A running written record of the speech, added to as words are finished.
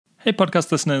Hey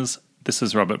podcast listeners, this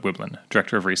is Robert Wiblin,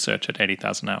 Director of Research at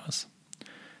 80,000 Hours.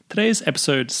 Today's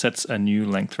episode sets a new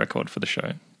length record for the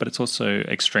show, but it's also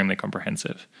extremely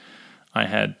comprehensive. I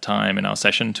had time in our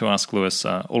session to ask Lewis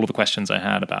all of the questions I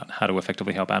had about how to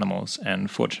effectively help animals,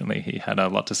 and fortunately he had a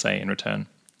lot to say in return.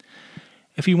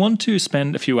 If you want to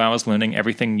spend a few hours learning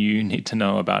everything you need to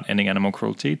know about ending animal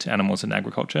cruelty to animals in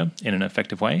agriculture in an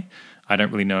effective way, I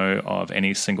don't really know of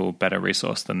any single better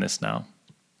resource than this now.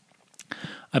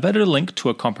 I've added a link to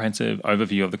a comprehensive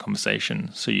overview of the conversation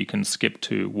so you can skip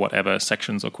to whatever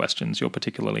sections or questions you're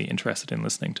particularly interested in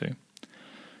listening to.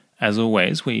 As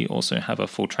always, we also have a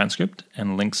full transcript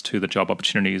and links to the job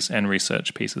opportunities and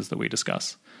research pieces that we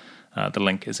discuss. The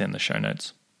link is in the show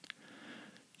notes.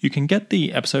 You can get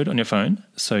the episode on your phone,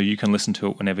 so you can listen to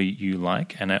it whenever you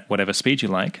like and at whatever speed you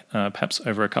like, perhaps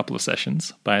over a couple of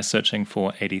sessions, by searching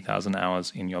for 80,000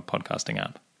 Hours in your podcasting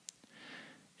app.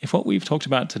 If what we've talked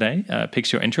about today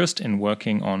piques your interest in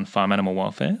working on farm animal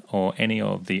welfare or any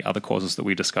of the other causes that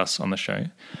we discuss on the show,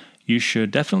 you should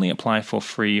definitely apply for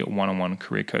free one-on-one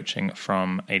career coaching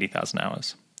from 80,000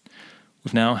 Hours.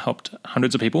 We've now helped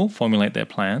hundreds of people formulate their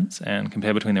plans and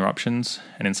compare between their options,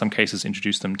 and in some cases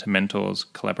introduced them to mentors,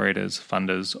 collaborators,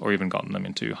 funders, or even gotten them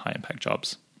into high-impact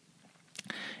jobs.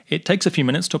 It takes a few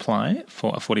minutes to apply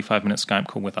for a 45-minute Skype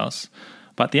call with us,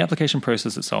 but the application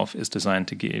process itself is designed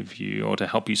to give you or to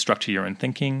help you structure your own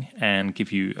thinking and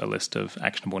give you a list of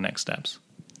actionable next steps.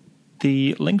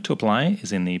 The link to apply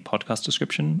is in the podcast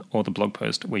description or the blog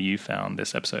post where you found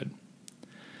this episode.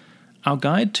 Our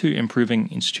guide to improving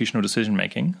institutional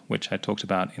decision-making, which I talked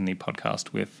about in the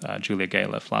podcast with Julia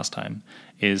Galiff last time,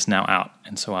 is now out,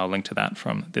 and so I'll link to that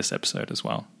from this episode as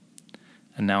well.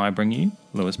 And now I bring you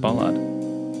Lewis Bollard.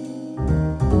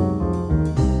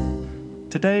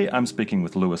 Today, I'm speaking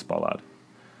with Lewis Bollard.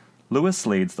 Lewis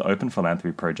leads the Open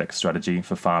Philanthropy Project strategy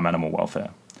for farm animal welfare.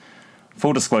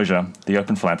 Full disclosure, the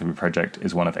Open Philanthropy Project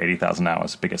is one of 80,000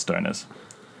 Hours' biggest donors.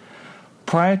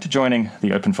 Prior to joining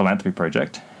the Open Philanthropy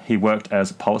Project, he worked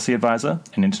as policy advisor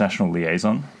and international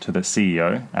liaison to the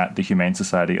CEO at the Humane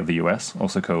Society of the US,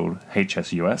 also called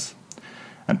HSUS.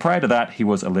 And prior to that, he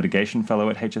was a litigation fellow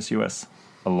at HSUS,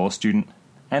 a law student,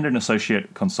 and an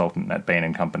associate consultant at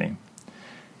Bain & Company.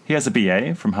 He has a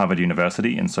BA from Harvard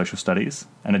University in Social Studies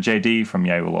and a JD from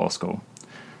Yale Law School.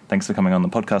 Thanks for coming on the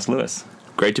podcast, Lewis.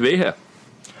 Great to be here.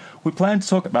 We plan to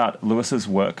talk about Lewis's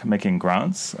work making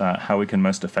grants, how we can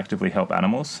most effectively help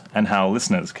animals, and how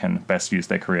listeners can best use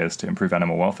their careers to improve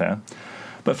animal welfare.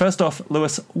 But first off,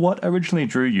 Lewis, what originally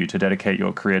drew you to dedicate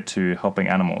your career to helping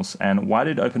animals, and why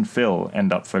did Open Phil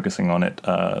end up focusing on it,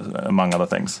 among other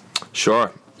things?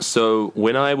 Sure. So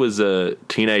when I was a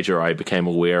teenager, I became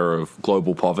aware of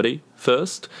global poverty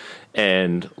first.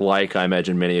 And like I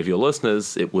imagine many of your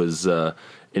listeners, it was an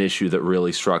issue that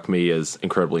really struck me as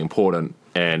incredibly important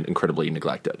and incredibly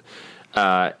neglected.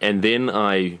 And then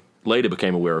I later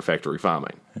became aware of factory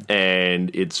farming. And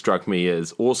it struck me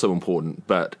as also important,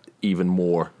 but even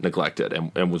more neglected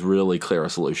and with really clearer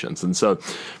solutions. And so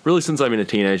really since I've been a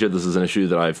teenager, this is an issue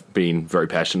that I've been very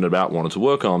passionate about, wanted to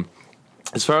work on.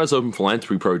 As far as Open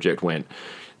Philanthropy Project went,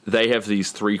 they have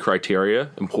these three criteria: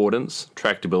 importance,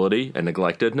 tractability, and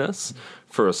neglectedness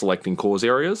for selecting cause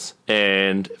areas.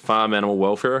 And farm animal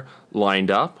welfare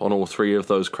lined up on all three of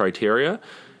those criteria.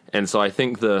 And so I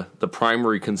think the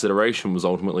primary consideration was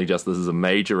ultimately just this is a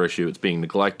major issue. It's being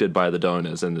neglected by the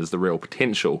donors, and there's the real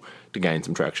potential to gain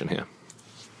some traction here.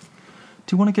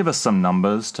 Do you want to give us some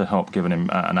numbers to help give an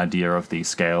idea of the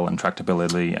scale and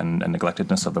tractability and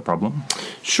neglectedness of the problem?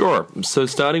 Sure. So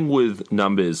starting with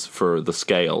numbers for the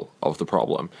scale of the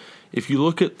problem, if you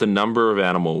look at the number of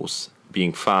animals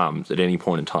being farmed at any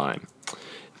point in time,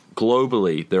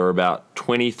 globally there are about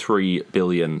 23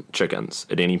 billion chickens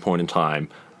at any point in time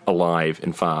alive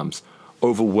in farms,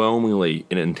 overwhelmingly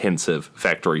in intensive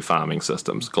factory farming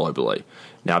systems globally.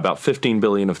 Now about 15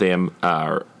 billion of them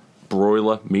are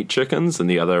broiler meat chickens, and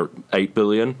the other 8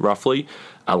 billion, roughly,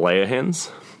 are layer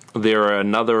hens. There are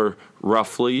another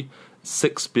roughly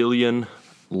 6 billion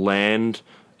land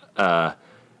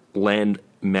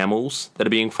mammals that are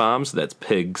being farmed. So that's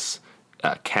pigs,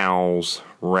 cows,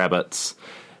 rabbits.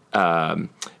 And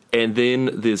then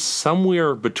there's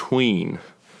somewhere between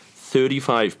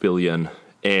 35 billion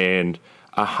and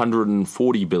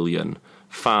 140 billion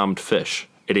farmed fish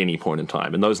at any point in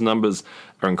time. And those numbers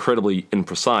are incredibly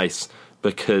imprecise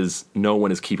because no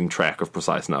one is keeping track of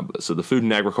precise numbers. So the Food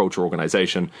and Agriculture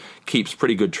Organization keeps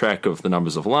pretty good track of the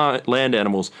numbers of land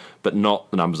animals, but not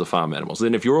the numbers of farm animals.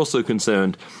 Then if you're also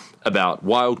concerned about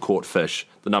wild-caught fish,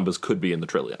 the numbers could be in the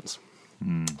trillions.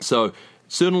 So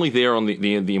certainly there on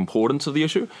the importance of the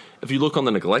issue. If you look on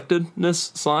the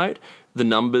neglectedness side, the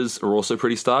numbers are also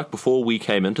pretty stark. Before we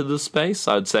came into this space,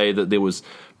 I'd say that there was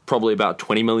probably about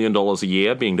 $20 million a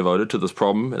year being devoted to this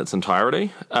problem in its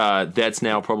entirety. That's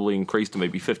now probably increased to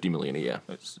maybe $50 million a year.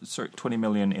 Sorry, 20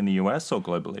 million in the US or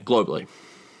globally? Globally.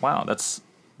 Wow, that's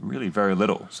really very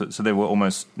little. So there were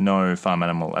almost no farm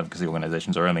animal advocacy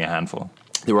organizations, or only a handful?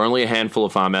 There were only a handful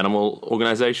of farm animal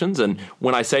organizations, and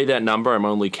when I say that number, I'm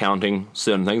only counting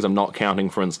certain things. I'm not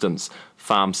counting, for instance,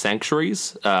 farm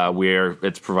sanctuaries, where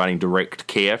it's providing direct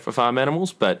care for farm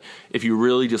animals. But if you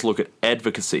really just look at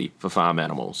advocacy for farm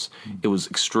animals, it was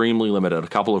extremely limited. A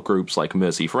couple of groups like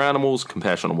Mercy for Animals,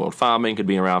 Compassion on World Farming had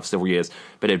been around for several years,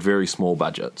 but had very small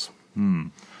budgets.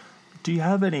 Do you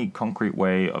have any concrete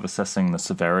way of assessing the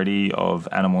severity of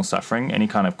animal suffering? Any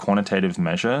kind of quantitative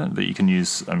measure that you can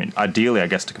use? I mean, ideally, I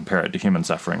guess, to compare it to human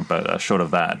suffering, but short of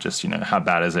that, just, how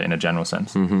bad is it in a general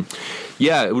sense?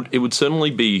 Yeah, it would certainly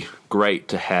be great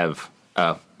to have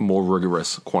a more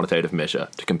rigorous quantitative measure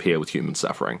to compare with human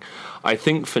suffering. I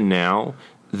think for now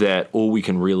that all we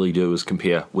can really do is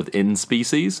compare within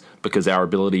species, because our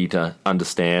ability to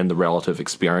understand the relative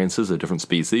experiences of different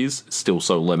species is still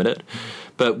so limited.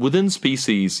 But within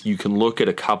species, you can look at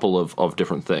a couple of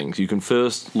different things. You can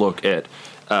first look at,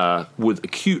 with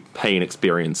acute pain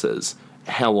experiences,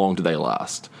 how long do they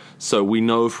last? So we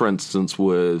know, for instance,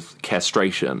 with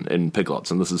castration in piglets,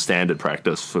 and this is standard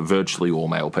practice for virtually all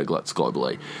male piglets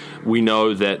globally, we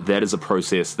know that that is a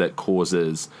process that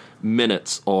causes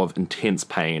minutes of intense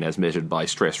pain as measured by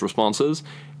stress responses,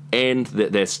 and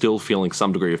that they're still feeling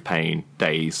some degree of pain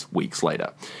days, weeks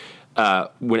later.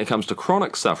 When it comes to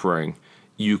chronic suffering,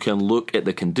 you can look at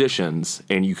the conditions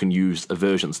and you can use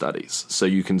aversion studies. So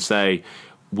you can say,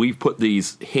 we've put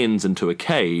these hens into a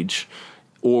cage,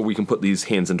 or we can put these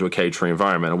hens into a cage-free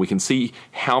environment, and we can see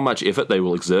how much effort they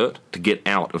will exert to get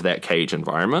out of that cage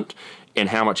environment, and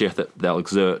how much effort they'll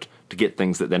exert to get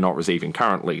things that they're not receiving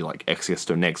currently, like access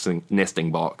to a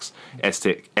nesting box,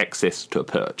 access to a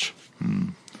perch.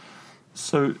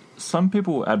 So some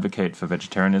people advocate for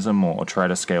vegetarianism or try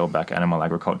to scale back animal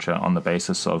agriculture on the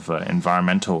basis of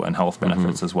environmental and health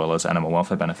benefits as well as animal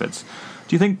welfare benefits.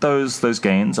 Do you think those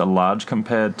gains are large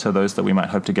compared to those that we might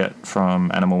hope to get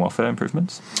from animal welfare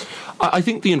improvements? I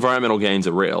think the environmental gains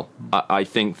are real. I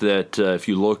think that if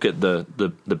you look at the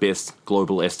best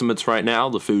global estimates right now,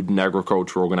 the Food and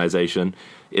Agriculture Organization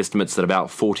estimates that about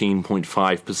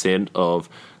 14.5% of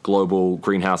global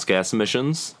greenhouse gas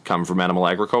emissions come from animal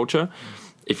agriculture.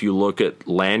 If you look at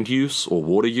land use or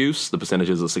water use, the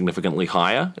percentages are significantly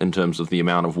higher in terms of the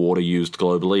amount of water used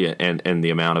globally and the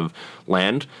amount of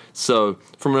land. So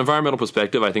from an environmental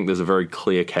perspective, I think there's a very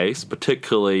clear case,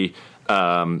 particularly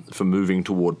for moving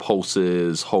toward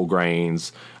pulses, whole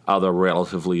grains, other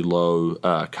relatively low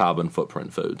carbon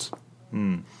footprint foods.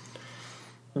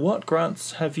 What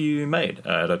grants have you made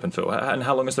at Open Phil, and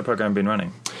how long has the program been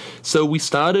running? So we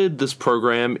started this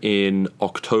program in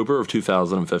October of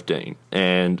 2015,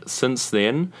 and since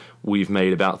then we've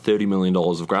made about $30 million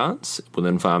of grants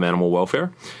within farm animal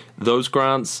welfare. Those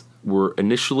grants were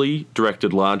initially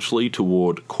directed largely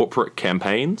toward corporate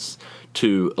campaigns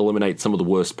to eliminate some of the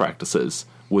worst practices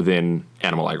within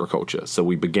animal agriculture. So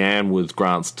we began with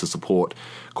grants to support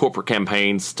corporate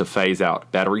campaigns to phase out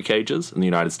battery cages in the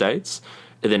United States,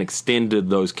 and then extended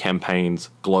those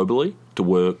campaigns globally to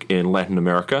work in Latin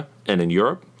America and in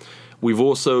Europe. We've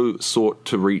also sought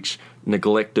to reach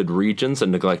neglected regions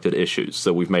and neglected issues.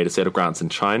 So we've made a set of grants in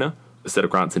China, a set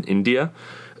of grants in India,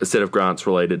 a set of grants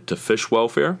related to fish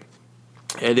welfare.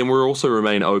 And then we're also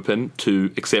remain open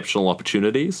to exceptional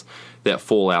opportunities that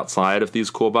fall outside of these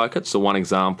core buckets. So one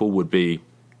example would be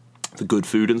the Good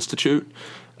Food Institute,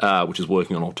 which is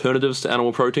working on alternatives to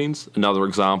animal proteins. Another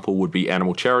example would be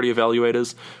Animal Charity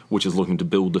Evaluators, which is looking to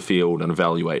build the field and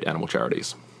evaluate animal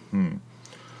charities.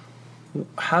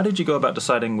 How did you go about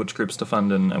deciding which groups to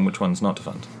fund and which ones not to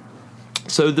fund?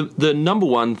 So the number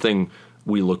one thing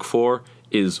we look for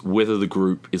is whether the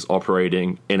group is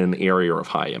operating in an area of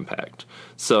high impact.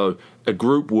 So a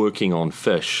group working on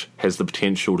fish has the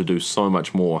potential to do so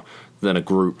much more than a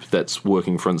group that's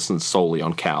working, for instance, solely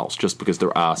on cows, just because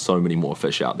there are so many more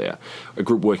fish out there. A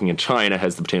group working in China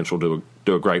has the potential to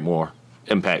do a great more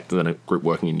impact than a group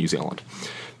working in New Zealand.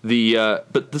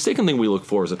 But the second thing we look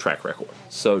for is a track record.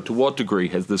 So to what degree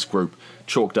has this group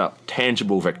chalked up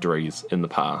tangible victories in the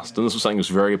past? And this was something that was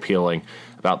very appealing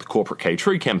about the corporate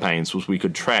cage-free campaigns, was we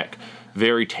could track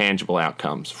very tangible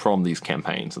outcomes from these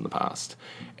campaigns in the past.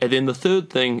 And then the third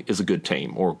thing is a good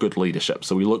team or good leadership.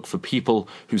 So we look for people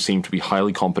who seem to be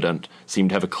highly competent, seem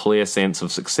to have a clear sense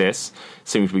of success,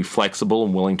 seem to be flexible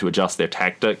and willing to adjust their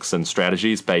tactics and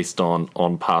strategies based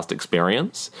on past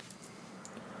experience.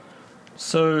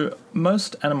 So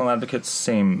most animal advocates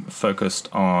seem focused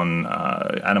on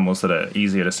animals that are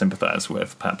easier to sympathize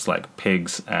with, perhaps like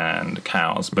pigs and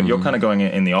cows, but you're kind of going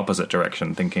in the opposite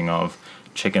direction, thinking of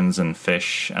chickens and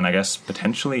fish, and I guess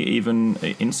potentially even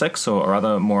insects or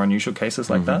other more unusual cases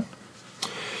like that?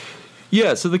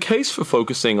 Yeah, so the case for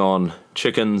focusing on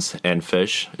chickens and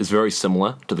fish is very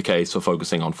similar to the case for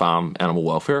focusing on farm animal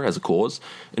welfare as a cause.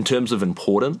 In terms of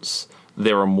importance,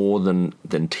 there are more than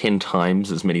 10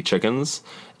 times as many chickens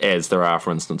as there are, for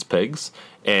instance, pigs,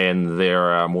 and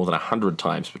there are more than 100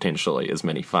 times potentially as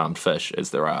many farmed fish as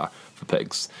there are for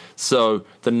pigs. So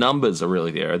the numbers are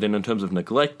really there. Then in terms of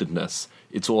neglectedness,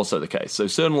 it's also the case. So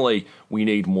certainly we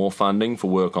need more funding for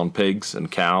work on pigs and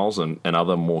cows and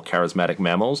other more charismatic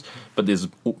mammals, but there's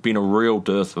been a real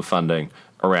dearth of funding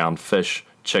around fish,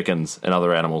 chickens, and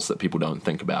other animals that people don't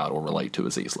think about or relate to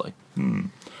as easily.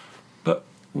 But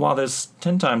while there's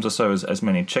 10 times or so as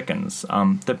many chickens,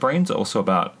 their brains are also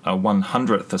about a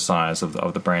 1/100th the size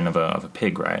of the brain of a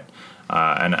pig, right?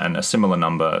 And a similar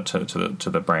number to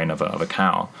the brain of a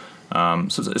cow.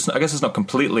 So I guess it's not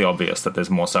completely obvious that there's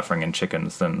more suffering in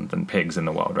chickens than pigs in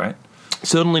the world, right?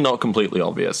 Certainly not completely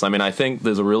obvious. I mean, I think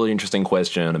there's a really interesting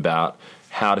question about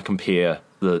how to compare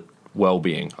the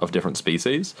well-being of different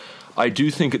species. I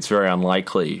do think it's very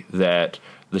unlikely that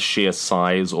the sheer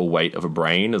size or weight of a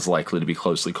brain is likely to be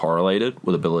closely correlated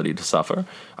with ability to suffer.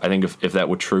 I think if that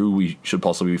were true, we should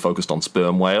possibly be focused on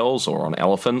sperm whales or on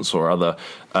elephants or other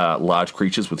large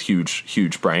creatures with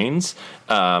huge brains.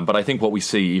 But I think what we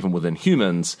see even within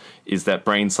humans is that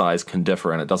brain size can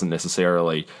differ, and it doesn't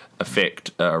necessarily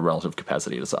affect relative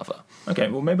capacity to suffer. Okay,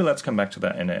 well, maybe let's come back to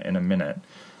that in a minute.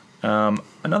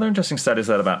 Another interesting stat is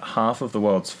that about half of the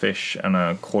world's fish and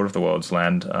a quarter of the world's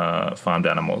land farmed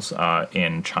animals are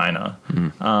in China.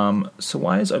 So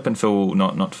why is Open Phil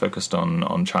not focused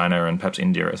on China and perhaps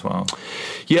India as well?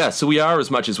 Yeah, so we are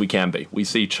as much as we can be. We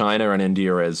see China and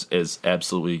India as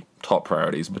absolutely top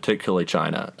priorities, particularly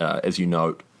China. As you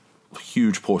note, a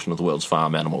huge portion of the world's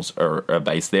farm animals are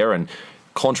based there, and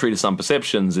contrary to some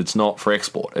perceptions, it's not for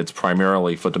export. It's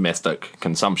primarily for domestic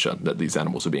consumption that these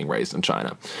animals are being raised in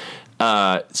China.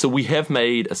 So we have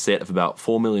made a set of about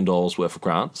 $4 million worth of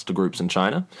grants to groups in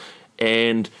China,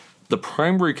 and the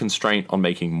primary constraint on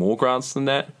making more grants than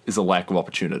that is a lack of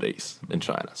opportunities in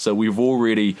China. So we've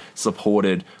already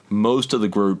supported most of the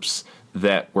groups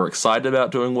that were excited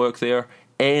about doing work there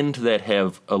and that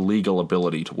have a legal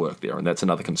ability to work there, and that's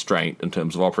another constraint in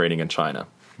terms of operating in China.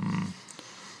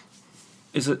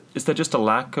 Is there just a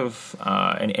lack of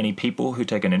any people who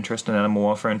take an interest in animal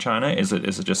welfare in China? Is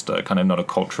it just kind of not a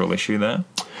cultural issue there?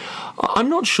 I'm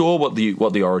not sure what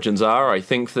the origins are. I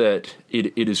think that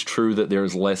it is true that there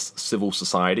is less civil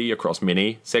society across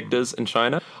many sectors in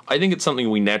China. I think it's something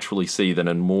we naturally see that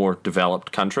in more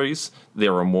developed countries,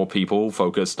 there are more people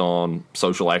focused on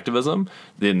social activism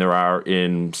than there are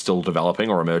in still developing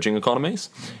or emerging economies.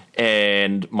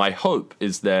 And my hope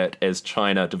is that as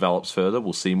China develops further,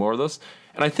 we'll see more of this.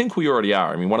 And I think we already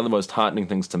are. I mean, one of the most heartening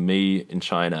things to me in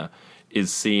China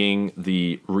is seeing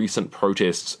the recent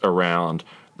protests around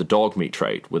the dog meat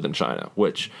trade within China,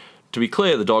 which, to be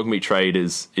clear, the dog meat trade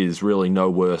is really no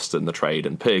worse than the trade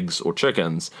in pigs or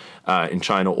chickens in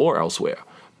China or elsewhere.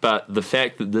 But the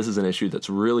fact that this is an issue that's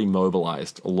really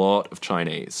mobilized a lot of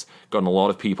Chinese, gotten a lot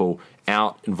of people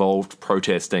out, involved,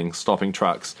 protesting, stopping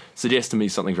trucks, suggests to me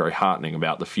something very heartening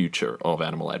about the future of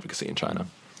animal advocacy in China.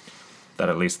 That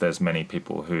at least there's many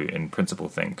people who, in principle,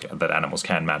 think that animals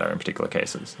can matter in particular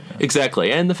cases. Yeah.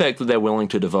 Exactly, and the fact that they're willing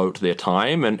to devote their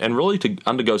time and really to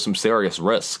undergo some serious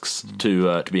risks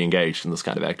to be engaged in this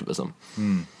kind of activism.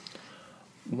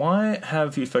 Why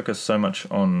have you focused so much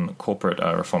on corporate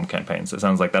reform campaigns? It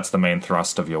sounds like that's the main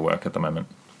thrust of your work at the moment.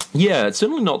 Yeah, it's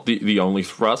certainly not the only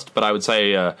thrust, but I would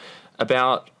say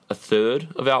about a third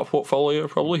of our portfolio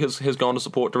probably has gone to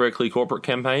support directly corporate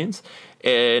campaigns,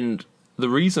 and the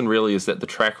reason really is that the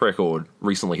track record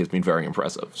recently has been very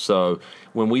impressive. So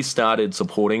when we started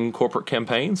supporting corporate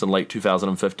campaigns in late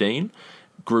 2015,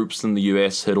 groups in the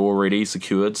US had already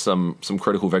secured some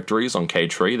critical victories on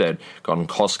cage-free. They'd gotten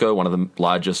Costco, one of the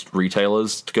largest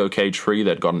retailers, to go cage-free.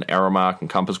 They'd gotten Aramark and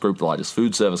Compass Group, the largest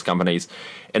food service companies,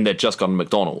 and they'd just gotten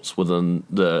McDonald's within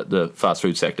the fast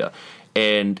food sector.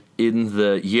 And in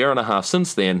the year and a half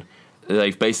since then,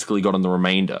 they've basically gotten the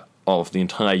remainder of the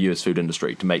entire US food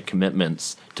industry to make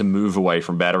commitments to move away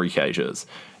from battery cages.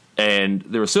 And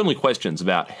there are certainly questions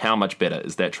about how much better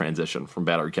is that transition from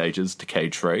battery cages to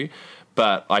cage-free,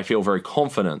 but I feel very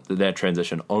confident that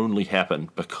transition only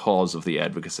happened because of the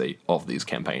advocacy of these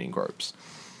campaigning groups.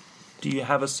 Do you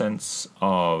have a sense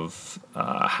of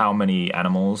how many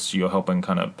animals you're helping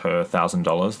kind of per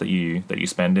 $1,000 that you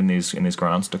spend in these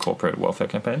grants to corporate welfare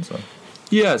campaigns? Or?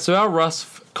 Yeah, so our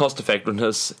rough cost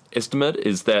effectiveness estimate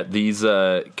is that these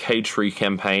cage-free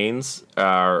campaigns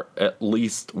are at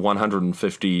least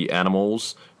 150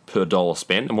 animals per dollar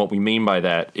spent. And what we mean by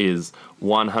that is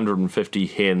 150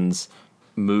 hens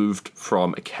moved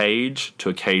from a cage to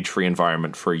a cage-free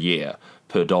environment for a year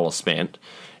per dollar spent.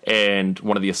 And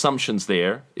one of the assumptions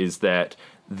there is that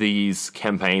these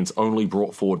campaigns only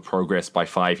brought forward progress by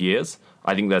 5 years.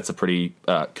 I think that's a pretty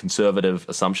conservative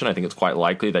assumption. I think it's quite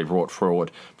likely they brought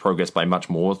forward progress by much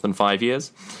more than 5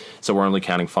 years. So we're only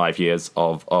counting 5 years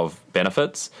of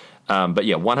benefits. But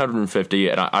yeah, 150,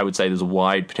 and I would say there's a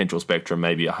wide potential spectrum,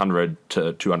 maybe 100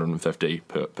 to 250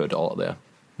 per dollar there.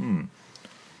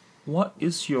 What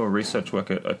is your research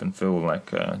work at Open Phil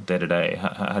like day to day?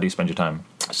 How do you spend your time?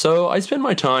 So I spend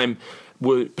my time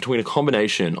between a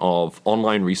combination of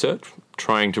online research,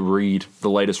 trying to read the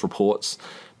latest reports,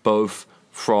 both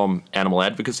from animal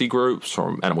advocacy groups,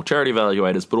 from animal charity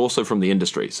evaluators, but also from the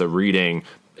industry. So reading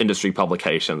industry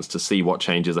publications to see what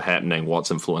changes are happening,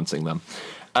 what's influencing them.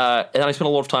 And I spend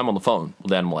a lot of time on the phone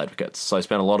with animal advocates. So I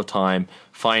spend a lot of time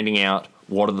finding out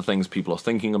what are the things people are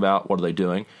thinking about, what are they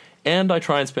doing. And I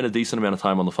try and spend a decent amount of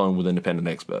time on the phone with independent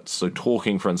experts. So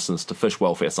talking, for instance, to fish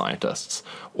welfare scientists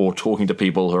or talking to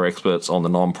people who are experts on the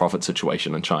non-profit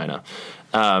situation in China.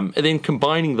 And then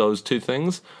combining those two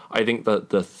things, I think that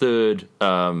the third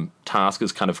task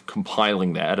is kind of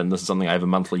compiling that. And this is something I have a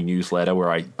monthly newsletter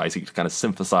where I seek to kind of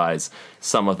synthesize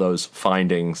some of those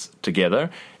findings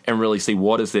together and really see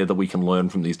what is there that we can learn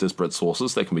from these disparate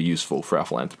sources that can be useful for our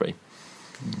philanthropy.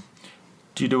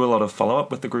 Do you do a lot of follow-up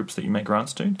with the groups that you make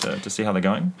grants to see how they're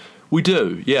going? We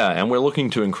do, yeah, and we're looking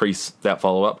to increase that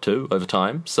follow-up too over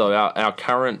time. So our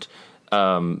current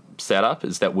setup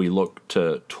is that we look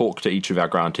to talk to each of our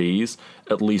grantees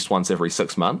at least once every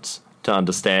 6 months to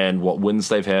understand what wins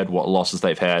they've had, what losses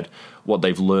they've had, what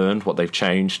they've learned, what they've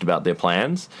changed about their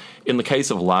plans. In the case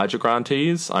of larger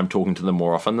grantees, I'm talking to them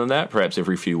more often than that, perhaps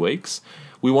every few weeks.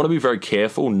 We want to be very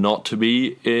careful not to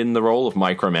be in the role of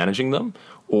micromanaging them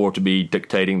or to be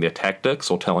dictating their tactics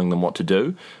or telling them what to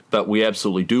do, but we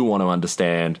absolutely do want to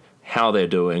understand how they're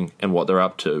doing and what they're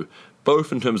up to,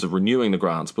 both in terms of renewing the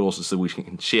grants, but also so we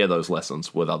can share those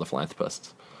lessons with other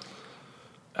philanthropists.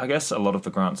 I guess a lot of the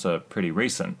grants are pretty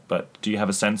recent, but do you have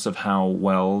a sense of how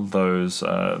well those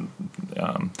the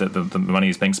money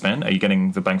is being spent? Are you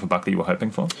getting the bang for buck that you were hoping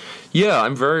for? Yeah,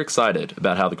 I'm very excited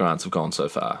about how the grants have gone so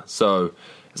far. So,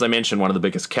 as I mentioned, one of the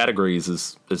biggest categories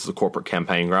is the corporate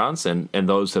campaign grants, and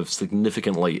those have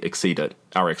significantly exceeded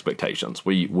our expectations.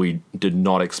 We did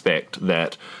not expect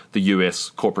that the US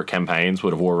corporate campaigns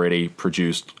would have already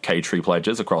produced cage-free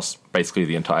pledges across basically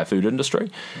the entire food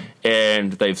industry,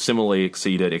 and they've similarly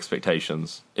exceeded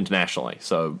expectations internationally.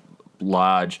 So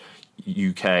large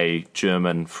UK,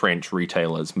 German, French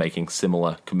retailers making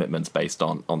similar commitments based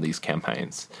on these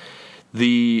campaigns.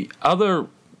 The other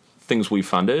things we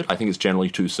funded, I think it's generally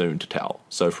too soon to tell.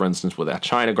 So, for instance, with our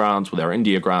China grants, with our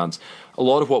India grants, a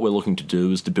lot of what we're looking to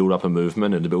do is to build up a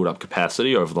movement and to build up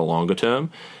capacity over the longer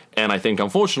term. And I think,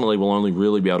 unfortunately, we'll only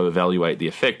really be able to evaluate the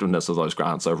effectiveness of those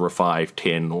grants over a 5,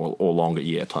 10, or longer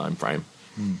year time frame.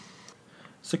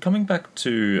 So, coming back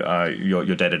to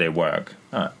your day-to-day work,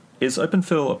 is Open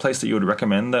Phil a place that you would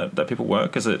recommend that people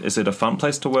work? Is it a fun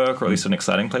place to work, or at least an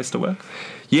exciting place to work?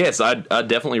 Yes, I'd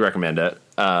definitely recommend it,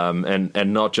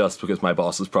 and not just because my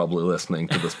boss is probably listening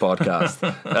to this podcast.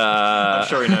 I'm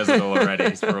sure he knows it all already.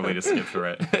 He's probably just skipped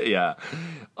through it. Yeah,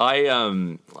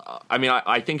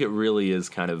 I think it really is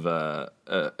kind of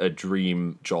a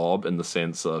dream job in the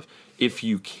sense of if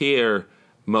you care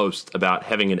most about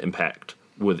having an impact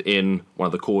within one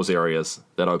of the cause areas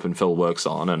that Open Phil works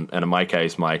on, and in my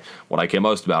case, what I care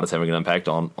most about is having an impact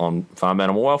on farm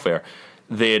animal welfare,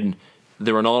 then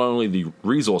there are not only the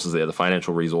resources there, the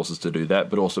financial resources to do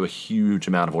that, but also a huge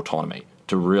amount of autonomy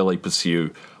to really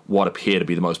pursue what appear to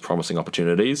be the most promising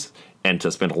opportunities and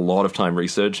to spend a lot of time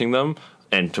researching them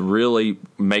and to really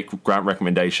make grant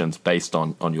recommendations based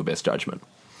on your best judgment.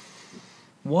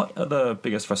 What are the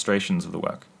biggest frustrations of the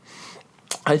work?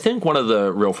 I think one of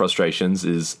the real frustrations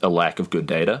is a lack of good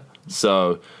data.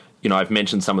 So, I've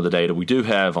mentioned some of the data we do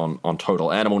have on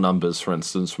total animal numbers, for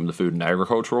instance, from the Food and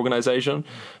Agriculture Organization,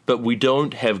 but we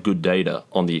don't have good data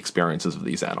on the experiences of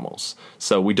these animals.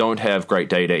 So we don't have great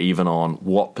data even on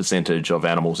what percentage of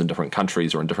animals in different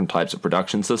countries or in different types of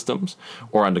production systems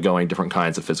or undergoing different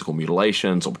kinds of physical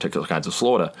mutilations or particular kinds of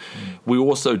slaughter. We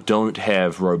also don't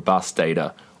have robust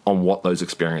data on what those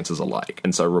experiences are like.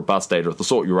 And so robust data of the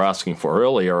sort you were asking for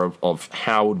earlier of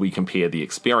how would we compare the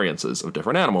experiences of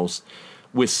different animals,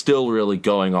 we're still really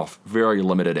going off very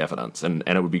limited evidence, and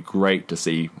it would be great to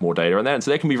see more data on that. And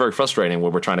so that can be very frustrating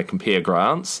when we're trying to compare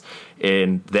grants,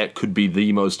 and that could be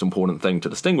the most important thing to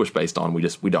distinguish based on.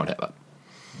 We don't have it.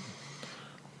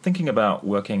 Thinking about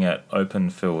working at Open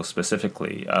Phil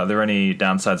specifically, are there any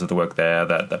downsides of the work there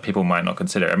that people might not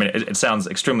consider? I mean, it sounds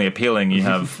extremely appealing. You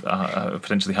have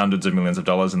potentially hundreds of millions of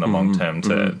dollars in the long term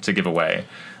to give away.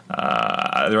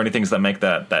 Are there any things that make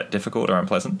that difficult or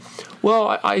unpleasant?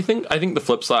 Well, I think the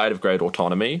flip side of great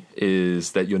autonomy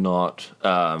is that you're not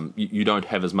you don't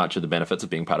have as much of the benefits of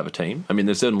being part of a team. I mean,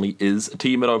 there certainly is a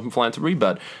team at Open Philanthropy,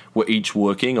 but we're each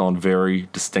working on very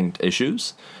distinct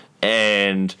issues,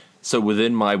 and so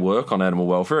within my work on animal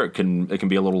welfare, it can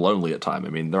be a little lonely at times.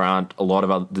 I mean, there aren't a lot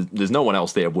of there's no one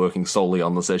else there working solely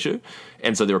on this issue,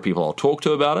 and so there are people I'll talk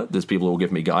to about it. There's people who will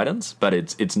give me guidance, but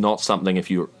it's not something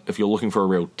if you're looking for a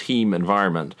real team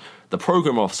environment, the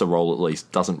program officer role at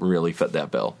least doesn't really fit that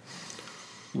bill.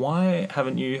 Why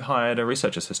haven't you hired a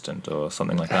research assistant or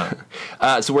something like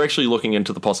that? So we're actually looking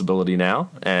into the possibility now,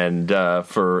 and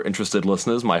for interested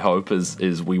listeners, my hope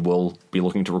is we will be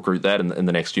looking to recruit that in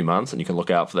the next few months, and you can look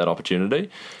out for that opportunity.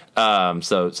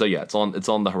 So yeah, it's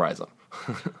on the horizon.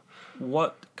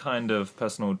 What kind of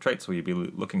personal traits will you be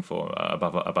looking for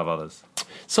above others?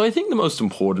 So I think the most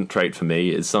important trait for me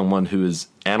is someone who is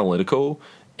analytical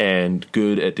and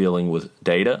good at dealing with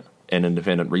data and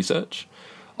independent research.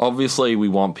 Obviously, we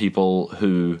want people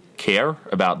who care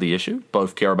about the issue,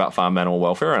 both care about farm animal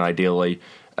welfare and ideally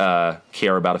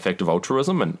care about effective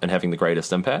altruism and having the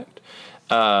greatest impact.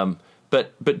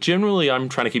 But generally, I'm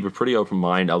trying to keep a pretty open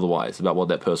mind otherwise about what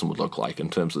that person would look like in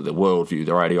terms of their worldview,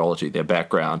 their ideology, their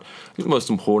background. I think the most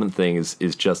important thing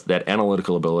is just that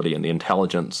analytical ability and the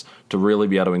intelligence to really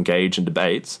be able to engage in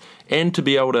debates and to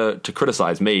be able to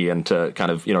criticize me and to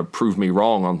kind of, prove me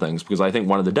wrong on things. Because I think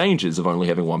one of the dangers of only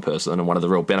having one person and one of the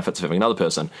real benefits of having another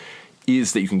person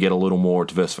is that you can get a little more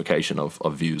diversification of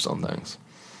views on things.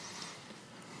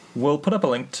 We'll put up a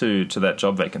link to that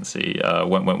job vacancy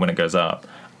when it goes up.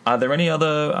 Are there any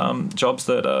other jobs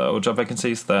or job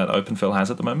vacancies that Open Phil has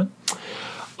at the moment?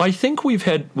 I think we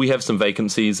have some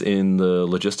vacancies in the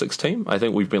logistics team. I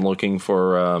think we've been looking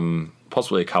for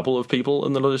possibly a couple of people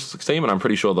in the logistics team, and I'm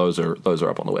pretty sure those are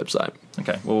up on the website.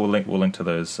 Okay, well, we'll link to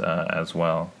those as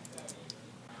well.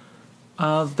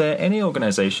 Are there any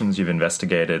organizations you've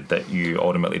investigated that you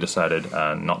ultimately decided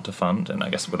not to fund? And I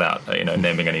guess without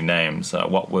naming any names,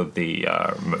 what were the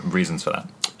reasons for that?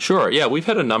 Sure, yeah, we've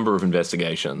had a number of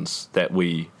investigations that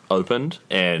we opened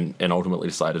and ultimately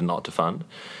decided not to fund.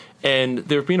 And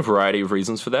there have been a variety of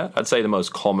reasons for that. I'd say the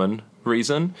most common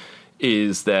reason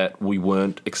is that we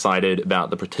weren't excited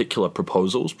about the particular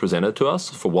proposals presented to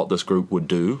us for what this group would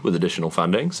do with additional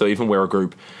funding. So even where a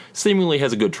group seemingly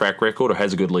has a good track record or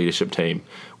has a good leadership team,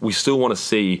 we still want to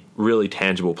see really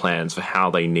tangible plans for how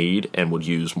they need and would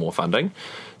use more funding.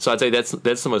 So I'd say that's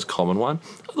the most common one.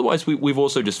 Otherwise, we've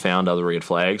also just found other red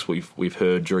flags. We've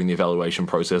heard during the evaluation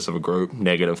process of a group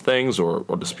negative things or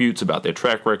disputes about their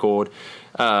track record,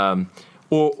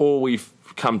 or we've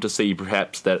come to see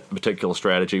perhaps that particular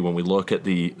strategy, when we look at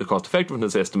the cost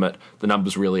effectiveness estimate, the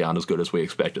numbers really aren't as good as we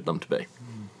expected them to be.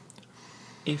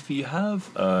 If you have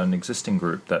an existing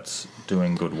group that's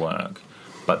doing good work,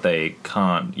 but they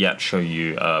can't yet show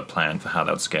you a plan for how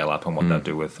they'll scale up and what they'll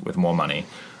do with more money,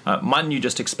 mightn't you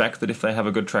just expect that if they have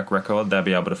a good track record, they'll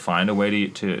be able to find a way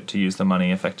to use the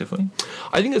money effectively?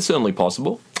 I think it's certainly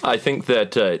possible. I think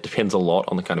that it depends a lot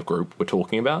on the kind of group we're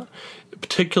talking about.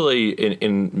 Particularly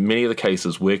in many of the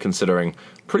cases, we're considering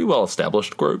pretty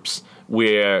well-established groups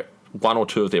where one or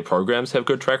two of their programs have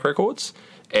good track records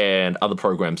and other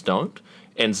programs don't.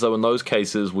 And so in those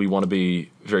cases, we want to be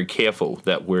very careful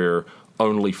that we're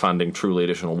only funding truly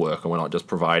additional work and we're not just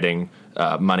providing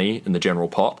money in the general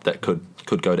pot that could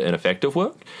go to ineffective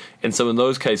work. And so in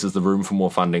those cases, the room for more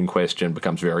funding question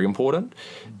becomes very important.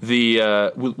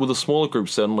 With a smaller group,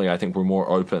 certainly, I think we're more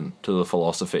open to the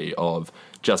philosophy of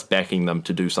just backing them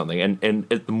to do something. And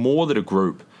the more that a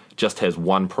group just has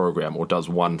one program or does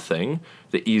one thing,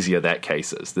 the easier that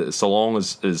case is. So long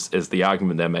as the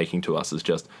argument they're making to us is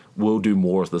just, we'll do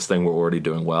more of this thing we're already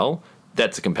doing well,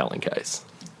 that's a compelling case.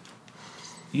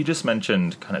 You just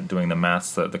mentioned kind of doing the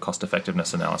maths, the cost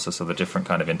effectiveness analysis of the different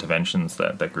kind of interventions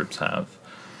that groups have.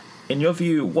 In your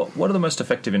view, what are the most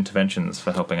effective interventions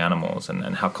for helping animals,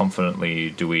 and how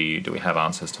confidently do we have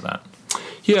answers to that?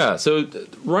 Yeah, so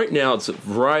right now it's a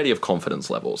variety of confidence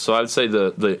levels. So I would say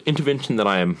the intervention that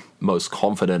I am most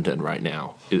confident in right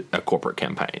now are corporate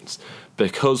campaigns,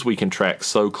 because we can track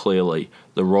so clearly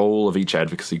the role of each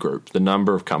advocacy group, the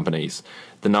number of companies,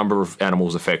 the number of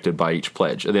animals affected by each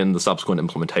pledge, and then the subsequent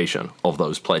implementation of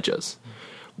those pledges.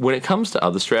 When it comes to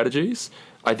other strategies,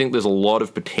 I think there's a lot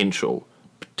of potential,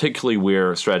 particularly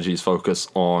where strategies focus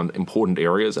on important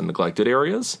areas and neglected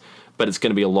areas, but it's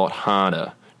going to be a lot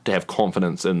harder to have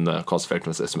confidence in the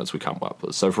cost-effectiveness estimates we come up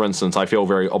with. So, for instance, I feel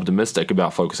very optimistic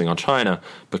about focusing on China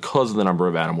because of the number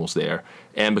of animals there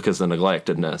and because of the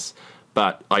neglectedness,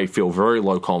 but I feel very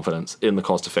low confidence in the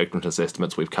cost-effectiveness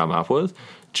estimates we've come up with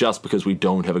just because we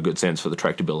don't have a good sense for the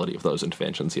tractability of those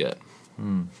interventions yet.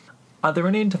 Are there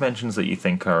any interventions that you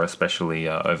think are especially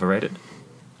overrated?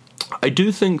 I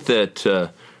do think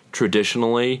that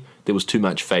traditionally there was too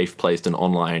much faith placed in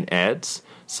online ads,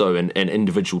 so an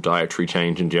individual dietary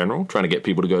change in general, trying to get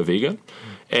people to go vegan.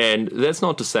 And that's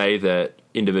not to say that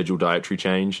individual dietary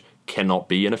change cannot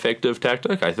be an effective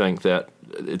tactic. I think that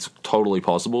it's totally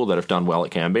possible that if done well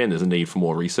it can be, and there's a need for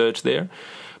more research there.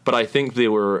 But I think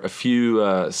there were a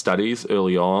few studies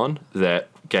early on that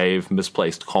gave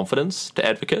misplaced confidence to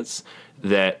advocates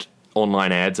that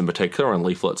online ads in particular, and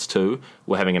leaflets too,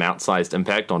 were having an outsized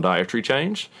impact on dietary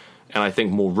change. And I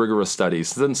think more rigorous studies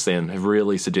since then have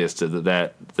really suggested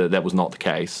that was not the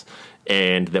case,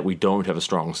 and that we don't have a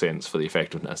strong sense for the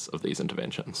effectiveness of these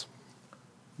interventions.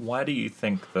 Why do you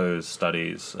think those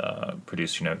studies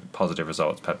produce, positive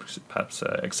results, perhaps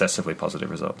excessively positive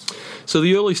results? So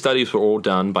the early studies were all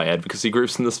done by advocacy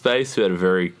groups in the space who had a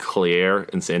very clear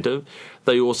incentive.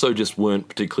 They also just weren't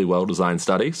particularly well-designed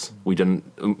studies.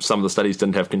 Some of the studies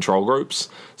didn't have control groups.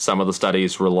 Some of the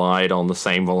studies relied on the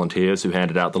same volunteers who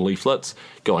handed out the leaflets,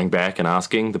 going back and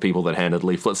asking the people that handed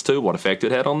leaflets to what effect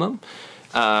it had on them.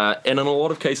 And in a lot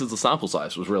of cases, the sample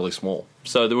size was really small.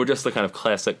 So there were just the kind of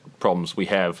classic problems we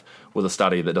have with a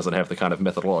study that doesn't have the kind of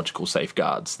methodological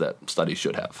safeguards that studies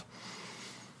should have.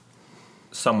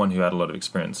 Someone who had a lot of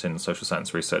experience in social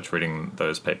science research reading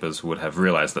those papers would have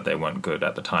realized that they weren't good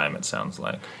at the time, it sounds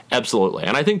like. Absolutely.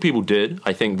 And I think people did.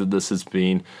 I think that this has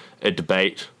been a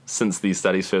debate since these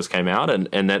studies first came out,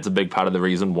 and that's a big part of the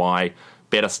reason why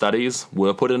better studies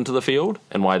were put into the field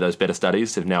and why those better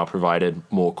studies have now provided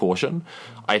more caution.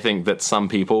 I think that some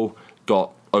people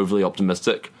got overly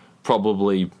optimistic,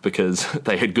 probably because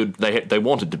they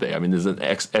wanted to be. I mean, there's an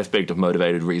aspect of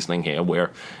motivated reasoning here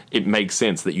where it makes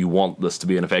sense that you want this to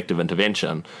be an effective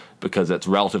intervention because it's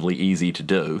relatively easy to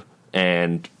do,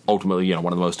 and ultimately,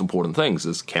 one of the most important things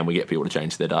is, can we get people to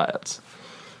change their diets?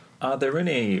 Are there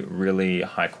any really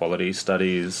high-quality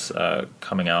studies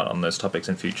coming out on those topics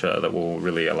in future that will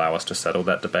really allow us to settle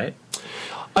that debate?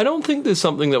 I don't think there's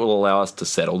something that will allow us to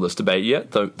settle this debate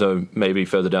yet, though maybe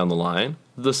further down the line.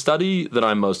 The study that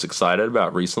I'm most excited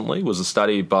about recently was a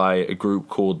study by a group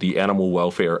called the Animal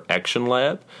Welfare Action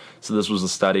Lab. So this was a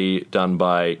study done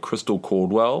by Crystal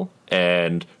Caldwell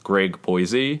and Greg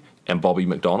Boise and Bobby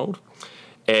McDonald.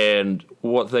 And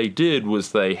what they did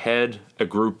was they had a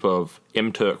group of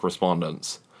MTurk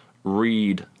respondents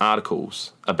read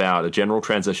articles about a general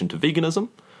transition to veganism,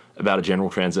 about a general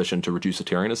transition to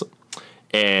reducitarianism,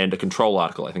 and a control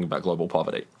article, I think, about global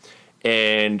poverty.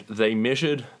 And they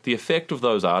measured the effect of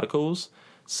those articles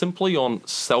simply on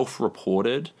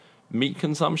self-reported meat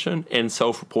consumption and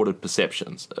self-reported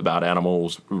perceptions about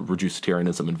animals,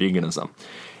 reducitarianism, and veganism.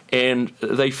 And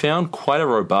they found quite a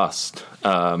robust,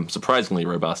 surprisingly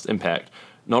robust impact,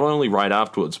 not only right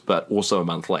afterwards, but also a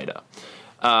month later.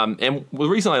 And the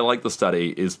reason I like the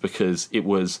study is because it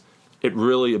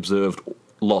really observed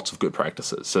lots of good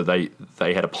practices. So they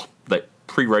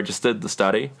pre-registered the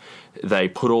study, they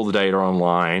put all the data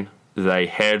online, they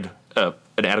had an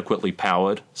adequately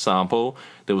powered sample,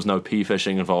 there was no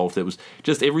p-fishing involved, it was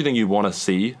just everything you want to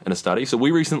see in a study. So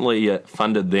we recently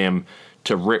funded them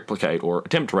to replicate or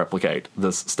attempt to replicate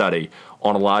this study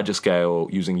on a larger scale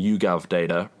using YouGov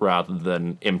data rather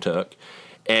than MTurk.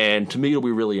 And to me, it'll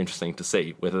be really interesting to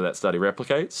see whether that study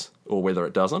replicates or whether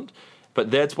it doesn't. But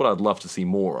that's what I'd love to see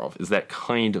more of, is that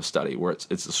kind of study where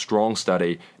it's a strong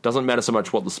study. It doesn't matter so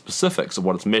much what the specifics of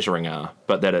what it's measuring are,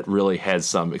 but that it really has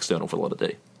some external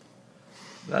validity.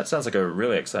 That sounds like a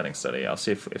really exciting study. I'll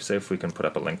see if we can put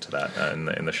up a link to that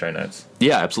in the show notes.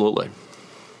 Yeah, absolutely.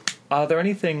 Are there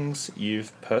any things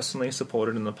you've personally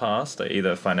supported in the past,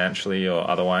 either financially or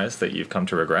otherwise, that you've come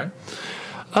to regret?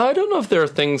 I don't know if there are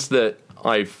things that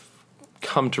I've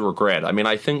come to regret. I mean,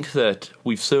 I think that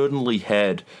we've certainly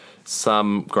had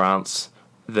some grants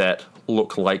that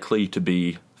look likely to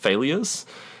be failures,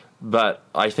 but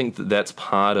I think that that's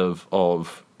part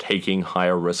of taking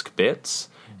higher risk bets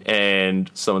And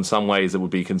so in some ways it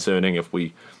would be concerning if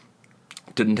we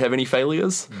didn't have any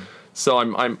failures. So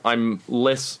I'm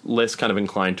less kind of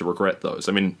inclined to regret those.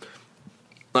 I mean,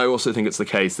 I also think it's the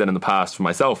case that in the past, for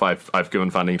myself, I've given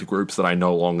funding to groups that I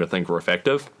no longer think are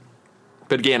effective.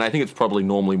 But again, I think it's probably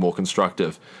normally more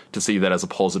constructive to see that as a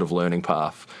positive learning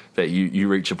path, that you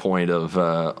reach a point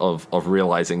of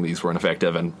realizing these were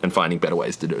ineffective and finding better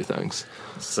ways to do things.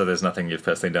 So there's nothing you've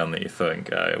personally done that you think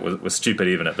was stupid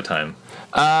even at the time?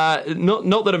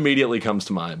 Not that immediately comes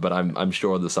to mind, but I'm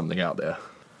sure there's something out there.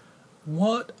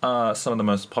 What are some of the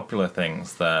most popular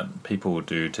things that people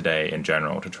do today in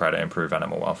general to try to improve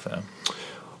animal welfare?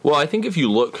 Well, I think if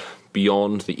you look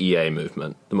beyond the EA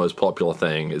movement, the most popular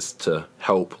thing is to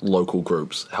help local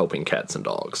groups helping cats and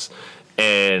dogs.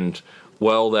 And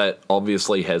while that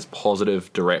obviously has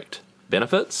positive direct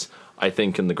benefits, I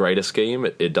think in the greater scheme,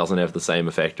 it doesn't have the same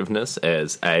effectiveness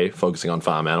as A, focusing on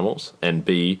farm animals, and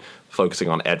B, focusing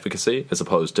on advocacy as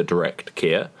opposed to direct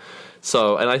care.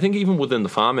 So, and I think even within the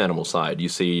farm animal side, you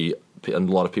see a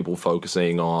lot of people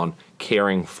focusing on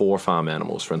caring for farm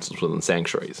animals, for instance, within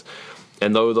sanctuaries.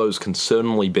 And though those can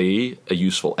certainly be a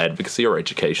useful advocacy or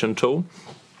education tool,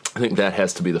 I think that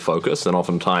has to be the focus, and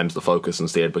oftentimes the focus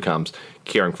instead becomes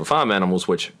caring for farm animals,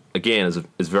 which, again,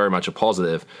 is very much a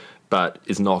positive, but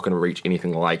is not going to reach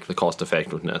anything like the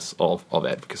cost-effectiveness of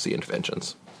advocacy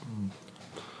interventions.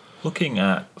 Looking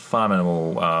at farm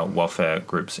animal welfare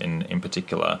groups in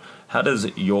particular, how does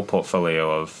your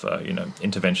portfolio of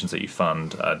interventions that you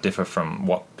fund differ from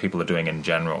what people are doing in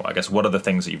general? I guess what are the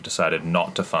things that you've decided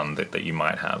not to fund that you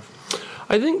might have?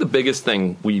 I think the biggest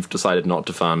thing we've decided not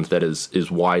to fund that is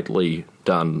widely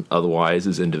done otherwise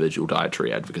is individual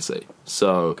dietary advocacy.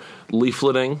 So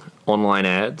leafleting, online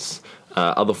ads,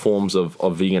 other forms of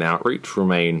vegan outreach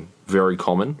remain very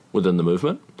common within the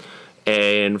movement.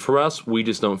 And for us, we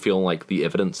just don't feel like the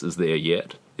evidence is there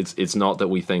yet. It's not that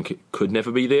we think it could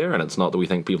never be there, and it's not that we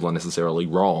think people are necessarily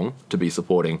wrong to be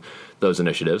supporting those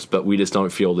initiatives, but we just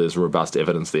don't feel there's robust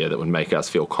evidence there that would make us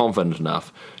feel confident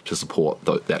enough to support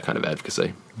that kind of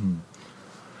advocacy.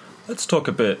 Let's talk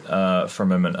a bit for a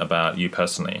moment about you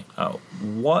personally.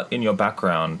 What in your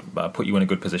background put you in a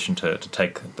good position to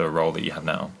take the role that you have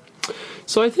now?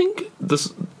 So I think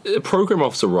this program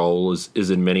officer role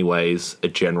is in many ways a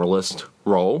generalist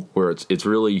role, where it's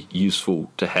really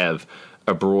useful to have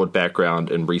a broad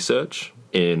background in research,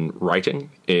 in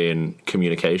writing, in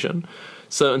communication.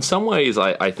 So in some ways,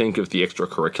 I think of the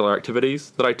extracurricular activities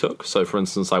that I took. So for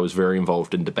instance, I was very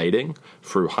involved in debating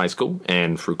through high school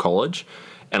and through college.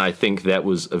 And I think that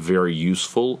was a very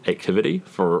useful activity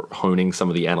for honing some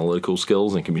of the analytical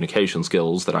skills and communication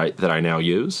skills that I now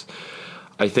use.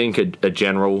 I think a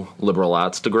general liberal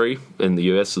arts degree in the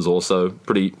US is also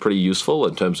pretty useful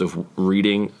in terms of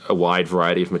reading a wide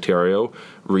variety of material,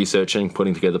 researching,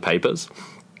 putting together papers.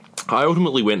 I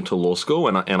ultimately went to law school,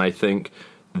 and I think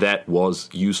that was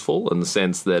useful in the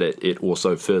sense that it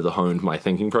also further honed my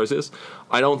thinking process.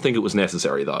 I don't think it was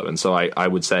necessary, though, and so I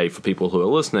would say for people who are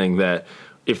listening that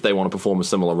if they want to perform a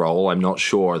similar role, I'm not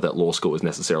sure that law school is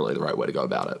necessarily the right way to go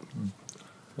about it.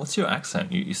 What's your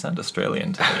accent? You sound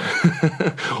Australian to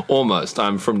me. Almost.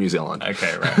 I'm from New Zealand.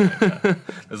 Okay, right. Yeah.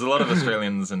 There's a lot of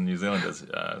Australians and New Zealanders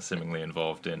seemingly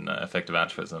involved in effective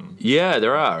altruism. Yeah,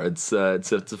 there are. It's a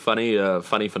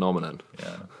funny phenomenon.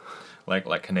 Yeah,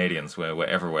 like Canadians, we're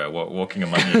everywhere, walking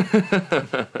among you.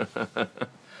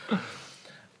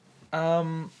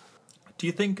 Do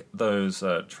you think those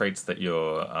traits that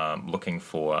you're looking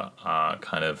for are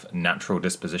kind of natural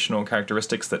dispositional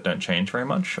characteristics that don't change very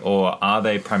much, or are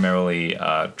they primarily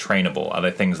trainable? Are they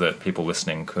things that people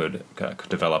listening could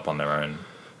develop on their own?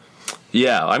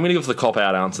 Yeah, I'm going to give the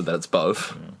cop-out answer that it's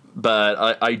both.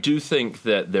 But I do think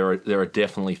that there are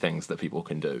definitely things that people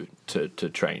can do to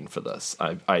train for this.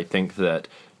 I think that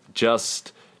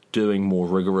just doing more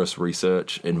rigorous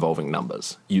research involving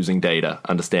numbers, using data,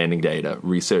 understanding data,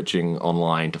 researching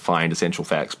online to find essential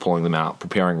facts, pulling them out,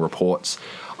 preparing reports.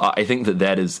 I think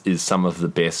that is some of the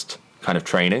best kind of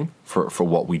training for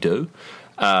what we do.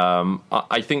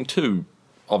 I think, too,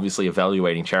 obviously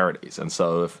evaluating charities. And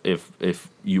so if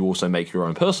you also make your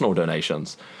own personal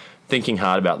donations, thinking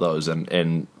hard about those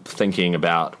and thinking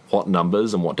about what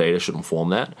numbers and what data should inform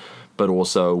that, but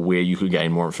also where you could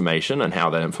gain more information and how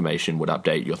that information would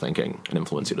update your thinking and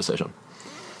influence your decision.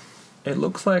 It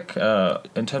looks like,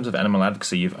 in terms of animal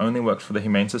advocacy, you've only worked for the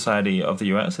Humane Society of the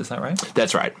US, is that right?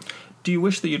 That's right. Do you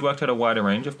wish that you'd worked at a wider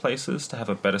range of places to have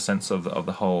a better sense of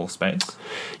the whole space?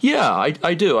 Yeah,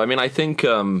 I do. I mean, I think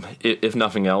if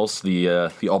nothing else,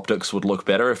 the optics would look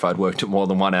better if I'd worked at more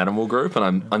than one animal group,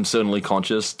 and I'm certainly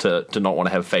conscious to not want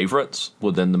to have favorites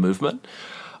within the movement.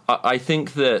 I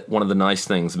think that one of the nice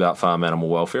things about farm animal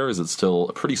welfare is it's still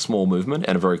a pretty small movement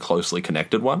and a very closely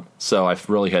connected one. So I've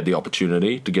really had the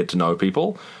opportunity to get to know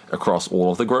people across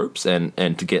all of the groups and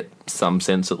to get some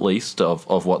sense at least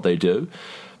of what they do.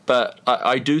 But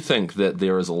I do think that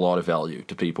there is a lot of value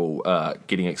to people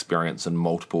getting experience in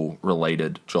multiple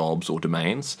related jobs or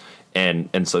domains.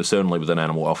 And so certainly within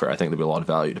animal welfare, I think there'll be a lot of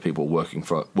value to people working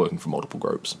for multiple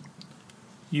groups.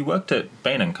 You worked at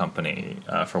Bain & Company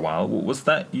for a while. Was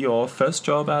that your first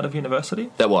job out of university?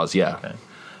 That was, yeah. Okay.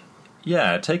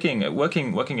 Yeah,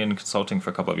 working in consulting for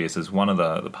a couple of years is one of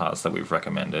the paths that we've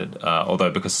recommended.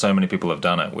 Although because so many people have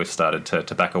done it, we've started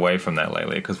to back away from that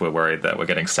lately because we're worried that we're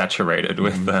getting saturated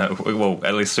with, well,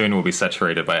 at least soon we'll be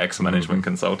saturated by ex-management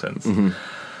consultants.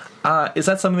 Is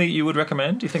that something that you would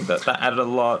recommend? Do you think that added a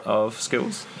lot of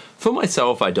skills? For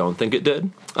myself, I don't think it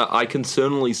did. I can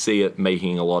certainly see it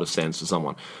making a lot of sense to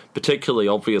someone. Particularly,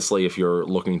 obviously, if you're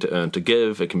looking to earn to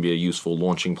give, it can be a useful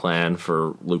launching plan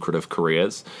for lucrative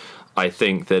careers. I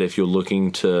think that if you're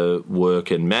looking to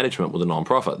work in management with a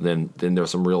nonprofit, then there are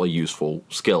some really useful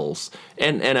skills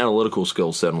and analytical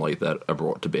skills certainly that are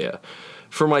brought to bear.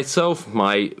 For myself,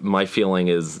 my feeling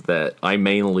is that I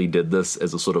mainly did this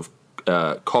as a sort of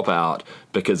cop-out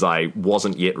because I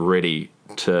wasn't yet ready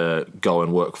to go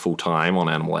and work full-time on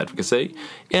animal advocacy,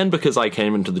 and because I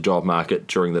came into the job market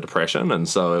during the Depression, and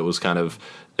so it was kind of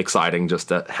exciting just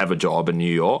to have a job in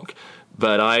New York.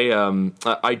 But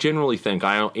I generally think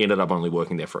I ended up only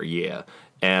working there for a year,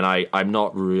 and I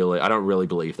don't really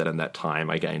believe that in that time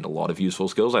I gained a lot of useful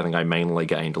skills. I think I mainly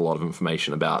gained a lot of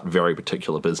information about very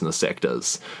particular business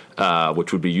sectors,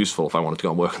 which would be useful if I wanted to go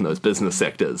and work in those business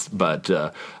sectors. But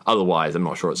otherwise, I'm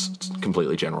not sure it's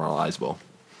completely generalizable.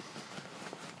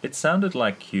 It sounded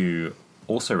like you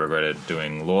also regretted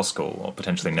doing law school, or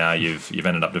potentially now you've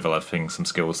ended up developing some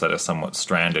skills that are somewhat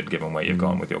stranded given where you've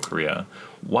gone with your career.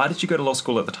 Why did you go to law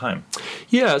school at the time?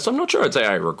 Yeah, so I'm not sure I'd say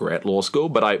I regret law school,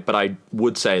 but I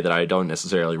would say that I don't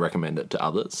necessarily recommend it to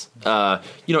others. At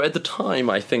the time,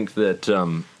 I think that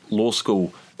law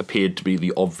school appeared to be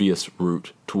the obvious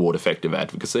route toward effective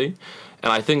advocacy,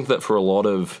 and I think that for a lot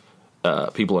of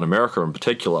people in America in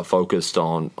particular focused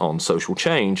on social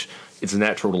change, it's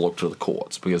natural to look to the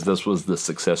courts because this was the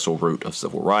successful route of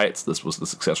civil rights. This was the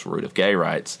successful route of gay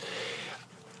rights.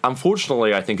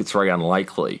 Unfortunately, I think it's very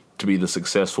unlikely to be the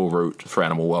successful route for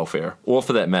animal welfare, or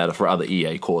for that matter, for other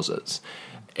EA causes.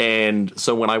 And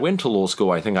so when I went to law school,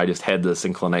 I think I just had this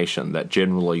inclination that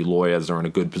generally lawyers are in a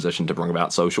good position to bring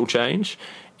about social change.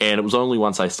 And it was only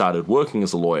once I started working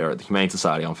as a lawyer at the Humane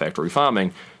Society on factory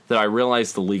farming that I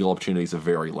realized the legal opportunities are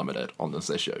very limited on this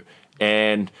issue.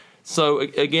 And so,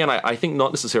 again, I think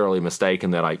not necessarily a mistake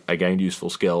in that I gained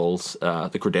useful skills.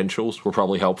 The credentials were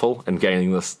probably helpful in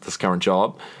gaining this current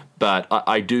job. But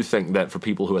I do think that for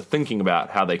people who are thinking about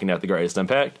how they can have the greatest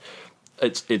impact,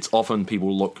 it's often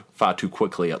people look far too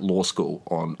quickly at law school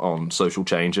on social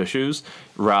change issues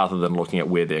rather than looking at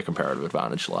where their comparative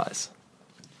advantage lies.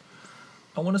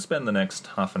 I want to spend the next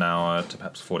half an hour to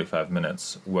perhaps 45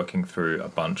 minutes working through a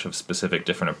bunch of specific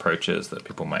different approaches that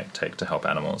people might take to help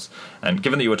animals. And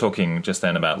given that you were talking just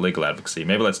then about legal advocacy,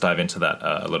 maybe let's dive into that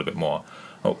a little bit more.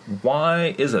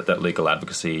 Why is it that legal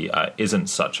advocacy isn't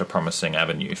such a promising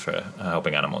avenue for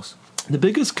helping animals? The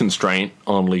biggest constraint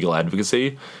on legal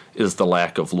advocacy is the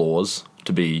lack of laws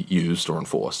to be used or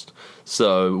enforced.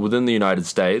 So within the United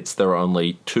States, there are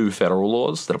only 2 federal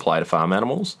laws that apply to farm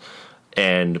animals,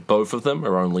 and both of them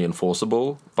are only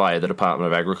enforceable by the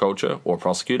Department of Agriculture or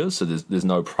prosecutors, so there's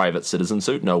no private citizen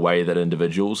suit, no way that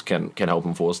individuals can help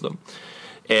enforce them.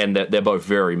 And they're both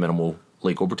very minimal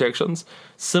legal protections.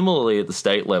 Similarly, at the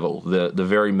state level, the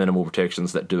very minimal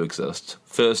protections that do exist,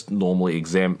 first normally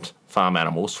exempt farm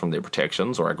animals from their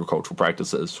protections or agricultural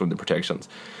practices from their protections,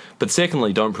 but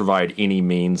secondly, don't provide any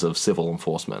means of civil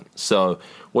enforcement. So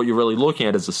what you're really looking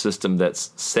at is a system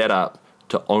that's set up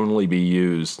to only be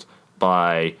used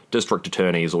by district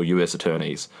attorneys or U.S.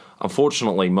 attorneys.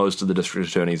 Unfortunately, most of the district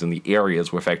attorneys in the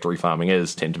areas where factory farming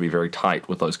is tend to be very tight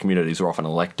with those communities who are often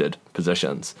elected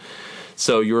positions.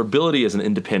 So your ability as an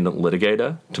independent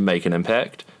litigator to make an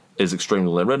impact is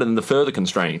extremely limited. And the further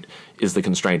constraint is the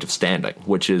constraint of standing,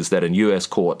 which is that in U.S.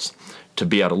 courts, to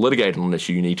be able to litigate on an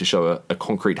issue, you need to show a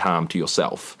concrete harm to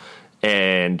yourself.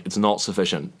 And it's not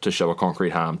sufficient to show a concrete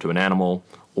harm to an animal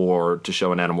or to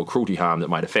show an animal cruelty harm that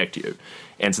might affect you.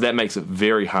 And so that makes it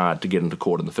very hard to get into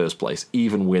court in the first place,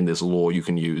 even when there's a law you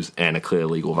can use and a clear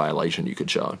legal violation you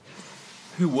could show.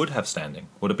 Who would have standing?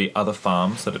 Would it be other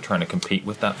farms that are trying to compete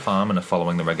with that farm and are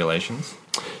following the regulations?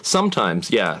 Sometimes,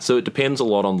 yeah. So it depends a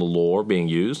lot on the law being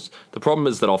used. The problem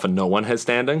is that often no one has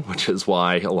standing, which is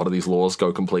why a lot of these laws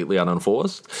go completely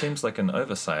unenforced. Seems like an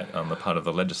oversight on the part of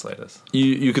the legislators.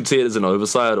 You could see it as an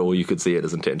oversight, or you could see it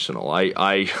as intentional.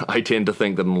 I tend to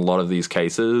think that in a lot of these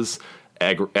cases,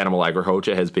 animal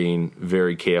agriculture has been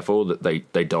very careful that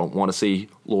they don't want to see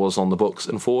laws on the books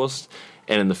enforced.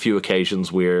 And in the few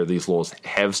occasions where these laws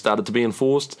have started to be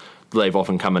enforced, they've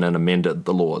often come in and amended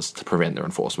the laws to prevent their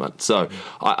enforcement. So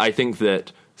I think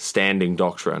that standing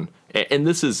doctrine, and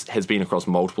this has been across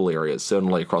multiple areas,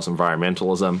 certainly across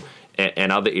environmentalism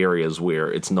and other areas where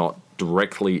it's not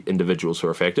directly individuals who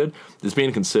are affected, there's been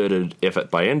a concerted effort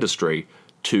by industry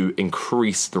to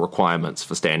increase the requirements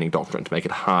for standing doctrine to make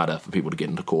it harder for people to get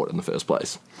into court in the first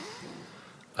place.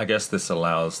 I guess this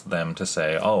allows them to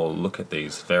say, oh, look at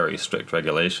these very strict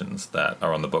regulations that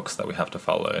are on the books that we have to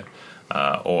follow.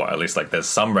 Or at least, like, there's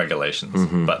some regulations,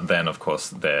 but then, of course,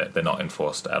 they're not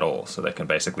enforced at all, so they can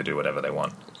basically do whatever they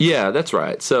want. Yeah, that's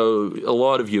right. So a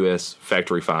lot of US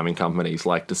factory farming companies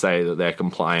like to say that they're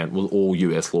compliant with all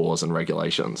US laws and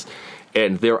regulations.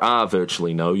 And there are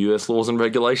virtually no US laws and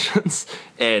regulations,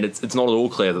 and it's not at all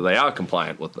clear that they are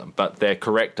compliant with them, but they're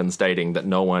correct in stating that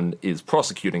no one is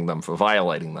prosecuting them for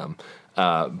violating them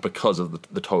because of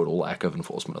the total lack of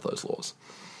enforcement of those laws.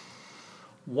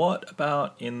 What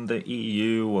about in the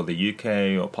EU or the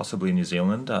UK or possibly New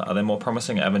Zealand? Are there more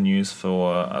promising avenues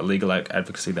for legal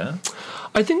advocacy there?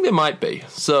 I think there might be.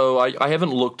 So I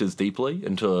haven't looked as deeply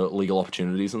into legal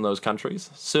opportunities in those countries.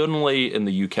 Certainly in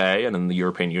the UK and in the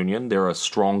European Union, there are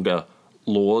stronger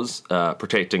laws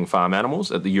protecting farm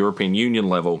animals. At the European Union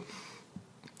level,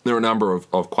 there are a number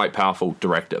of quite powerful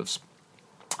directives.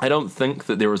 I don't think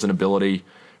that there is an ability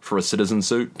for a citizen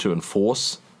suit to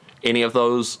enforce any of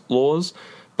those laws,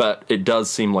 but it does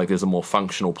seem like there's a more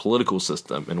functional political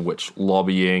system in which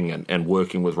lobbying and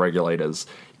working with regulators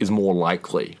is more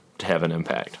likely to have an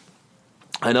impact.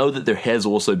 I know that there has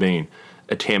also been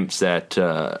attempts at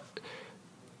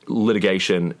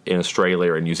litigation in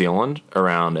Australia and New Zealand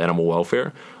around animal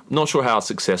welfare. I'm not sure how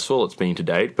successful it's been to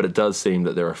date, but it does seem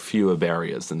that there are fewer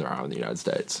barriers than there are in the United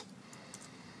States.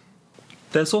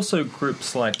 There's also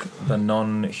groups like the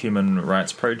Non-Human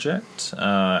Rights Project,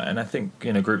 and I think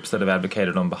groups that have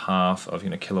advocated on behalf of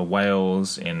killer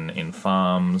whales in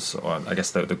farms, or I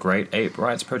guess the Great Ape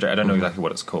Rights Project. I don't know exactly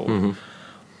what it's called,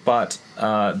 but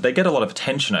they get a lot of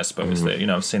attention, I suppose.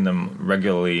 I've seen them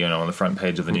regularly, on the front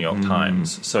page of the New York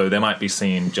Times. So they might be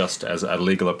seen just as a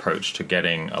legal approach to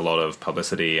getting a lot of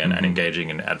publicity and engaging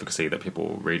in advocacy that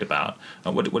people read about.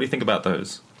 What do you think about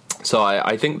those? So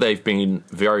I think they've been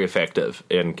very effective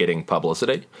in getting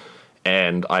publicity,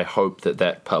 and I hope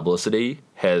that publicity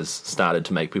has started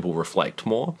to make people reflect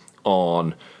more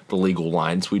on the legal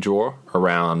lines we draw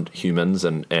around humans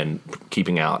and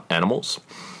keeping out animals.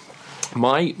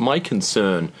 My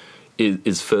concern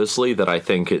is firstly that I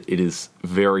think it is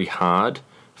very hard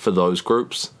for those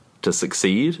groups to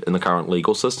succeed in the current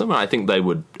legal system, and I think they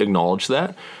would acknowledge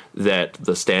that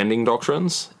the standing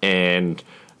doctrines and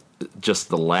just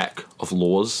the lack of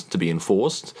laws to be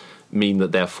enforced mean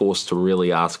that they're forced to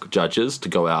really ask judges to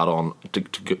go out on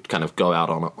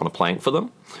a plank for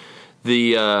them.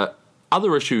 The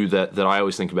other issue that I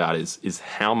always think about is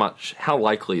how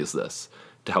likely is this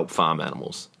to help farm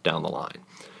animals down the line?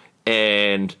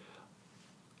 And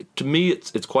to me,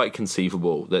 it's quite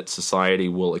conceivable that society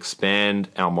will expand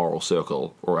our moral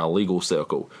circle or our legal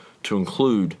circle to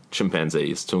include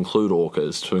chimpanzees, to include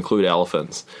orcas, to include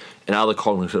elephants, and other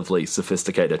cognitively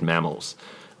sophisticated mammals,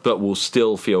 but will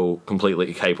still feel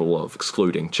completely capable of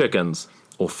excluding chickens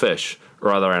or fish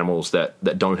or other animals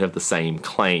that don't have the same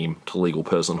claim to legal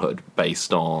personhood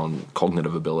based on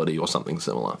cognitive ability or something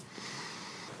similar.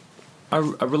 A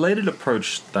related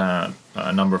approach that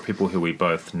a number of people who we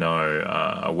both know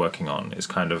are working on is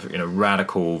kind of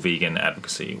radical vegan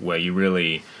advocacy, where you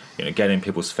really get in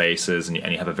people's faces and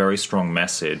you have a very strong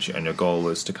message, and your goal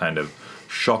is to kind of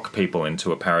shock people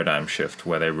into a paradigm shift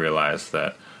where they realize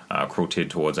that cruelty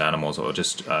towards animals or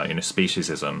just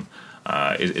speciesism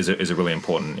is a really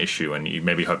important issue, and you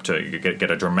maybe hope to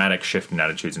get a dramatic shift in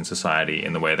attitudes in society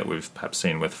in the way that we've perhaps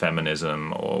seen with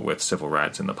feminism or with civil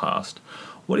rights in the past.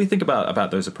 What do you think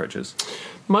about those approaches?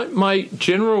 My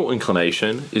general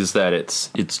inclination is that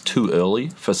it's too early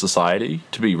for society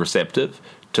to be receptive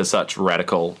to such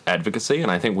radical advocacy, and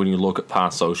I think when you look at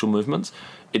past social movements,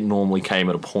 it normally came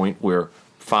at a point where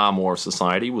far more of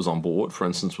society was on board. For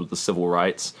instance, with the civil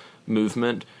rights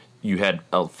movement, you had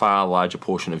a far larger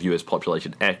portion of US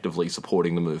population actively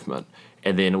supporting the movement,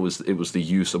 and then it was the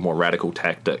use of more radical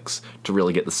tactics to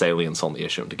really get the salience on the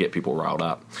issue and to get people riled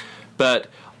up.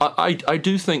 But I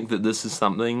do think that this is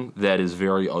something that is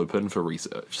very open for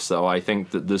research. So I think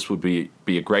that this would be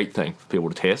a great thing for people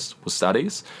to test with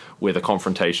studies, whether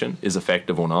confrontation is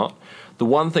effective or not. The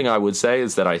one thing I would say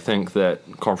is that I think that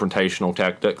confrontational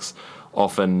tactics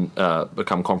often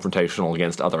become confrontational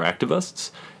against other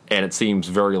activists, and it seems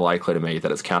very likely to me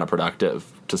that it's counterproductive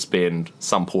to spend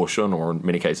some portion, or in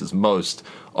many cases most,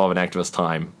 of an activist's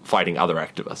time fighting other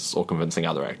activists or convincing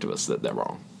other activists that they're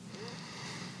wrong.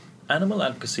 Animal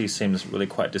advocacy seems really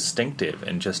quite distinctive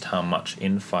in just how much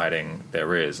infighting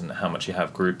there is and how much you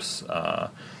have groups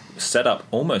set up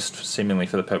almost seemingly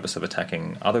for the purpose of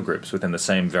attacking other groups within the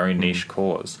same very niche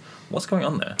cause. What's going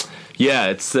on there? Yeah,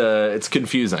 it's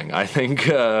confusing. I think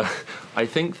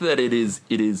that it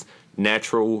is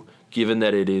natural, given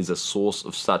that it is a source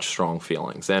of such strong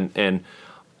feelings, and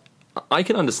I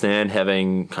can understand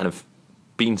having kind of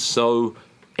been so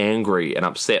angry and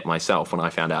upset myself when I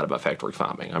found out about factory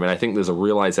farming. I mean, I think there's a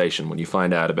realization when you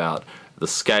find out about the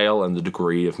scale and the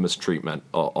degree of mistreatment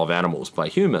of animals by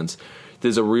humans.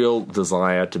 There's a real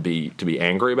desire to be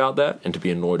angry about that and to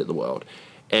be annoyed at the world.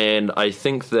 And I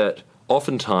think that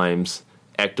oftentimes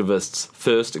activists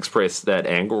first express that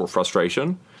anger or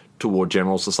frustration toward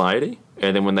general society,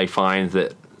 and then when they find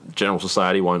that general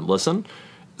society won't listen,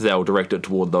 they'll direct it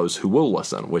toward those who will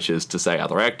listen, which is to say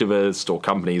other activists or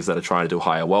companies that are trying to do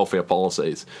higher welfare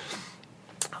policies.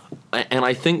 And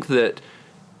I think that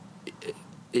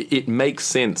it makes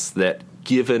sense that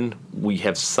given we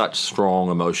have such strong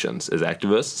emotions as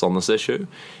activists on this issue,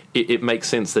 it makes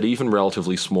sense that even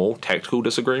relatively small tactical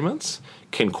disagreements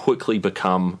can quickly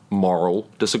become moral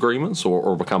disagreements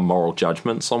or become moral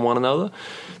judgments on one another.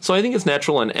 So I think it's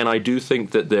natural, and I do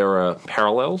think that there are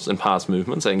parallels in past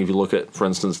movements. I think if you look at, for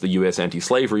instance, the U.S.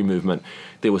 anti-slavery movement,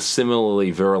 there were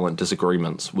similarly virulent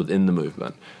disagreements within the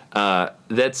movement.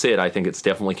 That said, I think it's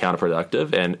definitely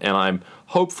counterproductive, and I'm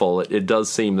hopeful. It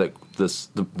does seem that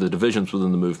the divisions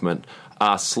within the movement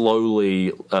are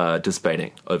slowly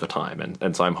dissipating over time,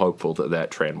 and so I'm hopeful that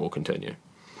that trend will continue.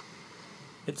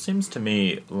 It seems to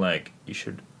me like you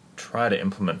should try to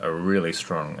implement a really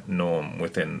strong norm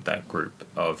within that group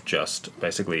of just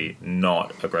basically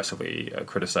not aggressively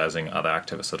criticizing other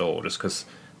activists at all, just because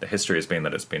the history has been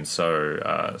that it's been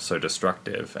so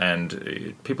destructive,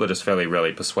 and people are just fairly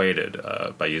rarely persuaded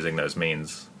by using those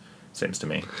means, seems to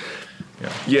me.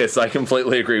 Yeah. Yes, I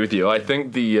completely agree with you. I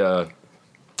think the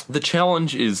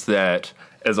challenge is that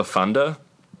as a funder,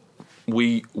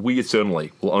 we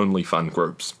certainly will only fund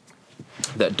groups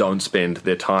that don't spend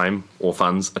their time or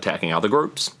funds attacking other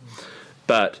groups,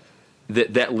 but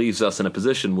that leaves us in a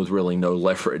position with really no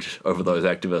leverage over those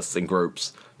activists and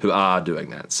groups who are doing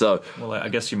that. So, well, I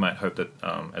guess you might hope that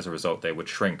as a result they would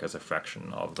shrink as a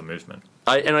fraction of the movement.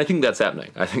 I think that's happening.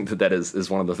 I think that is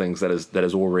one of the things that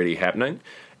is already happening.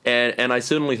 And I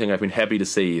certainly think I've been happy to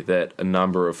see that a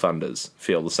number of funders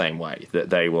feel the same way, that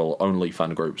they will only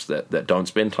fund groups that don't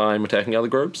spend time attacking other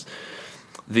groups.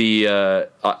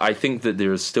 I think that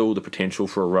there is still the potential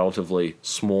for a relatively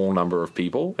small number of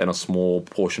people and a small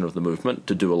portion of the movement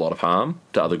to do a lot of harm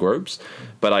to other groups.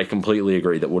 But I completely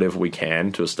agree that whatever we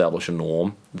can to establish a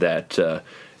norm that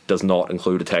does not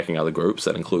include attacking other groups,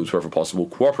 that includes, wherever possible,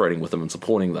 cooperating with them and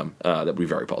supporting them, that would be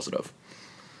very positive.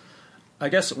 I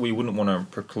guess we wouldn't want to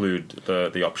preclude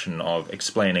the option of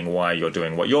explaining why you're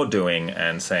doing what you're doing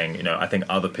and saying, I think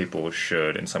other people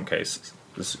should, in some cases,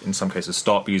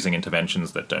 stop using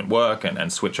interventions that don't work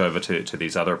and switch over to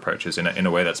these other approaches in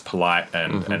a way that's polite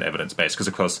and evidence-based. Because,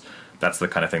 of course, that's the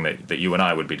kind of thing that you and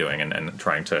I would be doing and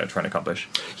trying to accomplish.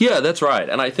 Yeah, that's right.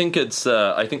 And I think it's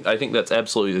I think that's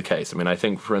absolutely the case. I mean, I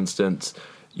think, for instance,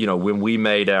 when we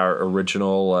made our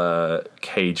original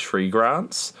cage-free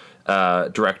grants,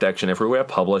 Direct Action Everywhere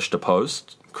published a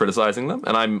post criticizing them,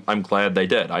 and I'm glad they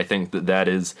did. I think that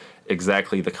is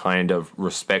exactly the kind of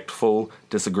respectful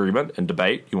disagreement and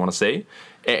debate you want to see.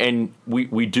 And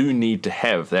we do need to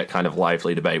have that kind of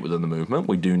lively debate within the movement.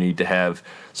 We do need to have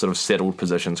sort of settled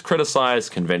positions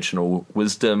criticized, conventional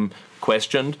wisdom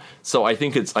questioned. So I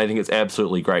think it's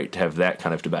absolutely great to have that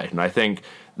kind of debate. And I think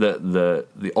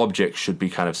the object should be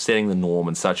kind of setting the norm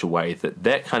in such a way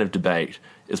that kind of debate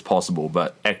is possible,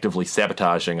 but actively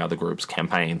sabotaging other groups'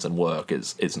 campaigns and work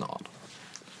is not.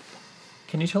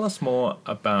 Can you tell us more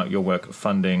about your work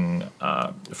funding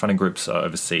groups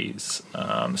overseas?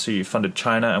 So you funded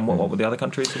China, and what were the other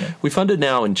countries again? We funded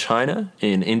now in China,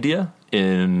 in India,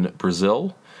 in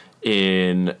Brazil,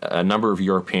 in a number of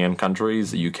European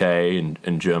countries, the UK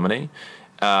and Germany,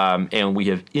 and we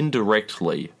have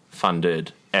indirectly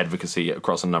funded advocacy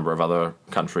across a number of other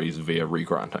countries via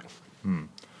regranting.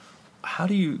 How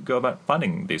do you go about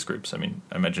finding these groups? I mean,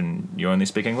 I imagine you only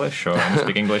speak English, or only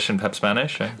speak English and perhaps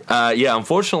Spanish? Yeah,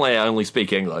 unfortunately, I only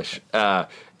speak English. The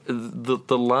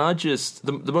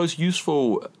most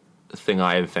useful thing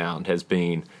I have found has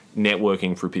been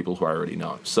networking through people who I already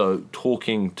know. So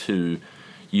talking to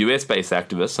US-based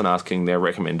activists and asking their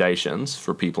recommendations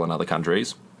for people in other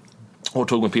countries, or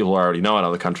talking with people I already know in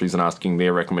other countries and asking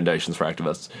their recommendations for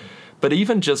activists. But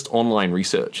even just online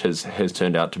research has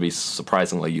turned out to be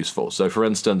surprisingly useful. So, for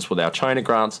instance, with our China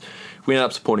grants, we ended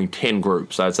up supporting 10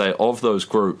 groups. I'd say of those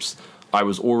groups, I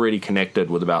was already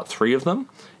connected with about 3 of them,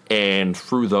 and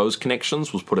through those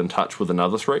connections was put in touch with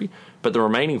another 3. But the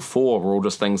remaining 4 were all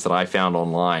just things that I found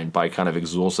online by kind of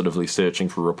exhaustively searching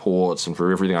for reports and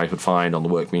for everything I could find on the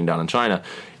work being done in China,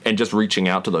 and just reaching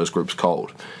out to those groups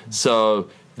cold. So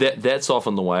that's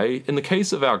often the way. In the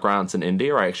case of our grants in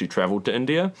India, I actually traveled to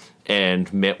India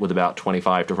and met with about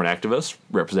 25 different activists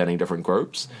representing different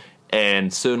groups,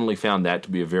 and certainly found that to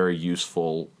be a very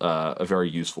useful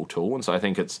tool. And so I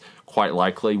think it's quite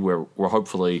likely we're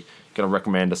hopefully going to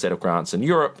recommend a set of grants in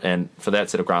Europe, and for that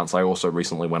set of grants, I also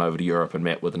recently went over to Europe and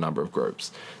met with a number of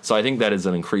groups. So I think that is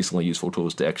an increasingly useful tool,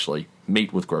 is to actually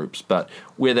meet with groups. But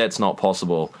where that's not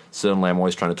possible, certainly I'm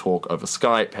always trying to talk over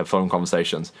Skype, have phone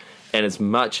conversations, and as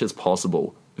much as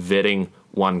possible, vetting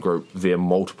one group via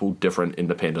multiple different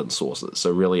independent sources.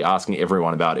 So really asking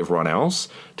everyone about everyone else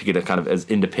to get a kind of as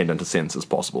independent a sense as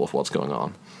possible of what's going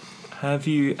on. Have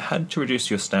you had to reduce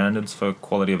your standards for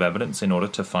quality of evidence in order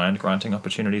to find granting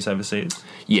opportunities overseas?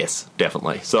 Yes,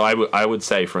 definitely. So I would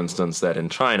say, for instance, that in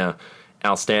China,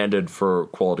 our standard for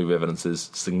quality of evidence is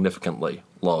significantly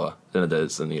lower than it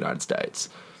is in the United States.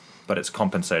 But it's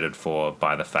compensated for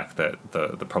by the fact that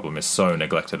the problem is so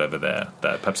neglected over there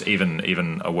that perhaps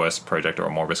even a worse project or a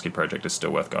more risky project is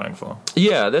still worth going for.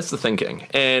 Yeah, that's the thinking.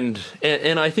 And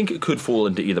I think it could fall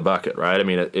into either bucket, right? I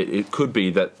mean, it could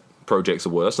be that projects are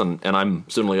worse, and I'm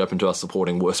certainly open to us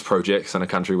supporting worse projects in a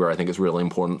country where I think it's really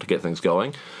important to get things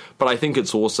going. But I think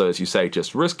it's also, as you say,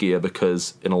 just riskier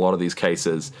because in a lot of these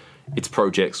cases, it's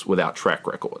projects without track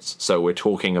records. So we're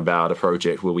talking about a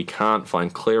project where we can't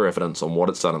find clear evidence on what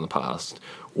it's done in the past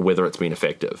or whether it's been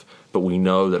effective. But we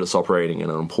know that it's operating in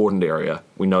an important area.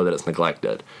 We know that it's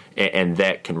neglected. And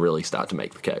that can really start to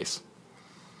make the case.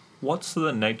 What's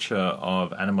the nature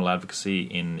of animal advocacy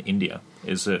in India?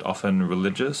 Is it often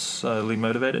religiously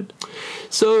motivated?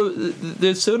 So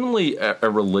there's certainly a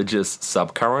religious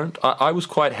subcurrent. I was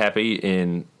quite happy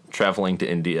in traveling to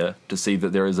India to see that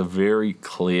there is a very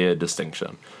clear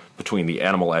distinction between the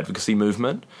animal advocacy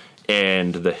movement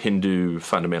and the Hindu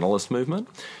fundamentalist movement.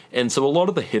 And so a lot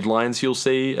of the headlines you'll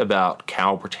see about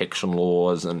cow protection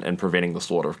laws and preventing the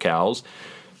slaughter of cows,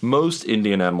 most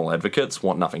Indian animal advocates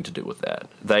want nothing to do with that.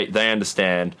 They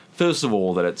understand, first of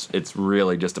all, that it's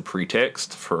really just a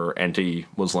pretext for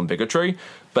anti-Muslim bigotry,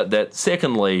 but that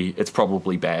secondly, it's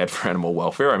probably bad for animal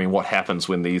welfare. I mean, what happens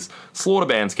when these slaughter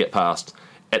bans get passed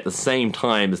at the same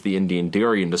time as the Indian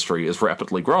dairy industry is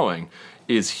rapidly growing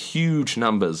is huge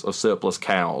numbers of surplus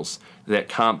cows that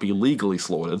can't be legally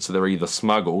slaughtered, so they're either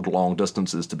smuggled long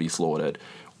distances to be slaughtered,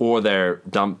 or they're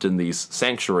dumped in these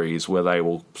sanctuaries where they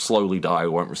will slowly die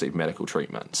or won't receive medical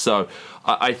treatment. So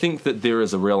I think that there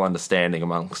is a real understanding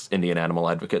amongst Indian animal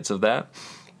advocates of that.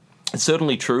 It's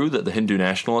certainly true that the Hindu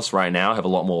nationalists right now have a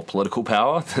lot more political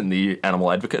power than the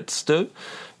animal advocates do,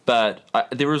 but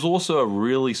there is also a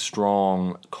really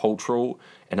strong cultural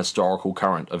and historical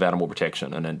current of animal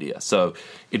protection in India. So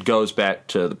it goes back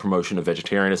to the promotion of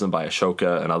vegetarianism by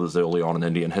Ashoka and others early on in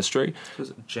Indian history.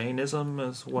 Is it Jainism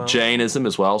as well? Jainism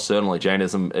as well, certainly.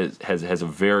 Jainism has a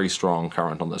very strong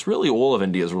current on this. Really all of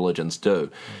India's religions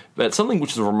do. But something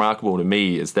which is remarkable to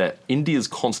me is that India's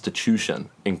constitution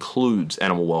includes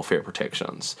animal welfare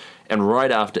protections. And right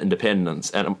after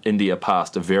independence, India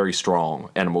passed a very strong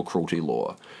animal cruelty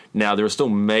law. Now, there are still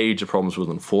major problems with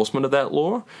enforcement of that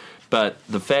law, but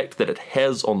the fact that it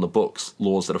has on the books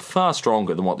laws that are far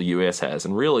stronger than what the US has,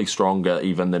 and really stronger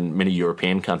even than many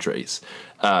European countries,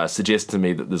 suggests to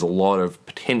me that there's a lot of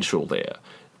potential there,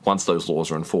 once those laws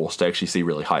are enforced, to actually see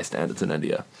really high standards in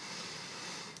India.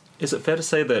 Is it fair to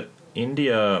say that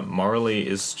India morally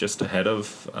is just ahead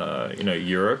of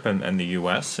Europe and the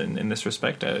US in this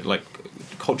respect? Like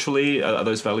culturally, are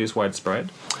those values widespread?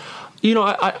 You know,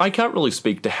 I can't really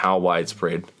speak to how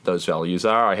widespread those values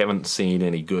are. I haven't seen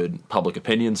any good public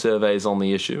opinion surveys on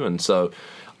the issue, and so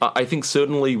I think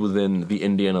certainly within the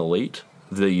Indian elite,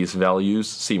 these values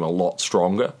seem a lot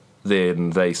stronger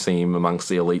than they seem amongst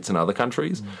the elites in other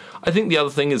countries. I think the other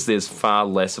thing is there's far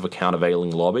less of a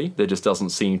countervailing lobby. There just doesn't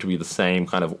seem to be the same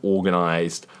kind of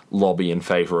organized lobby in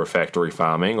favor of factory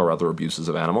farming or other abuses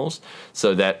of animals.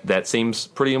 So that seems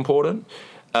pretty important.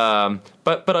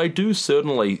 But I do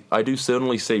certainly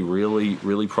see really,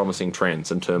 really promising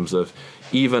trends in terms of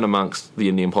even amongst the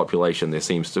Indian population, there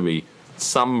seems to be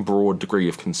some broad degree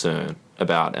of concern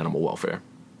about animal welfare.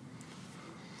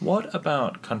 What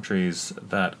about countries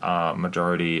that are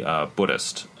majority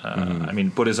Buddhist? I mean,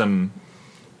 Buddhism,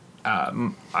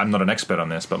 I'm not an expert on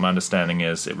this, but my understanding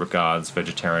is it regards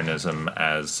vegetarianism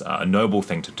as a noble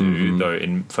thing to do, though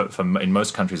in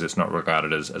most countries it's not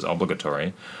regarded as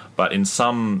obligatory. But in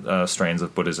some strains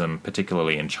of Buddhism,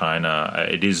 particularly in China,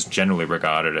 it is generally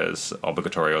regarded as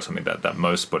obligatory or something that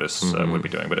most Buddhists would be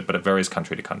doing, but it varies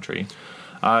country to country.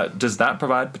 Does that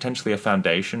provide potentially a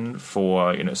foundation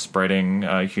for spreading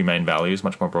humane values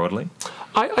much more broadly?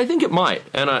 I think it might,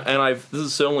 and this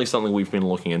is certainly something we've been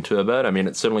looking into a bit. I mean,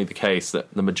 it's certainly the case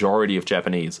that the majority of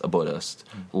Japanese are Buddhist.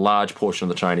 A large portion of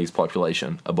the Chinese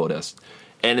population are Buddhist.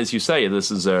 And as you say, this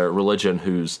is a religion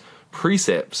whose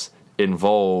precepts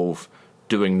involve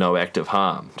doing no active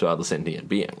harm to other sentient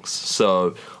beings.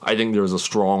 So I think there is a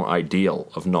strong ideal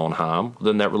of non-harm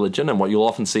within that religion, and what you'll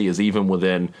often see is even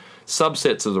within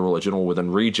subsets of the religion or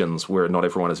within regions where not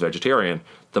everyone is vegetarian,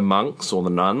 the monks or the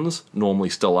nuns normally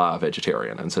still are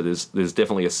vegetarian. And so there's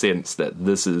definitely a sense that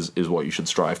this is what you should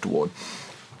strive toward.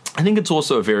 I think it's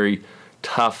also a very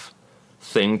tough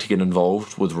thing to get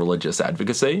involved with religious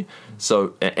advocacy.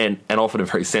 So, and often a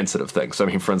very sensitive thing. So, I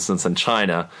mean, for instance, in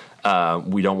China,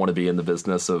 we don't want to be in the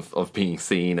business of being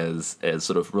seen as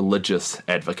sort of religious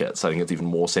advocates. I think it's even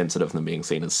more sensitive than being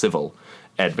seen as civil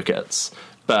advocates.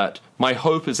 But my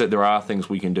hope is that there are things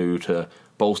we can do to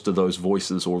bolster those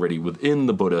voices already within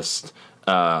the Buddhist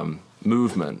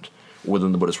movement,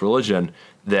 within the Buddhist religion,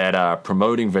 that are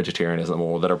promoting vegetarianism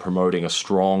or that are promoting a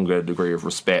stronger degree of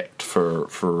respect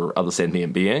for other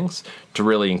sentient beings, to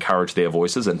really encourage their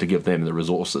voices and to give them the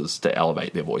resources to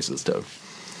elevate their voices too.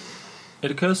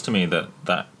 It occurs to me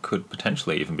that could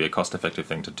potentially even be a cost-effective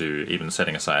thing to do, even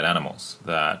setting aside animals,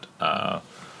 that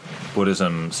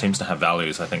Buddhism seems to have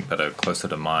values, I think, that are closer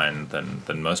to mine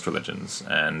than most religions,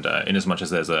 and inasmuch as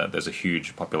there's a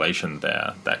huge population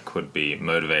there that could be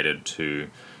motivated to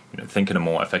think in a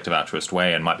more effective altruist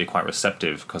way and might be quite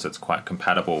receptive because it's quite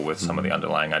compatible with some of the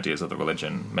underlying ideas of the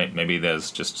religion. Maybe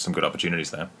there's just some good opportunities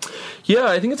there. Yeah,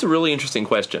 I think it's a really interesting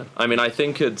question. I mean, I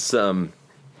think it's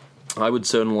I would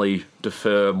certainly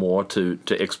defer more to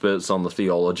experts on the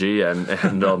theology and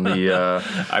on the...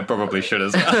 I probably should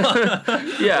as well.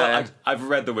 Yeah. Well, I've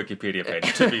read the Wikipedia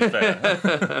page, to be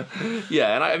fair.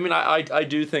 Yeah, and I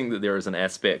do think that there is an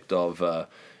aspect of...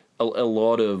 A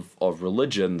lot of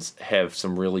religions have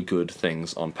some really good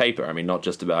things on paper. I mean, not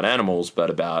just about animals, but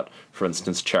about, for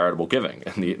instance, charitable giving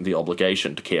and the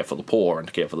obligation to care for the poor and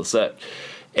to care for the sick.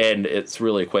 And it's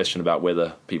really a question about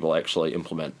whether people actually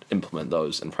implement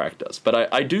those in practice.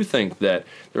 But I do think that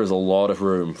there is a lot of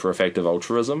room for effective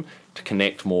altruism to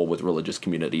connect more with religious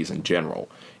communities in general,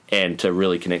 and to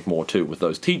really connect more, too, with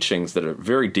those teachings that are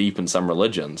very deep in some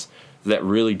religions that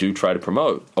really do try to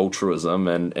promote altruism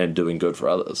and doing good for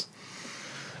others.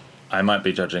 I might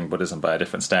be judging Buddhism by a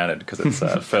different standard because it's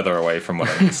further away from what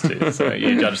I'm used to. So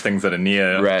you judge things that are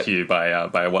near to you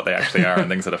by what they actually are, and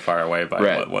things that are far away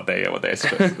by what they're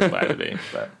supposed to be.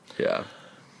 But yeah.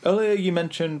 Earlier you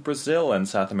mentioned Brazil and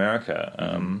South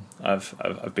America.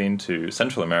 I've been to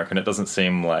Central America, and it doesn't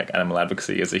seem like animal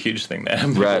advocacy is a huge thing there.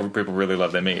 People really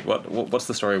love their meat. What's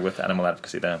the story with animal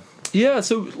advocacy there? Yeah,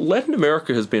 so Latin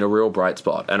America has been a real bright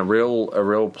spot and a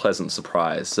real pleasant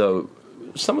surprise. So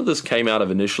some of this came out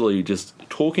of initially just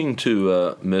talking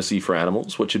to Mercy for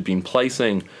Animals, which had been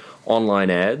placing online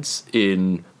ads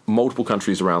in multiple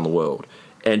countries around the world,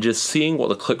 and just seeing what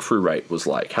the click-through rate was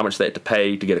like, how much they had to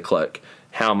pay to get a click,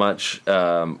 how much,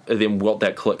 then what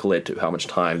that click led to, how much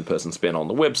time the person spent on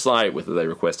the website, whether they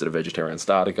requested a vegetarian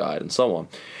starter guide, and so on.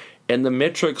 And the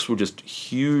metrics were just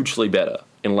hugely better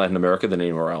in Latin America than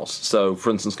anywhere else. So, for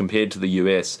instance, compared to the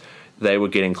US, they were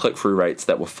getting click-through rates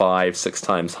that were 5-6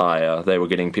 times higher. They were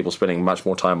getting people spending much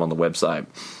more time on the website.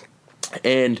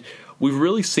 And we've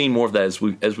really seen more of that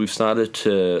as we've started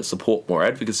to support more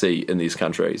advocacy in these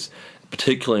countries,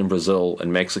 particularly in Brazil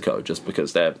and Mexico, just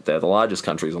because they're the largest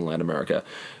countries in Latin America.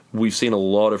 We've seen a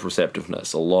lot of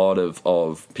receptiveness, a lot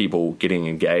of people getting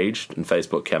engaged in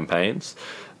Facebook campaigns.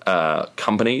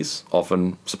 Companies,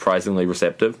 often surprisingly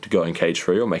receptive to going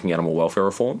cage-free or making animal welfare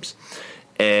reforms.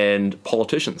 and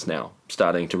politicians now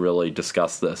starting to really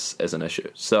discuss this as an issue.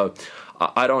 So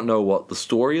I don't know what the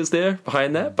story is there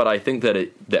behind that, but I think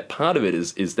that part of it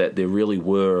is that there really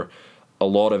were a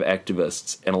lot of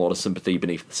activists and a lot of sympathy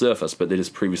beneath the surface, but there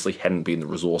just previously hadn't been the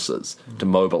resources to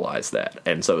mobilize that.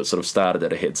 And so it sort of started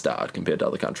at a head start compared to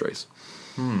other countries.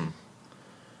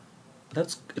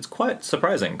 It's quite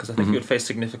surprising, because I think you'd face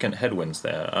significant headwinds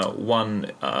there.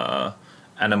 One,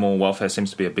 animal welfare seems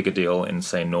to be a bigger deal in,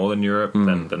 say, Northern Europe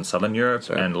than Southern Europe,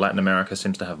 and Latin America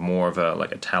seems to have more of a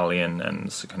Italian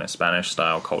and kind of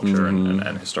Spanish-style culture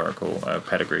and historical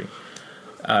pedigree.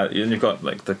 And you've got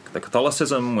the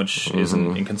Catholicism, which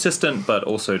isn't inconsistent, but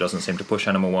also doesn't seem to push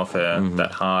animal welfare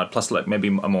that hard. Plus, maybe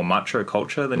a more macho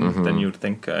culture than you'd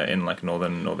think in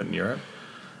Northern Europe.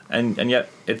 And yet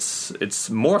it's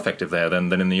more effective there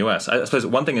than in the US. I suppose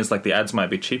one thing is the ads might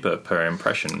be cheaper per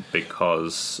impression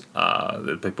because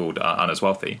the people aren't as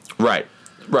wealthy. Right.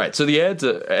 So the ads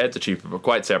are cheaper, but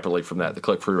quite separately from that, the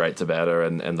click-through rates are better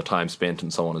and the time spent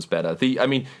and so on is better.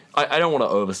 I don't want to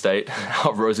overstate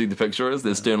how rosy the picture is.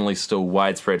 There's certainly still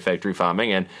widespread factory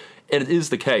farming, and it is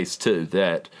the case too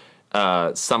that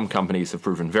some companies have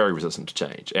proven very resistant to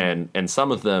change, and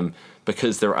some of them,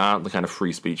 because there aren't the kind of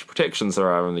free speech protections there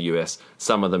are in the US,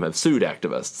 some of them have sued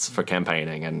activists for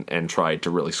campaigning and tried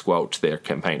to really squelch their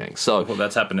campaigning. So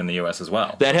that's happened in the US as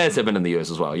well. That has happened in the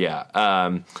US as well, yeah.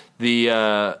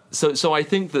 So I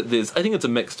think that I think it's a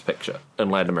mixed picture in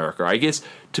Latin America. I guess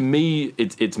to me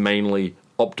it's mainly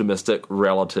optimistic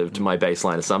relative to my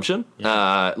baseline assumption,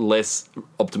 less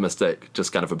optimistic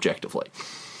just kind of objectively.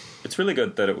 It's really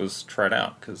good that it was tried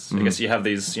out, because I guess you have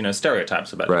these,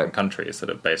 stereotypes about different countries that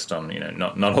are based on,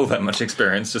 not all that much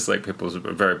experience, just people's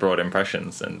very broad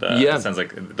impressions, and it sounds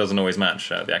like it doesn't always match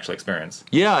the actual experience.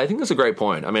 Yeah, I think that's a great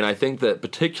point. I mean, I think that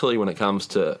particularly when it comes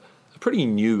to a pretty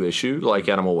new issue like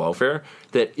animal welfare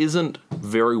that isn't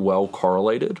very well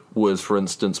correlated with, for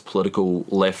instance, political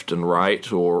left and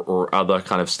right or other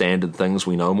kind of standard things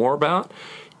we know more about,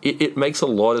 it makes a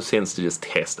lot of sense to just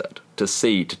test it, to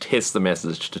test the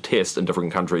message, to test in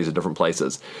different countries and different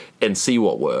places and see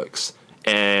what works.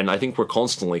 And I think we're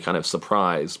constantly kind of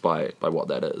surprised by what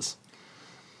that is.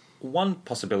 One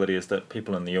possibility is that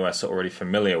people in the US are already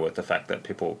familiar with the fact that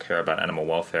people care about animal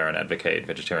welfare and advocate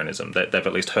vegetarianism. They've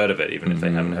at least heard of it, even if they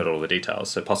haven't heard all the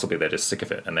details. So possibly they're just sick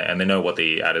of it, and they know what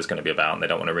the ad is going to be about, and they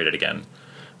don't want to read it again.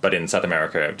 But in South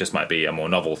America, it just might be a more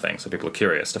novel thing, so people are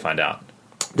curious to find out.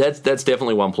 That's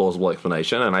definitely one plausible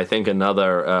explanation, and I think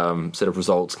another set of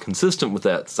results consistent with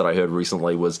that I heard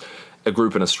recently was a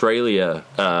group in Australia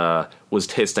was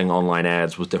testing online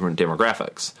ads with different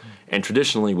demographics. And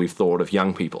traditionally we've thought of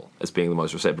young people as being the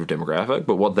most receptive demographic,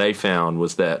 but what they found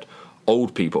was that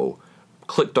old people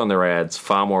clicked on their ads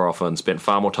far more often, spent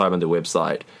far more time on their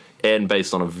website, and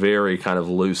based on a very kind of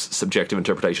loose subjective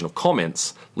interpretation of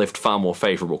comments, left far more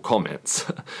favourable comments.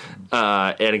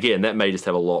 And again, that may just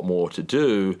have a lot more to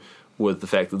do with the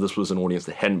fact that this was an audience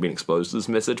that hadn't been exposed to this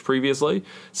message previously.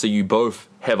 So you both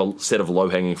have a set of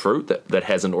low-hanging fruit that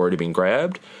hasn't already been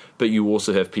grabbed, but you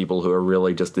also have people who are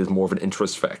really just, there's more of an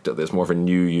interest factor. There's more of a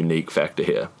new, unique factor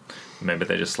here. Maybe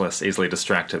they're just less easily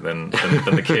distracted than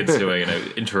the kids who are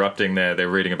interrupting their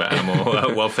reading about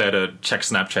animal welfare to check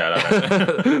Snapchat. I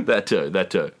don't know. That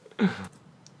too.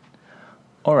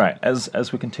 All right,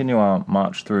 as we continue our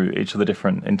march through each of the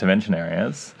different intervention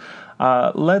areas,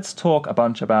 let's talk a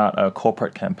bunch about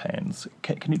corporate campaigns.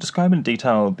 Can you describe in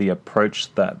detail the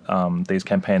approach that these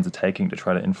campaigns are taking to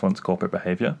try to influence corporate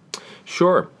behavior?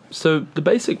 Sure. So the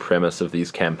basic premise of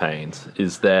these campaigns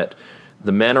is that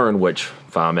the manner in which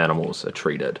farm animals are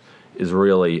treated is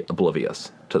really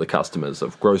oblivious to the customers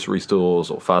of grocery stores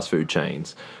or fast food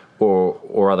chains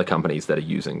or other companies that are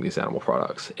using these animal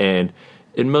products. And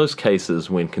in most cases,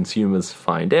 when consumers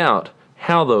find out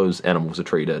how those animals are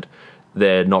treated,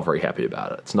 they're not very happy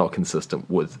about it. It's not consistent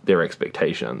with their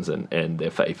expectations and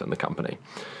their faith in the company.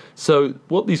 So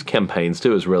what these campaigns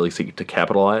do is really seek to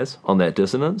capitalize on that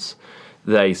dissonance.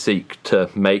 They seek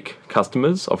to make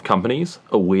customers of companies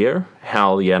aware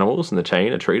how the animals in the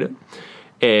chain are treated,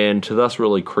 and to thus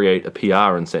really create a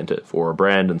PR incentive or a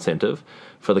brand incentive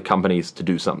for the companies to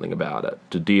do something about it,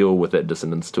 to deal with that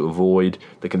dissonance, to avoid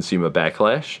the consumer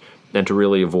backlash, and to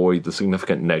really avoid the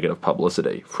significant negative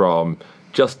publicity from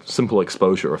just simple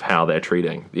exposure of how they're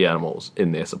treating the animals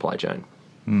in their supply chain.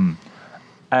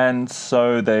 And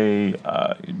so they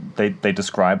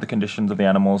describe the conditions of the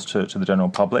animals to the general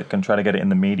public and try to get it in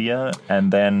the media,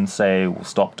 and then say, we'll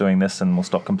stop doing this and we'll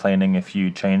stop complaining if you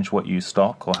change what you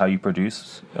stock or how you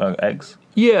produce eggs.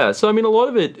 Yeah, so I mean, a lot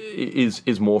of it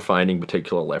is more finding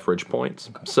particular leverage points.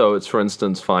 Okay. So it's, for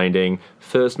instance, making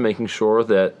sure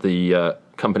that the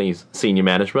companies' senior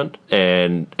management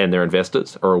and their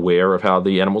investors are aware of how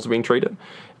the animals are being treated.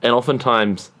 And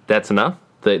oftentimes that's enough.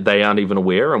 They aren't even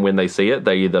aware, and when they see it,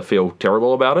 they either feel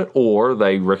terrible about it or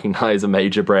they recognize a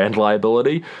major brand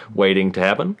liability waiting to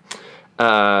happen.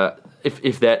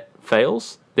 If that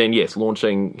fails, then yes,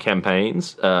 launching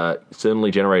campaigns, certainly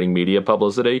generating media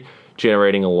publicity,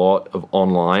 generating a lot of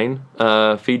online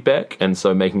feedback, and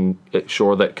so making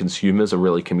sure that consumers are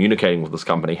really communicating with this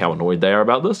company how annoyed they are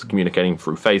about this, communicating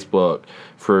through Facebook,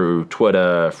 through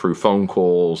Twitter, through phone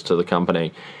calls to the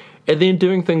company. And then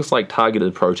doing things like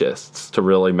targeted protests to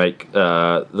really make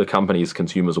the company's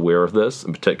consumers aware of this,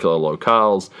 in particular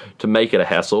locales, to make it a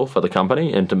hassle for the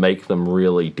company and to make them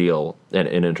really deal and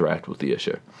interact with the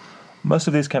issue. Most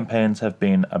of these campaigns have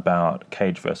been about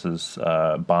cage versus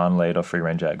barn-laid or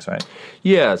free-range eggs, right?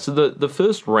 Yeah, so the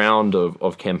first round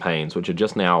of campaigns, which are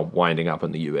just now winding up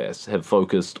in the US, have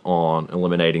focused on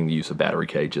eliminating the use of battery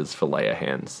cages for layer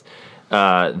hens.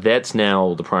 That's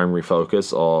now the primary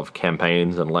focus of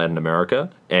campaigns in Latin America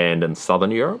and in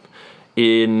Southern Europe.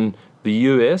 In the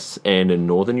US and in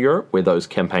Northern Europe, where those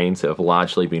campaigns have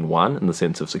largely been won in the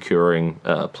sense of securing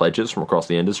pledges from across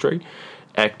the industry,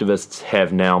 activists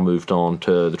have now moved on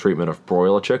to the treatment of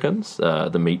broiler chickens,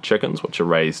 the meat chickens, which are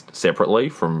raised separately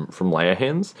from layer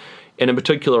hens, and in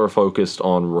particular are focused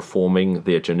on reforming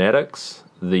their genetics,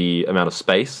 the amount of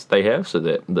space they have, so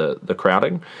that the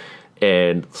crowding,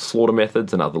 and slaughter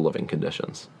methods and other living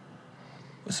conditions.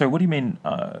 So what do you mean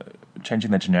changing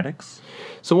their genetics?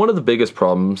 So one of the biggest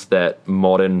problems that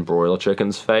modern broiler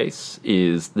chickens face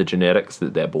is the genetics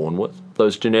that they're born with.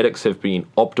 Those genetics have been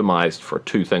optimized for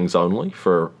two things only: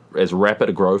 for as rapid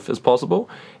a growth as possible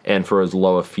and for as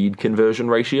low a feed conversion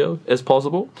ratio as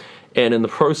possible. And in the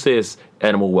process,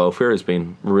 animal welfare has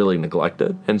been really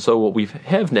neglected. And so what we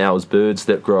have now is birds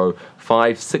that grow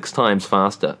 5-6 times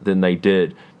faster than they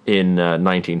did in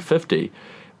 1950,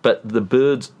 but the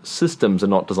birds' systems are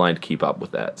not designed to keep up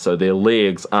with that. So their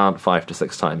legs aren't 5 to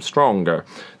 6 times stronger,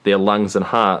 their lungs and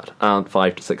heart aren't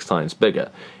 5 to 6 times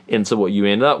bigger. And so what you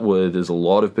end up with is a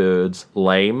lot of birds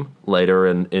lame later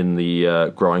in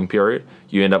the growing period.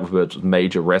 You end up with birds with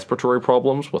major respiratory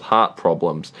problems, with heart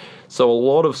problems. So a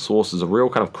lot of sources of real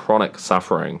kind of chronic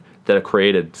suffering that are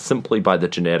created simply by the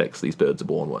genetics these birds are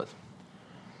born with.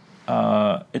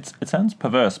 It sounds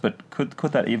perverse, but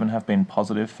could that even have been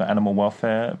positive for animal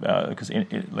welfare? Because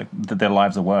their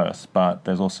lives are worse, but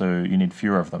there's also, you need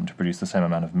fewer of them to produce the same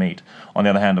amount of meat. On the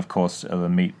other hand, of course, the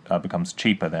meat becomes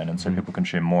cheaper then, and so people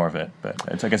consume more of it.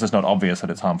 But I guess it's not obvious that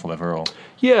it's harmful overall.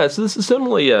 Yeah, so this is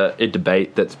certainly a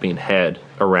debate that's been had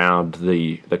around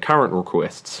the current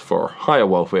requests for higher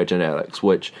welfare genetics,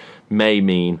 which may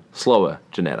mean slower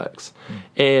genetics.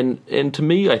 And to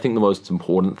me, I think the most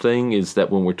important thing is that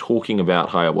when we're talking about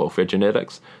higher welfare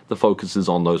genetics, the focus is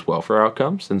on those welfare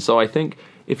outcomes. And so I think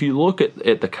if you look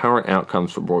at the current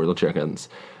outcomes for broiler chickens,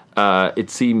 it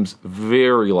seems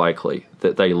very likely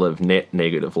that they live net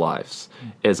negative lives,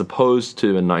 as opposed to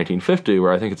in 1950,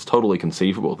 where I think it's totally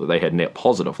conceivable that they had net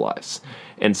positive lives.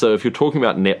 And so if you're talking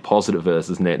about net positive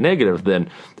versus net negative, then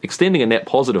extending a net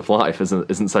positive life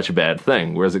isn't such a bad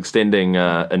thing, whereas extending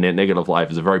a net negative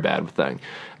life is a very bad thing.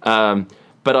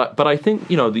 But I think,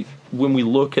 when we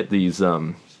look at these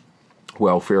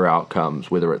welfare outcomes,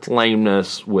 whether it's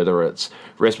lameness, whether it's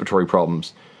respiratory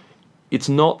problems, it's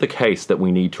not the case that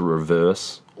we need to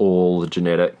reverse all the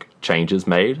genetic changes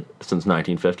made since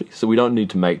 1950. So we don't need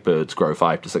to make birds grow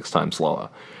 5 to 6 times slower.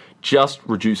 Just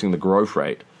reducing the growth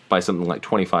rate by something like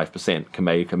 25% can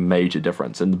make a major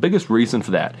difference. And the biggest reason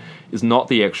for that is not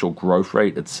the actual growth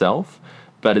rate itself,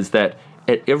 but is that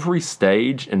at every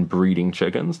stage in breeding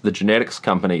chickens, the genetics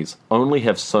companies only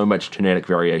have so much genetic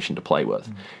variation to play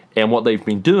with. And what they've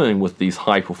been doing with these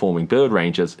high-performing bird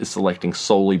ranges is selecting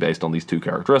solely based on these two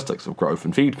characteristics of growth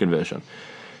and feed conversion.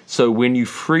 So when you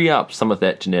free up some of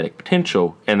that genetic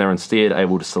potential and they're instead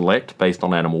able to select based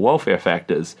on animal welfare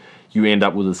factors, you end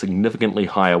up with a significantly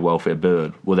higher welfare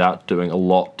bird without doing a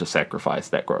lot to sacrifice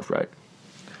that growth rate.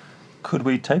 Could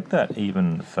we take that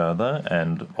even further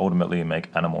and ultimately make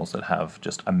animals that have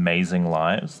just amazing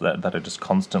lives, that are just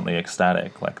constantly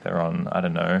ecstatic, like they're on, I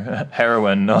don't know,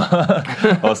 heroin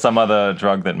or some other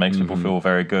drug that makes people feel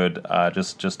very good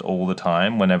just all the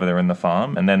time whenever they're in the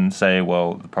farm, and then say,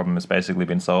 well, the problem has basically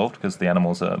been solved because the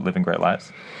animals are living great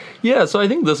lives? Yeah, so I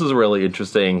think this is a really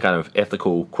interesting kind of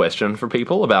ethical question for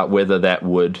people about whether that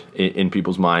would, in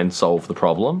people's minds, solve the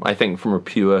problem. I think from a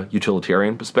pure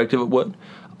utilitarian perspective, it would.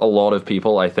 A lot of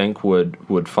people, I think,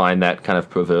 would find that kind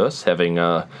of perverse, having,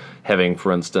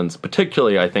 for instance,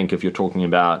 particularly, I think, if you're talking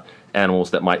about animals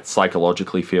that might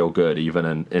psychologically feel good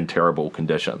even in terrible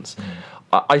conditions.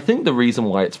 I think the reason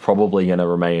why it's probably going to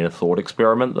remain a thought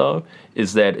experiment, though,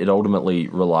 is that it ultimately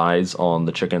relies on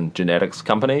the chicken genetics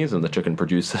companies and the chicken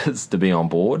producers to be on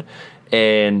board.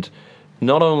 And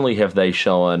not only have they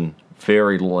shown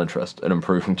very little interest in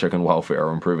improving chicken welfare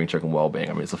or improving chicken well-being,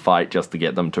 I mean, it's a fight just to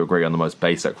get them to agree on the most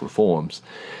basic reforms,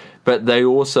 but they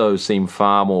also seem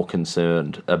far more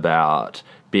concerned about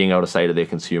being able to say to their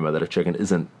consumer that a chicken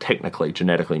isn't technically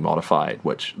genetically modified,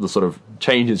 which the sort of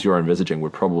changes you're envisaging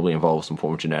would probably involve some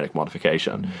form of genetic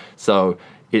modification. So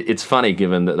it's funny,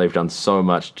 given that they've done so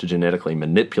much to genetically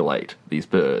manipulate these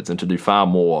birds and to do far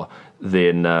more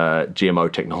than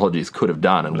GMO technologies could have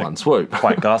done in one swoop.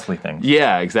 Quite ghastly things.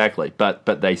 Yeah, exactly. But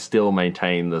they still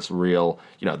maintain this real,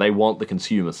 they want the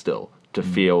consumer still to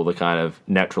feel the kind of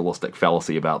naturalistic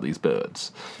fallacy about these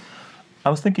birds. I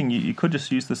was thinking you could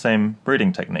just use the same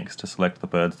breeding techniques to select the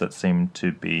birds that seem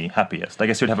to be happiest. I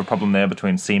guess you'd have a problem there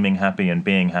between seeming happy and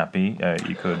being happy.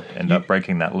 You could end up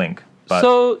breaking that link. But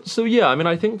So yeah, I mean,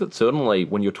 I think that certainly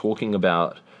when you're talking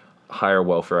about higher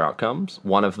welfare outcomes,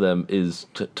 one of them is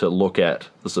to look at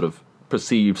the sort of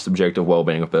perceived subjective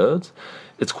well-being of birds.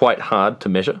 It's quite hard to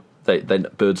measure.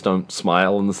 Birds don't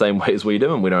smile in the same way as we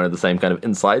do, and we don't have the same kind of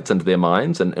insights into their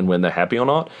minds and when they're happy or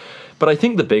not. But I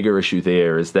think the bigger issue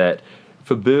there is that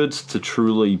for birds to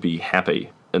truly be happy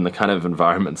in the kind of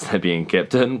environments they're being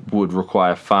kept in would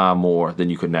require far more than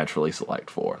you could naturally select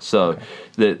for. So,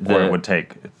 or it would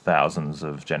take thousands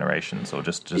of generations, or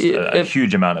just a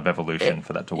huge amount of evolution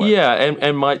for that to work. Yeah,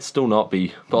 and might still not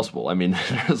be possible. I mean,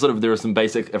 there are some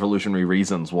basic evolutionary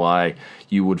reasons why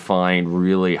you would find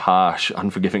really harsh,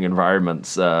 unforgiving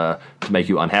environments to make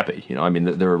you unhappy. I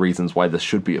mean, there are reasons why this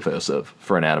should be aversive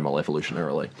for an animal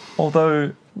evolutionarily.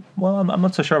 Although, well, I'm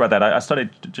not so sure about that. I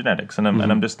studied genetics, and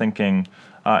I'm just thinking,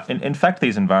 in fact,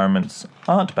 these environments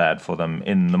aren't bad for them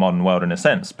in the modern world in a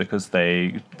sense, because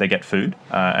they get food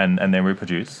and they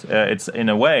reproduce. It's in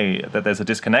a way that there's a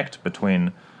disconnect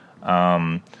between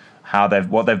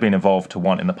what they've been evolved to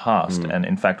want in the past, and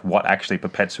in fact what actually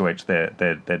perpetuates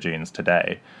their genes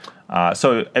today.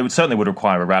 So it certainly would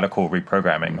require a radical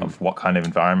reprogramming of what kind of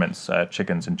environments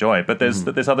chickens enjoy. But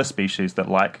there's other species that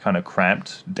like kind of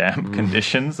cramped, damp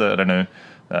conditions. I don't know.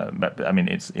 I mean,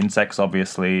 it's insects,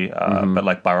 obviously, but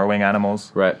like burrowing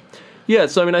animals. Right. Yeah,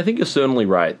 so I mean, I think you're certainly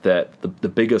right that the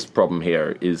biggest problem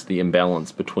here is the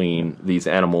imbalance between these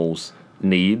animals'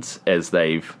 needs as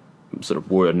they've sort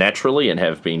of were naturally and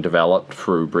have been developed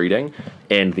through breeding,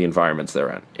 and the environments they're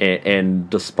in. And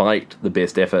despite the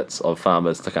best efforts of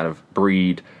farmers to kind of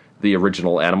breed the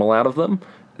original animal out of them,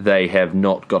 they have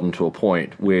not gotten to a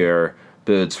point where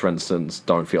birds, for instance,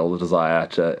 don't feel the desire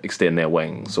to extend their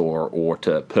wings or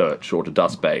to perch or to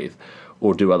dust bathe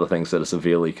or do other things that are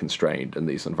severely constrained in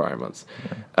these environments.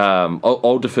 Yeah.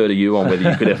 I'll defer to you on whether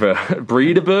you could ever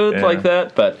breed a bird like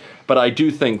that, but I do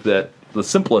think that the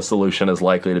simplest solution is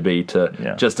likely to be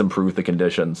to just improve the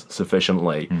conditions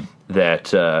sufficiently that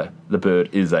the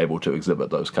bird is able to exhibit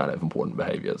those kind of important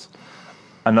behaviors.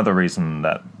 Another reason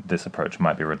that this approach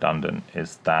might be redundant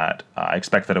is that I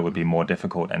expect that it would be more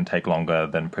difficult and take longer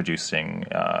than producing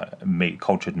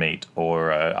cultured meat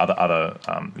or other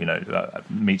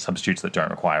meat substitutes that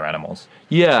don't require animals.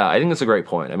 Yeah, I think that's a great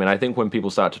point. I mean, I think when people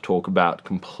start to talk about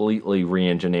completely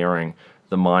re-engineering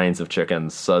the minds of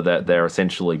chickens so that they're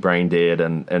essentially brain dead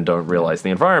and don't realize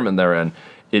the environment they're in,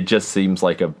 it just seems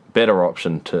like a better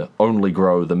option to only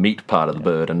grow the meat part of the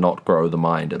bird and not grow the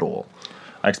mind at all.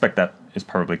 I expect that is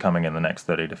probably coming in the next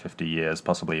 30 to 50 years,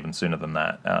 possibly even sooner than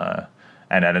that.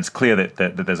 And it's clear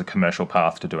that there's a commercial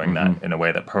path to doing that in a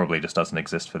way that probably just doesn't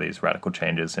exist for these radical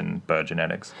changes in bird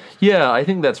genetics. Yeah, I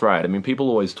think that's right. I mean, people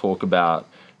always talk about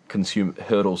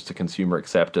hurdles to consumer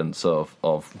acceptance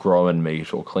of grown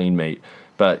meat or clean meat,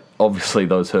 but obviously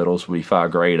those hurdles will be far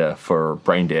greater for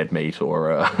brain-dead meat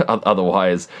or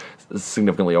otherwise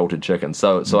significantly altered chicken.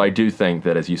 So I do think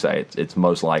that, as you say, it's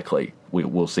most likely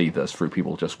we'll see this through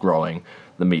people just growing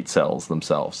the meat cells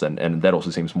themselves, and that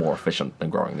also seems more efficient than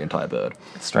growing the entire bird.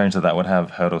 It's strange that would have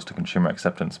hurdles to consumer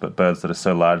acceptance, but birds that are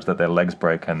so large that their legs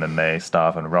break and then they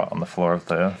starve and rot on the floor of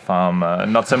the farm,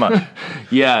 not so much.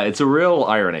 Yeah, it's a real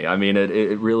irony. I mean,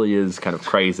 it really is kind of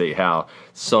crazy how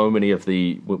so many of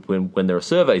when there are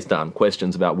surveys done,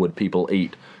 questions about would people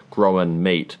eat grown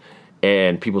meat,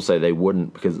 and people say they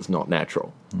wouldn't because it's not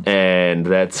natural. And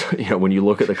that's, when you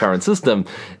look at the current system,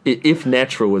 if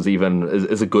natural is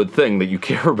a good thing that you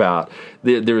care about,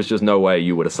 there is just no way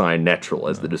you would assign natural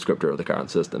as the descriptor of the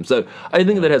current system. So I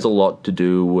think that has a lot to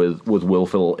do with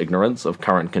willful ignorance of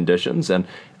current conditions. And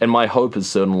my hope is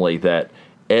certainly that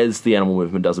as the animal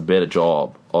movement does a better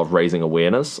job of raising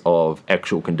awareness of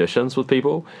actual conditions with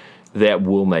people, that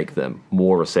will make them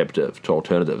more receptive to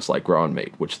alternatives like grown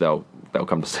meat, which they'll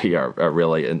come to see are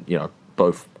really,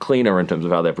 both cleaner in terms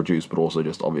of how they're produced, but also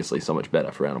just obviously so much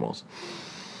better for animals.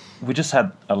 We just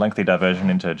had a lengthy diversion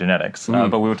into genetics,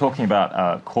 but we were talking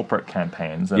about corporate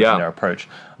campaigns and their approach.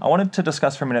 I wanted to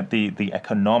discuss for a minute the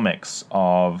economics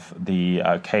of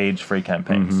the cage-free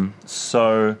campaigns.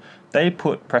 So they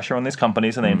put pressure on these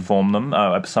companies and they inform them,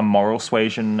 some moral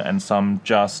suasion and some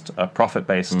just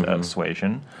profit-based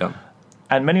suasion. Yep.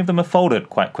 And many of them have folded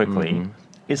quite quickly.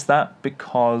 Is that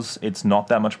because it's not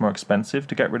that much more expensive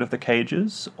to get rid of the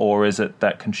cages? Or is it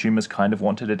that consumers kind of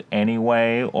wanted it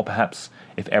anyway? Or perhaps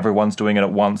if everyone's doing it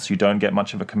at once, you don't get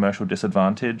much of a commercial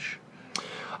disadvantage?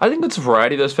 I think it's a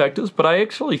variety of those factors, but I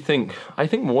actually think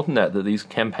more than that these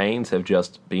campaigns have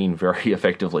just been very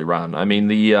effectively run. I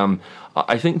mean,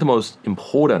 I think the most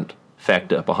important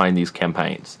factor behind these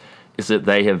campaigns is that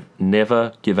they have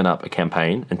never given up a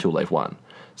campaign until they've won.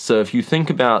 So if you think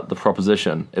about the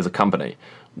proposition as a company,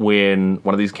 when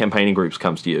one of these campaigning groups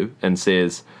comes to you and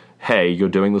says, hey, you're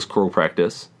doing this cruel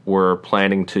practice, we're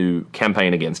planning to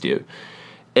campaign against you,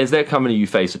 as that company you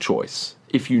face a choice.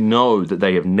 If you know that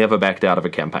they have never backed out of a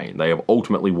campaign, they have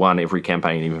ultimately won every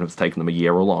campaign, even if it's taken them a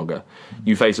year or longer,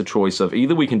 you face a choice of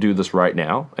either we can do this right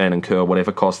now and incur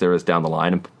whatever cost there is down the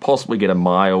line and possibly get a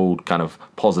mild kind of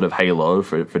positive halo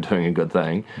for doing a good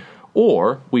thing,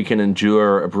 or we can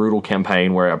endure a brutal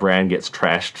campaign where our brand gets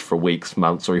trashed for weeks,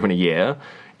 months, or even a year,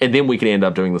 and then we can end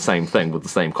up doing the same thing with the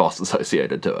same costs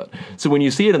associated to it. So when you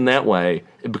see it in that way,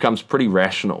 it becomes pretty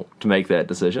rational to make that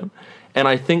decision. And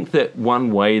I think that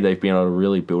one way they've been able to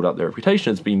really build up their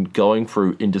reputation has been going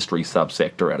through industry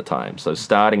subsector at a time. So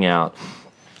starting out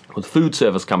with food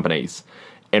service companies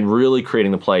and really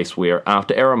creating the place where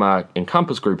after Aramark and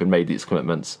Compass Group had made these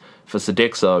commitments, for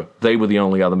Sodexo, they were the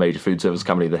only other major food service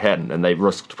company that hadn't, and they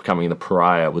risked becoming the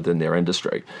pariah within their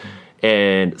industry.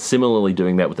 And similarly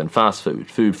doing that within fast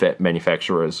food fat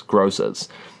manufacturers, grocers.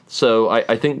 So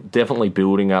I think definitely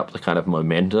building up the kind of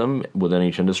momentum within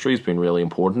each industry has been really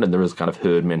important, and there is a kind of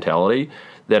herd mentality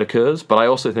that occurs. But I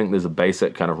also think there's a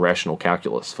basic kind of rational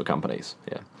calculus for companies.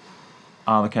 Yeah.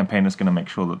 Are the campaigners going to make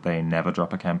sure that they never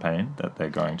drop a campaign, that they're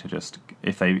going to just,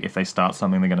 if they start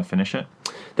something, they're going to finish it?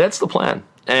 That's the plan.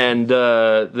 And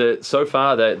so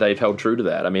far, they've held true to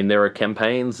that. I mean, there are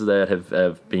campaigns that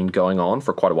have been going on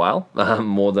for quite a while,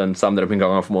 more than some that have been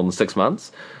going on for more than 6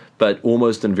 months. But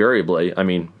almost invariably,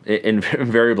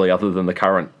 other than the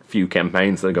current few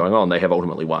campaigns that are going on, they have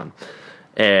ultimately won.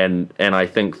 And I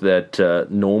think that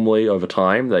normally over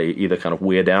time, they either kind of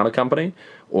wear down a company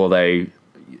or they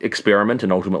experiment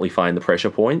and ultimately find the pressure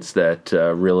points that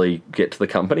really get to the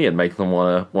company and make them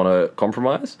want to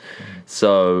compromise.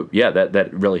 So yeah,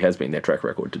 that really has been their track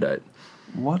record to date.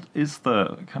 What is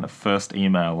the kind of first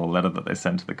email or letter that they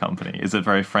send to the company? Is it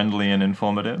very friendly and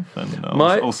informative and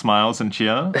all smiles and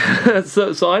cheer?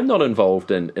 So I'm not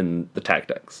involved in the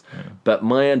tactics, but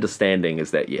my understanding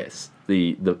is that yes,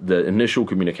 the initial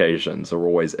communications are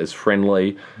always as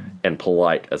friendly and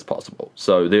polite as possible.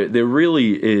 So there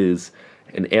really is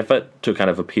an effort to kind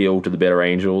of appeal to the better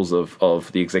angels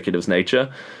of the executive's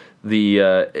nature.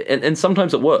 And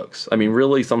sometimes it works. I mean,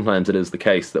 really, sometimes it is the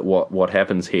case that what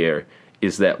happens here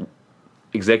is that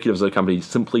executives of the company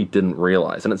simply didn't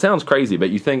realize. And it sounds crazy, but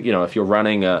you think, if you're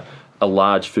running a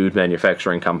large food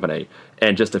manufacturing company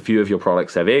and just a few of your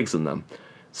products have eggs in them,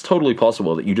 it's totally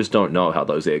possible that you just don't know how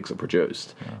those eggs are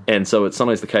produced. Yeah. And so it's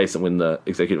sometimes the case that when the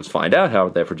executives find out how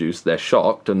they're produced, they're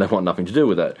shocked and they want nothing to do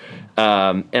with it.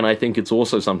 And I think it's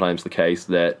also sometimes the case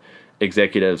that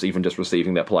executives, even just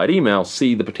receiving that polite email,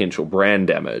 see the potential brand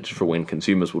damage for when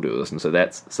consumers will do this, and so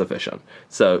that's sufficient.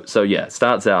 So yeah, it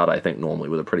starts out, I think, normally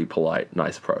with a pretty polite,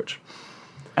 nice approach.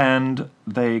 And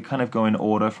they kind of go in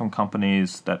order from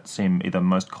companies that seem either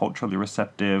most culturally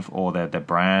receptive or their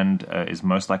brand is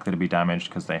most likely to be damaged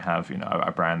because they have,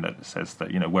 a brand that says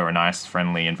that, we're a nice,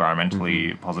 friendly,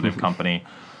 environmentally positive company.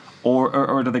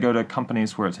 Or do they go to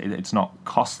companies where it's not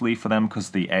costly for them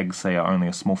because the eggs, say, are only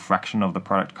a small fraction of the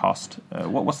product cost?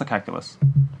 What's the calculus?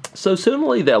 So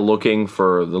certainly they're looking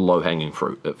for the low-hanging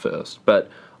fruit at first,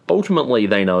 but ultimately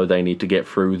they know they need to get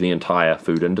through the entire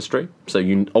food industry. So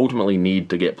you ultimately need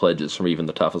to get pledges from even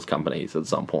the toughest companies at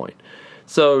some point.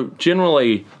 So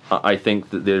generally, I think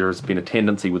that there has been a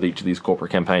tendency with each of these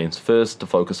corporate campaigns first to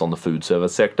focus on the food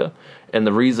service sector. And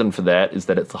the reason for that is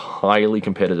that it's a highly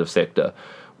competitive sector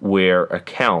where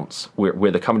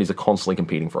the companies are constantly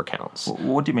competing for accounts.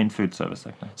 What do you mean food service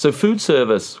sector? So food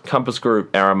service, Compass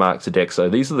Group, Aramark, Sodexo,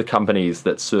 these are the companies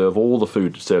that serve all the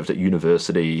food served at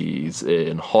universities,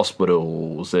 in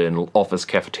hospitals, in office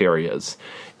cafeterias.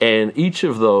 And each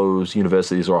of those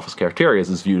universities or office cafeterias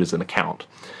is viewed as an account.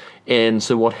 And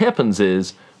so what happens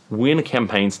is when a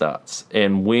campaign starts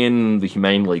and when the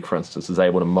Humane League, for instance, is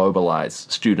able to mobilize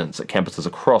students at campuses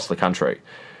across the country,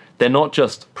 they're not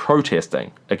just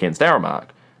protesting against Aramark,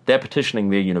 they're petitioning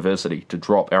their university to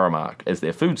drop Aramark as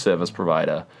their food service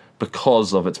provider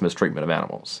because of its mistreatment of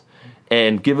animals.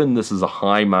 And given this is a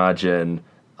high-margin,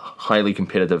 highly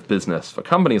competitive business for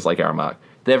companies like Aramark,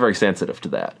 they're very sensitive to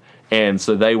that. And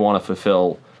so they want to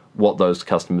fulfill what those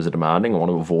customers are demanding and want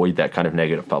to avoid that kind of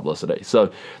negative publicity.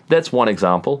 So that's one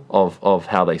example of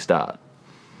how they start.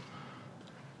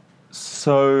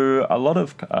 So a lot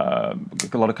of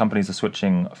companies are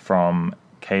switching from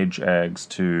cage eggs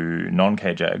to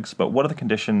non-cage eggs, but what are the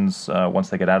conditions once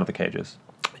they get out of the cages?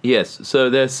 Yes, so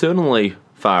they're certainly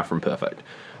far from perfect.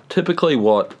 Typically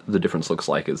what the difference looks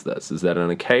like is this, is that in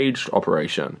a caged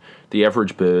operation, the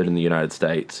average bird in the United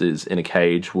States is in a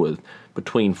cage with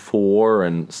between 4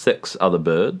 and 6 other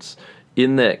birds.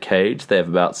 In that cage, they have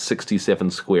about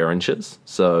 67 square inches,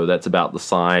 so that's about the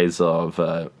size of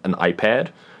an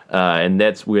iPad, and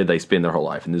that's where they spend their whole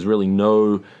life. And there's really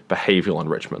no behavioral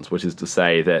enrichments, which is to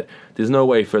say that there's no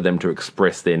way for them to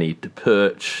express their need to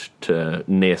perch, to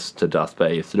nest, to dust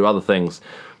bathe, to do other things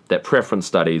that preference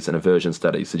studies and aversion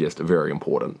studies suggest are very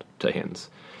important to hens.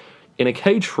 In a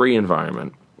cage-free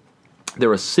environment, there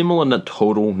are similar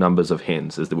total numbers of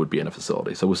hens as there would be in a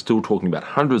facility. So we're still talking about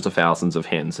hundreds of thousands of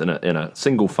hens in a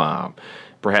single farm,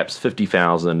 perhaps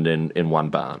 50,000 in one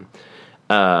barn.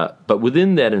 But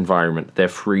within that environment, they're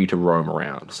free to roam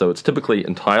around. So it's typically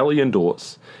entirely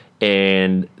indoors,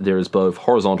 and there is both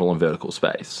horizontal and vertical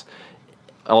space.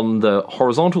 On the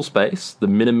horizontal space, the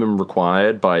minimum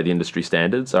required by the industry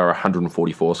standards are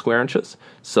 144 square inches,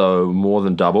 so more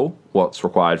than double what's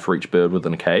required for each bird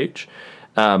within a cage.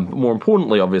 More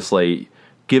importantly, obviously,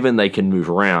 given they can move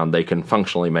around, they can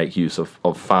functionally make use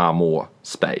of far more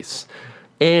space.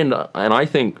 And I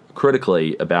think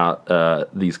critically about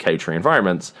these cage-free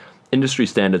environments, industry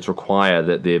standards require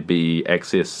that there be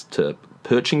access to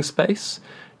perching space,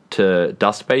 to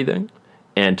dust bathing,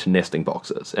 and to nesting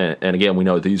boxes. And again, we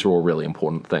know these are all really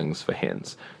important things for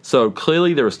hens. So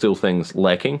clearly there are still things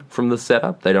lacking from this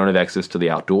setup. They don't have access to the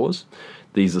outdoors.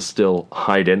 These are still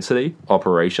high-density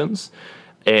operations.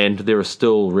 And there are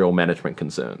still real management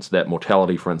concerns. That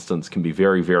mortality, for instance, can be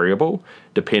very variable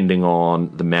depending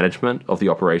on the management of the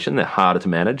operation. They're harder to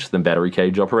manage than battery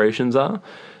cage operations are.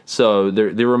 So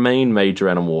there remain major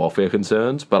animal welfare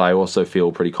concerns, but I also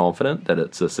feel pretty confident that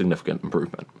it's a significant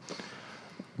improvement.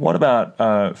 What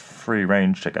about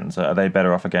free-range chickens? Are they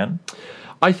better off again?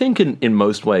 I think in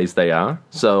most ways they are.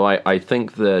 So I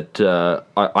think that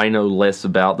I know less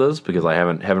about this because I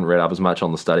haven't read up as much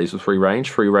on the studies with free range.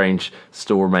 Free range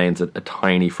still remains a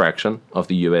tiny fraction of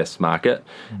the US market,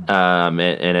 and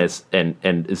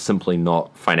is simply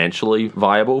not financially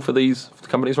viable for these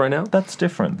companies right now. That's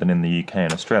different than in the UK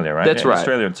and Australia, right? That's right. In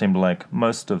Australia, it seemed like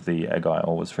most of the egg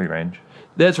aisle was free range.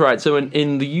 That's right. So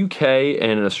in the UK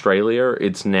and in Australia,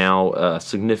 it's now a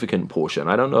significant portion.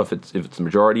 I don't know if it's a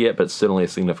majority yet, but it's certainly a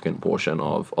significant portion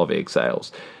of egg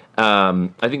sales. I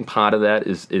think part of that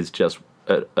is just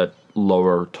a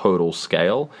lower total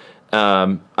scale.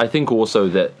 I think also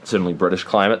that certainly British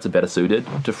climates are better suited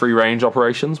to free-range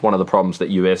operations. One of the problems that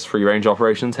US free-range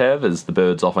operations have is the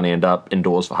birds often end up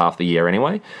indoors for half the year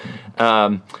anyway.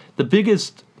 The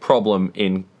biggest problem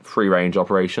in free-range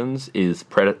operations is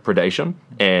predation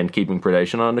and keeping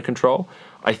predation under control.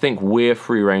 I think where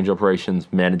free-range operations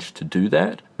manage to do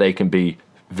that, they can be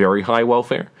very high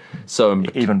welfare. So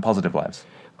even positive lives.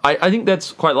 I think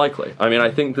that's quite likely. I mean,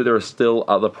 I think that there are still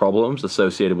other problems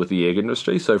associated with the egg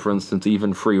industry. So, for instance,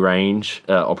 even free-range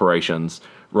operations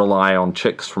rely on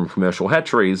chicks from commercial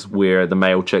hatcheries where the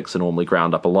male chicks are normally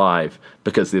ground up alive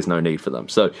because there's no need for them.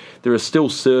 So there are still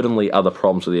certainly other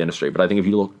problems with the industry, but I think if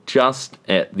you look just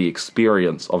at the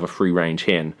experience of a free-range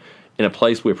hen in a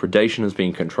place where predation is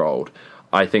being controlled,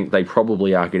 I think they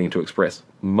probably are getting to express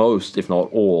most, if not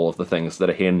all, of the things that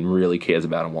a hen really cares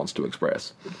about and wants to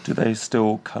express. Do they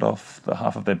still cut off the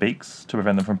half of their beaks to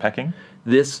prevent them from pecking?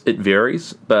 It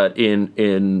varies, but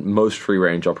in most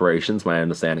free-range operations, my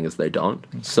understanding is they don't.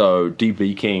 So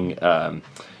debeaking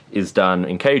is done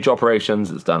in cage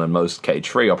operations, it's done in most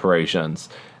cage-free operations,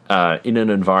 in an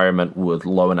environment with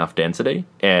low enough density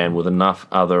and with enough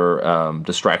other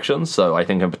distractions. So I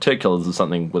think in particular this is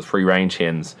something with free-range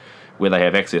hens where they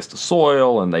have access to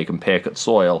soil and they can peck at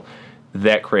soil,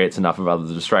 that creates enough of other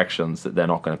distractions that they're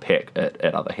not going to peck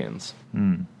at other hens.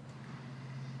 Mm.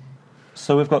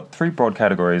 So we've got 3 broad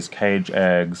categories: cage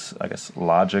eggs, I guess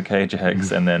larger cage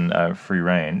eggs, and then free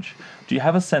range. Do you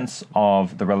have a sense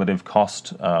of the relative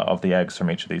cost of the eggs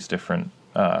from each of these different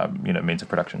means of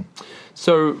production?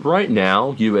 So right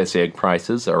now, US egg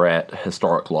prices are at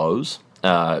historic lows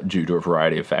due to a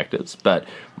variety of factors. But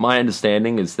my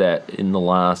understanding is that in the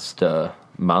last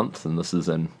month, and this is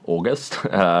in August,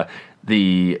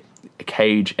 the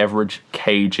average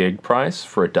cage egg price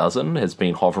for a dozen has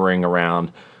been hovering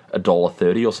around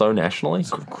 $1.30 or so nationally.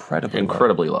 It's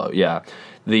incredibly low. Yeah.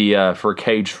 The for a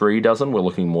cage-free dozen, we're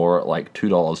looking more at like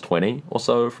 $2.20 or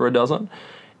so for a dozen.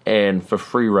 And for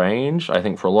free range, I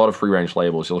think for a lot of free range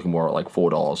labels, you're looking more at like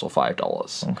 $4 or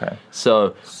 $5. Okay.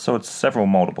 So it's several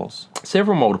multiples.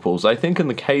 Several multiples. I think in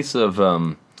the case of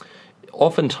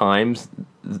oftentimes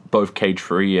both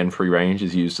cage-free and free range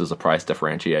is used as a price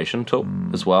differentiation tool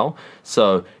as well.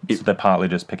 So they're partly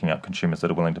just picking up consumers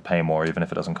that are willing to pay more even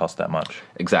if it doesn't cost that much.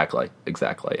 Exactly.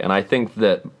 And I think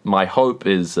that my hope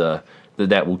is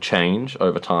that will change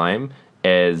over time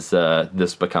as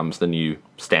this becomes the new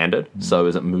standard. So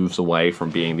as it moves away from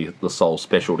being the sole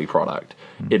specialty product,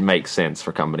 it makes sense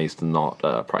for companies to not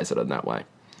price it in that way.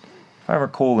 If I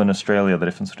recall, in Australia, the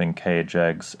difference between cage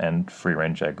eggs and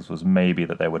free-range eggs was maybe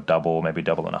that they were maybe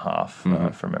double and a half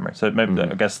from memory. So maybe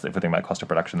I guess if we think about cost of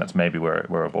production, that's maybe where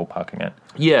we're ballparking it.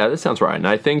 Yeah, that sounds right. And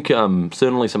I think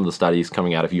certainly some of the studies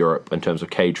coming out of Europe in terms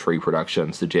of cage-free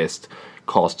production suggest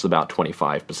costs about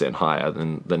 25% higher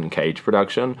than cage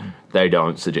production. They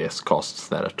don't suggest costs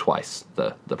that are twice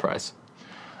the price.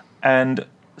 And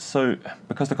so,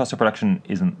 because the cost of production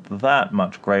isn't that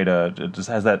much greater,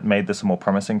 has that made this a more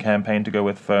promising campaign to go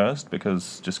with first?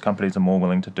 Because just companies are more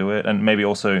willing to do it, and maybe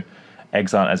also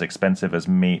eggs aren't as expensive as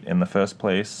meat in the first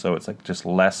place, so it's like just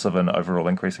less of an overall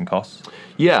increase in costs?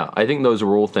 Yeah, I think those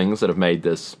are all things that have made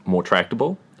this more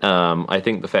tractable. I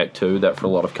think the fact, too, that for a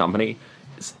lot of companies,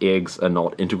 eggs are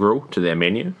not integral to their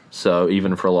menu. So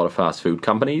even for a lot of fast food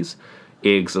companies,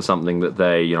 eggs are something that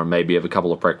they, maybe have a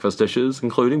couple of breakfast dishes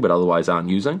including, but otherwise aren't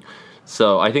using.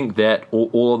 So I think that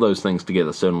all of those things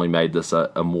together certainly made this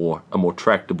a more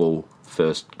tractable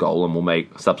first goal and will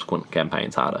make subsequent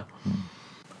campaigns harder.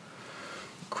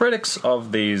 Critics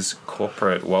of these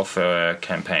corporate welfare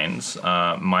campaigns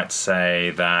might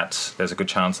say that there's a good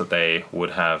chance that they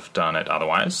would have done it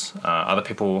otherwise. Other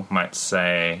people might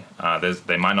say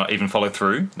they might not even follow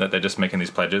through, that they're just making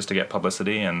these pledges to get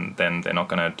publicity and then they're not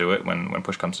going to do it when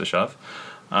push comes to shove.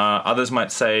 Others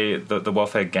might say that the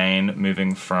welfare gain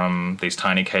moving from these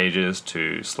tiny cages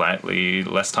to slightly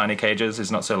less tiny cages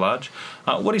is not so large.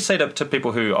 What do you say to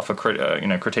people who offer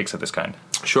critiques of this kind?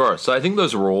 Sure. So I think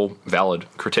those are all valid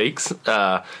critiques,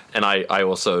 and I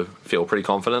also feel pretty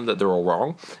confident that they're all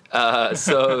wrong.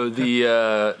 So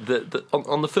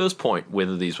on the first point,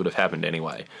 whether these would have happened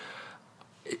anyway,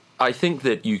 I think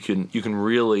that you can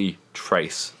really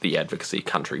trace the advocacy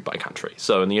country by country.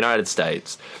 So in the United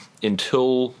States,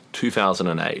 until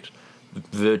 2008,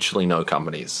 virtually no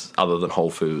companies other than Whole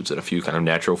Foods and a few kind of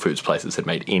natural foods places had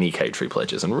made any cage-free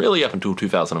pledges. And really up until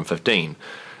 2015,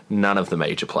 none of the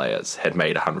major players had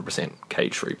made 100%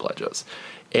 cage-free pledges.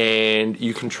 And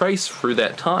you can trace through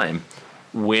that time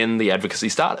when the advocacy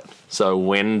started. So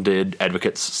when did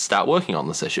advocates start working on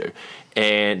this issue?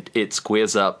 And it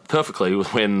squares up perfectly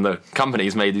with when the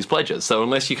companies made these pledges. So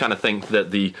unless you kind of think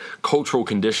that the cultural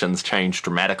conditions changed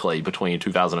dramatically between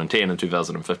 2010 and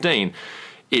 2015,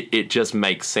 it just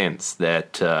makes sense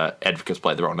that advocates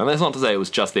played their role. And that's not to say it was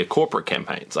just their corporate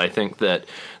campaigns. I think that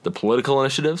the political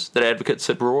initiatives that advocates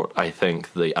had brought, I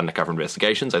think the undercover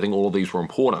investigations, I think all of these were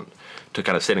important to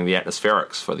kind of setting the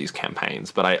atmospherics for these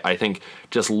campaigns. But I think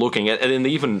just looking at, and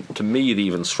even to me, the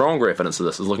even stronger evidence of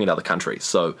this is looking at other countries.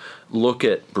 So look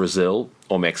at Brazil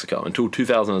or Mexico. Until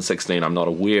 2016, I'm not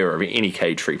aware of any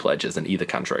cage-free pledges in either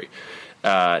country.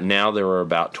 Now there are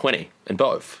about 20 in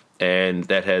both. And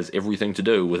that has everything to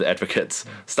do with advocates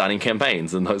starting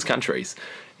campaigns in those countries.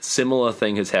 Similar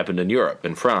thing has happened in Europe,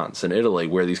 in France, and Italy,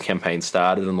 where these campaigns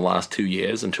started in the last 2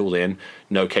 years. Until then,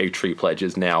 no cage-free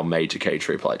pledges, now major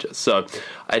cage-free pledges. So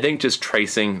I think just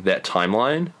tracing that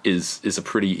timeline is a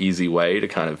pretty easy way to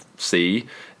kind of see,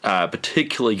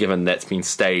 particularly given that's been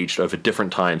staged over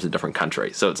different times in different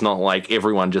countries. So it's not like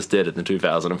everyone just did it in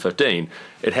 2015.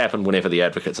 It happened whenever the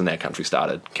advocates in that country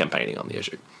started campaigning on the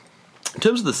issue. In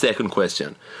terms of the second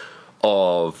question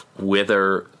of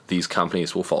whether these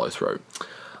companies will follow through,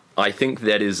 I think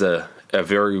that is a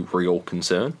very real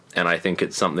concern, and I think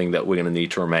it's something that we're going to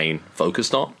need to remain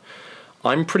focused on.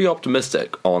 I'm pretty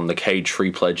optimistic on the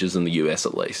cage-free pledges in the US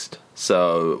at least.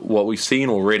 So what we've seen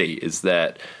already is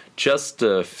that just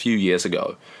a few years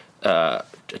ago, a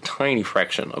tiny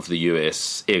fraction of the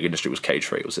US egg industry was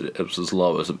cage-free. It was as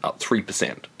low as about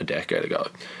 3% a decade ago.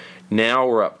 Now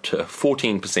we're up to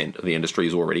 14% of the industry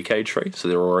is already cage-free. So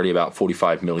there are already about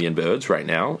 45 million birds right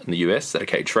now in the US that are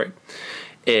cage-free.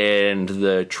 And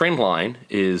the trend line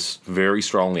is very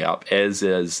strongly up, as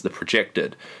is the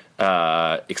projected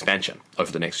expansion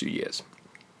over the next few years.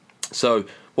 So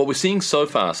what we're seeing so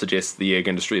far suggests the egg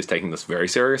industry is taking this very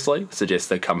seriously, suggests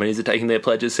that companies are taking their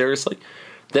pledges seriously.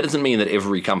 That doesn't mean that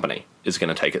every company is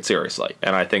going to take it seriously.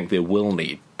 And I think there will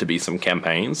need to be some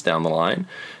campaigns down the line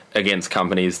against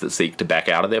companies that seek to back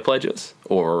out of their pledges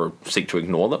or seek to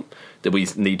ignore them. There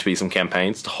need to be some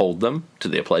campaigns to hold them to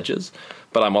their pledges.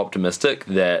 But I'm optimistic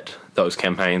that those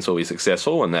campaigns will be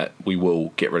successful and that we will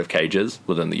get rid of cages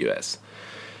within the US.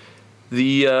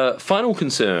 The final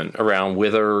concern around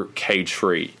whether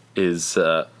cage-free is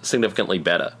significantly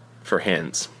better for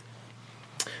hens.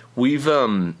 We've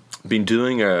been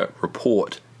doing a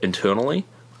report internally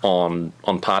on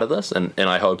part of this, and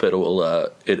I hope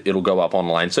it'll go up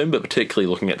online soon, but particularly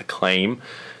looking at the claim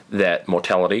that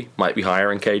mortality might be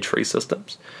higher in cage-free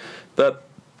systems. But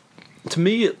to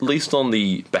me, at least on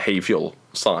the behavioral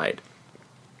side,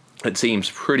 it seems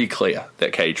pretty clear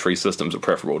that cage-free systems are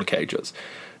preferable to cages.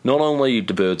 Not only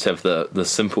do birds have the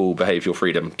simple behavioral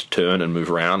freedom to turn and move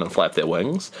around and flap their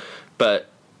wings, but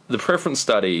the preference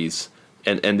studies,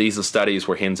 and these are studies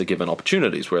where hens are given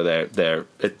opportunities, where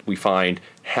we find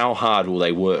how hard will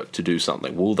they work to do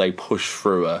something. Will they push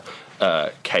through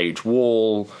a cage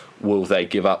wall? Will they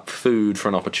give up food for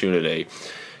an opportunity?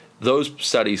 Those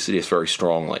studies suggest very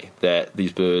strongly that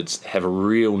these birds have a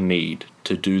real need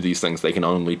to do these things they can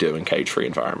only do in cage-free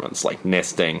environments, like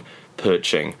nesting,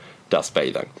 perching, dust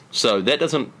bathing. So that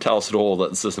doesn't tell us at all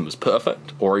that the system is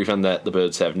perfect, or even that the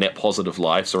birds have net positive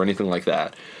lives or anything like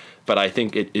that. But I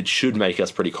think it should make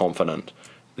us pretty confident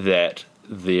that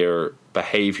their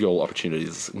behavioral opportunities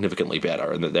are significantly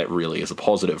better, and that really is a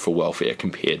positive for welfare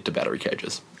compared to battery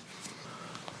cages.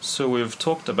 So we've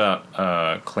talked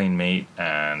about clean meat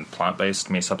and plant-based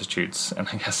meat substitutes, and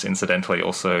I guess incidentally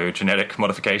also genetic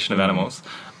modification of animals.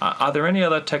 Are there any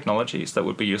other technologies that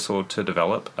would be useful to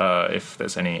develop if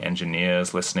there's any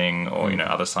engineers listening or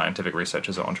other scientific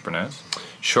researchers or entrepreneurs?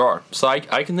 Sure. So I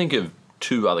can think of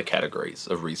two other categories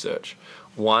of research.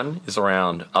 One is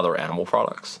around other animal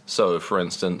products. So, for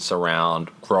instance, around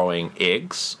growing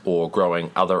eggs or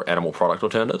growing other animal product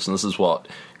alternatives. And this is what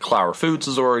Clara Foods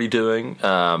is already doing,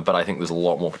 but I think there's a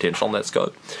lot more potential in that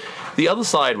scope. The other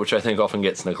side, which I think often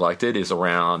gets neglected, is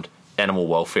around animal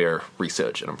welfare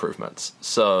research and improvements.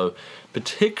 So,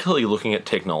 particularly looking at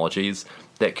technologies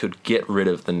that could get rid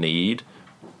of the need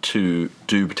to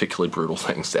do particularly brutal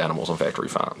things to animals on factory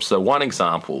farms. So one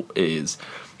example is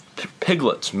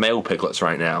piglets, male piglets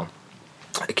right now,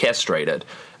 are castrated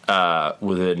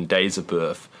within days of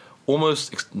birth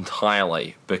almost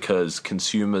entirely because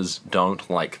consumers don't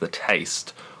like the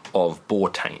taste of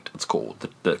boar taint, it's called,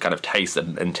 the kind of taste that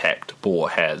an intact boar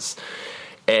has.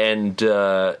 And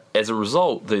as a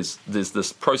result, there's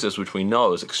this process which we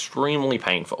know is extremely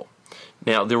painful.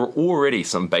 Now, there are already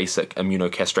some basic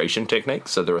immunocastration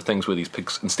techniques, so there are things where these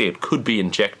pigs instead could be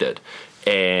injected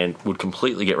and would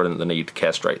completely get rid of the need to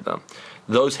castrate them.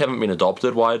 Those haven't been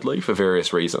adopted widely for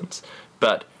various reasons,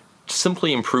 but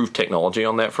simply improved technology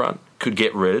on that front could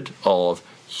get rid of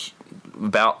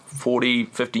about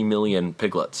 50 million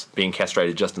piglets being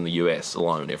castrated just in the US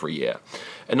alone every year.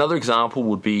 Another example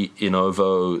would be in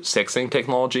ovo sexing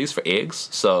technologies for eggs.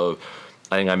 So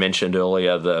I think I mentioned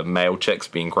earlier the male chicks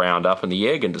being ground up in the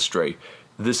egg industry.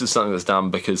 This is something that's done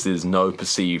because there's no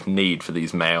perceived need for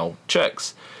these male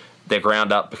chicks. They're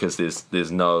ground up because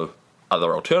there's no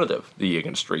other alternative the egg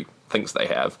industry thinks they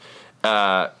have.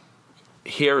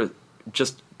 Here,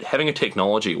 just having a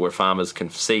technology where farmers can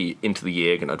see into the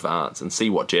egg in advance and see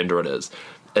what gender it is,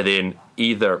 and then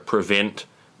either prevent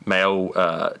male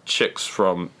eggs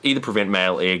from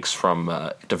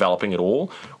developing at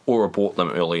all, or abort them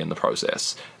early in the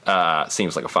process,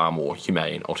 seems like a far more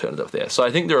humane alternative there. So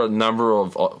I think there are a number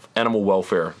of animal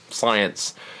welfare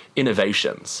science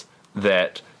innovations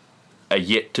that are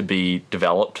yet to be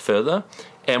developed further,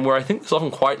 and where I think there's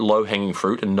often quite low-hanging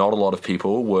fruit and not a lot of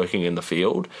people working in the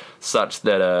field, such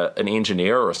that an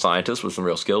engineer or a scientist with some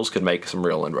real skills could make some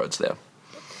real inroads there.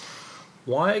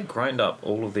 Why grind up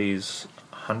all of these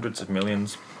hundreds of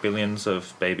millions, billions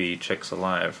of baby chicks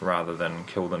alive rather than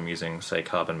kill them using, say,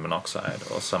 carbon monoxide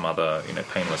or some other,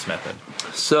 painless method?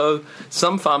 So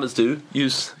some farmers do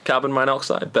use carbon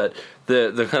monoxide, but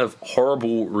the kind of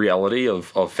horrible reality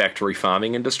of factory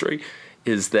farming industry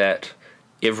is that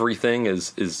everything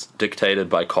is dictated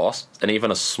by cost, and even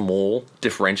a small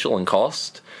differential in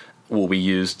cost will be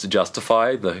used to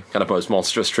justify the kind of most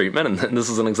monstrous treatment, and this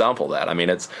is an example of that. I mean,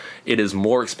 it is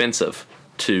more expensive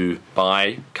to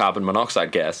buy carbon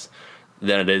monoxide gas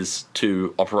than it is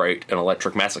to operate an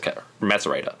electric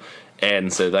macerator.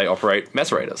 And so they operate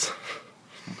macerators.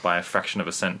 By a fraction of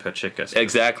a cent per chick.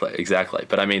 Exactly.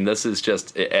 But I mean, this is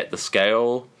just at the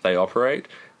scale they operate.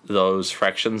 Those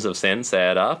fractions of cents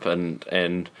add up, and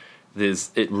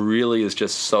it really is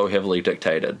just so heavily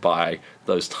dictated by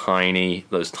those tiny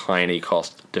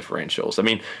cost differentials. I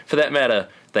mean, for that matter,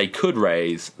 they could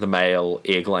raise the male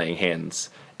egg-laying hens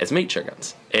as meat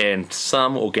chickens, and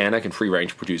some organic and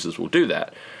free-range producers will do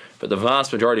that. But the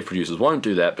vast majority of producers won't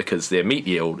do that because their meat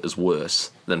yield is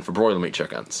worse than for broiler meat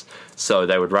chickens. So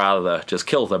they would rather just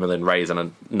kill them and then raise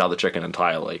another chicken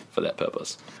entirely for that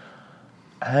purpose.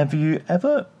 Have you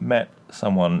ever met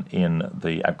someone in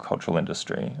the agricultural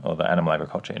industry or the animal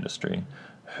agriculture industry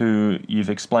who you've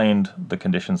explained the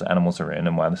conditions animals are in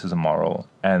and why this is immoral,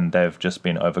 and they've just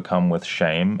been overcome with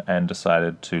shame and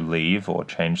decided to leave or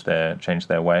change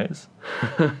their ways?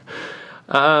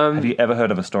 Have you ever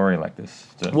heard of a story like this?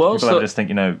 People ever just think,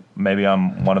 maybe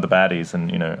I'm one of the baddies and,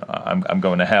 I'm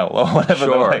going to hell or whatever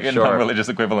the non-religious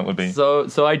equivalent would be. So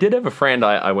I did have a friend.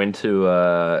 I went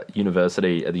to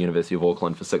university at the University of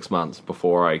Auckland for 6 months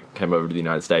before I came over to the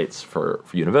United States for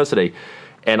university.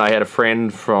 And I had a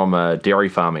friend from a dairy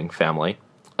farming family,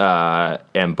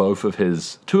 and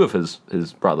two of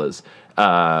his brothers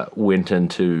went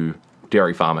into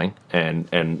dairy farming,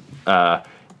 and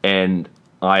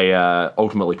I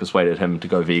ultimately persuaded him to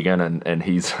go vegan, and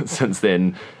he's since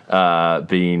then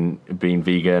been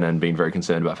vegan and been very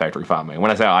concerned about factory farming.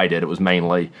 When I say I did, it was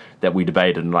mainly that we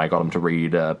debated and I got him to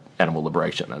read Animal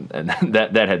Liberation, and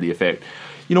that had the effect.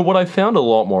 What I've found a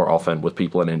lot more often with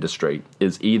people in industry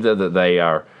is either that they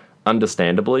are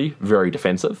understandably very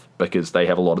defensive because they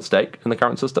have a lot at stake in the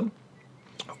current system,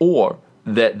 or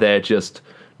that they're just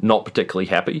not particularly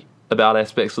happy about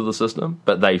aspects of the system,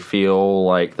 but they feel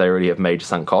like they already have major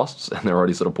sunk costs and they're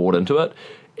already sort of bought into it,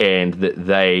 and that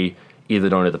they either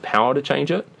don't have the power to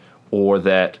change it or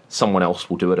that someone else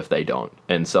will do it if they don't.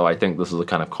 And so I think this is a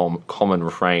kind of common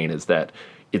refrain, is that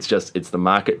it's the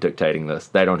market dictating this.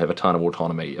 They don't have a ton of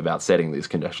autonomy about setting these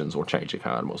conditions or changing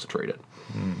how animals are treated.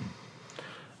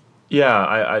 Yeah,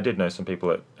 I did know some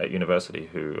people at university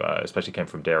who especially came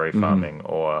from dairy farming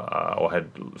or had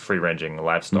free-ranging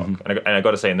livestock. And I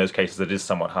got to say, in those cases, it is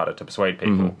somewhat harder to persuade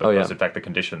people because, in fact, the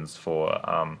conditions for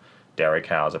dairy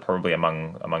cows are probably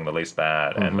among the least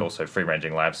bad, and also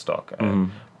free-ranging livestock.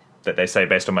 That they say,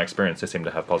 based on my experience, they seem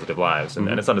to have positive lives, and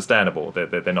it's understandable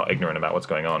that they're not ignorant about what's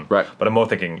going on. Right. But I'm more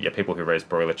thinking, people who raise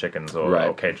broiler chickens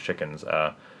or caged chickens,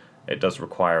 it does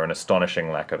require an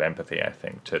astonishing lack of empathy, I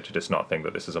think, to just not think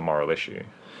that this is a moral issue.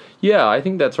 Yeah, I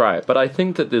think that's right. But I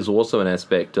think that there's also an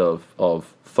aspect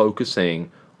of focusing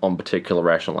on particular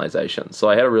rationalization. So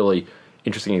I had a really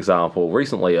interesting example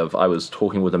recently I was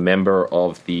talking with a member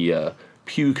of the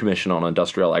Pew Commission on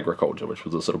Industrial Agriculture, which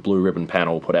was a sort of blue ribbon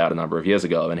panel put out a number of years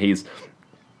ago, and he's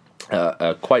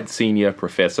a quite senior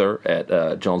professor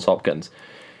at Johns Hopkins.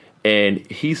 And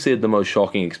he said the most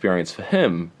shocking experience for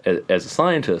him as a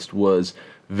scientist was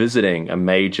visiting a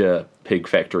major pig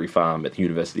factory farm at the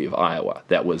University of Iowa.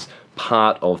 That was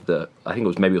part of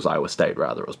maybe it was Iowa State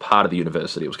rather. It was part of the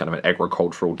university. It was kind of an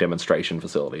agricultural demonstration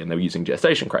facility, and they were using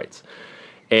gestation crates.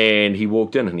 And he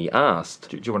walked in and he asked...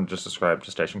 Do you want to just describe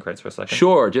gestation crates for a second?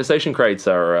 Sure. Gestation crates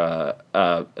are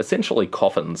essentially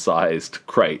coffin-sized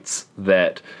crates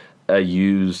that are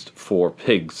used for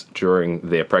pigs during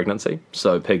their pregnancy.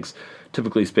 So pigs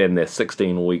typically spend their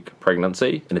 16-week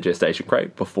pregnancy in a gestation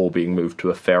crate before being moved to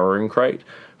a farrowing crate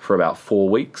for about 4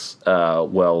 weeks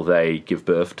while they give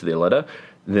birth to their litter.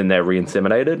 Then they're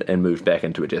re-inseminated and moved back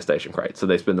into a gestation crate. So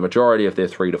they spend the majority of their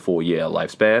 3 to 4 year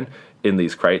lifespan in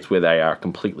these crates where they are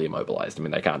completely immobilized. I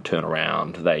mean, they can't turn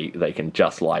around. They can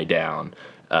just lie down.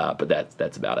 But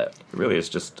that's about it. It really is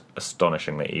just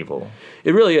astonishingly evil.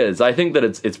 It really is. I think that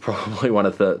it's probably one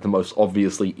of the most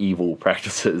obviously evil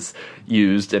practices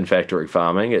used in factory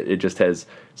farming. It just has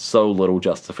so little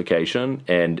justification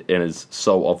and is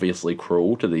so obviously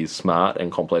cruel to these smart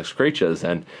and complex creatures.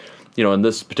 And, in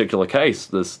this particular case,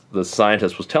 this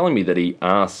scientist was telling me that he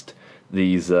asked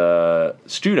these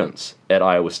students at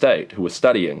Iowa State who were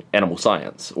studying animal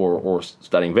science or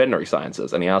studying veterinary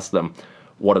sciences, and he asked them,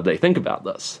 what did they think about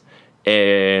this?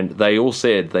 And they all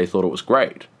said they thought it was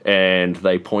great. And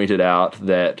they pointed out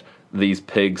that these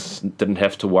pigs didn't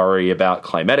have to worry about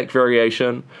climatic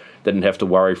variation, didn't have to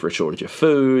worry for a shortage of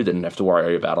food, didn't have to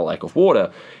worry about a lack of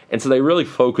water. And so they really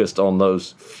focused on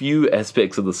those few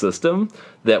aspects of the system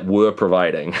that were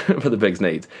providing for the pigs'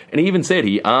 needs. And he even said,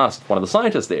 he asked one of the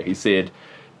scientists there, he said,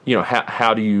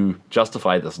 how do you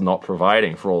justify this not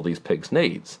providing for all these pigs'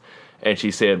 needs? And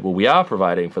she said, well, we are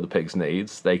providing for the pigs'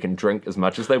 needs. They can drink as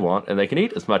much as they want, and they can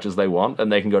eat as much as they want,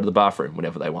 and they can go to the bathroom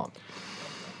whenever they want.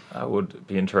 I would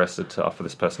be interested to offer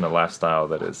this person a lifestyle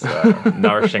that is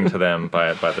nourishing to them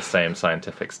by the same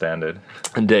scientific standard.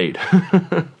 Indeed.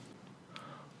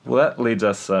 Well, that leads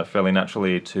us fairly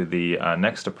naturally to the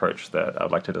next approach that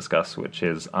I'd like to discuss, which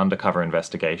is undercover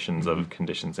investigations of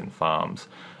conditions in farms.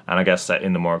 And I guess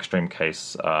in the more extreme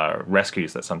case,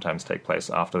 rescues that sometimes take place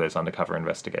after those undercover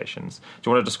investigations. Do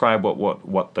you want to describe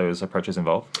what those approaches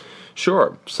involve?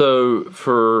 Sure. So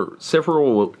for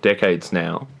several decades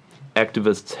now,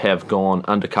 activists have gone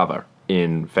undercover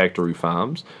in factory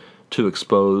farms to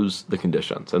expose the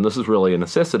conditions. And this is really a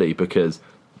necessity because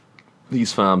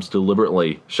these farms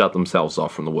deliberately shut themselves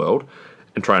off from the world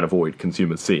and try and avoid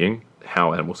consumers seeing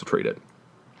how animals are treated.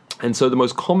 And so the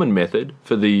most common method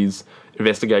for these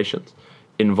investigations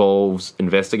involves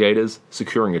investigators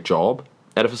securing a job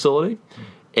at a facility,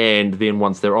 and then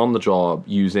once they're on the job,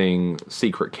 using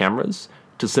secret cameras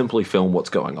to simply film what's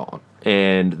going on.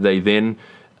 And they then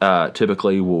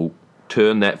typically will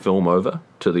turn that film over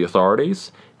to the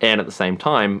authorities and at the same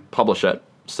time publish it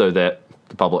so that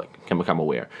the public can become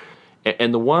aware.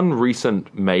 And the one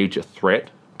recent major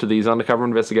threat to these undercover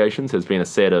investigations has been a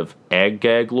set of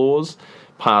ag-gag laws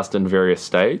passed in various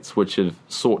states, which have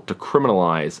sought to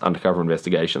criminalize undercover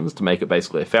investigations, to make it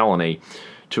basically a felony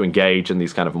to engage in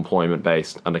these kind of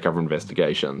employment-based undercover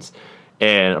investigations.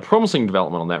 And a promising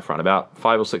development on that front, about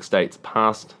 5 or 6 states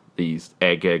passed these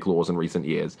ag-gag laws in recent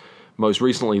years. Most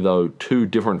recently, though, 2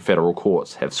 different federal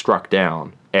courts have struck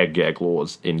down ag-gag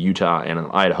laws in Utah and in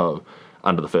Idaho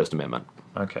under the First Amendment.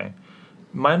 Okay.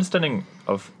 My understanding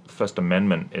of the First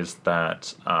Amendment is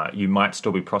that you might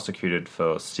still be prosecuted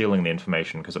for stealing the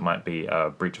information because it might be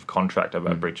a breach of contract, a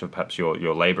breach of perhaps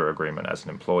your labor agreement as an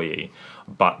employee,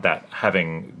 but that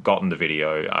having gotten the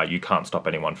video, you can't stop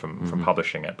anyone from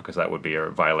publishing it because that would be a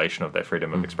violation of their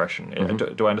freedom of expression.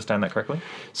 Do I understand that correctly?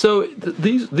 So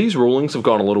these rulings have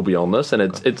gone a little beyond this, and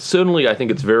it's certainly, I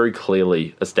think it's very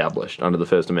clearly established under the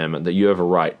First Amendment that you have a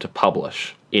right to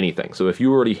publish anything. So if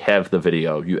you already have the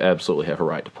video, you absolutely have a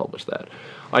right to publish that.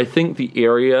 I think the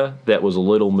area that was a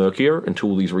little murkier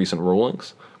until these recent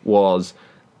rulings was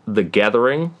the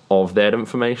gathering of that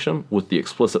information with the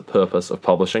explicit purpose of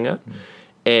publishing it.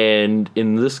 And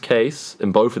in this case,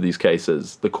 in both of these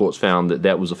cases, the courts found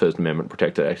that was a First Amendment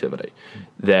protected activity.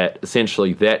 That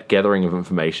essentially that gathering of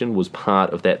information was part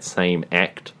of that same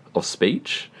act of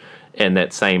speech and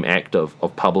that same act of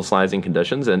publicizing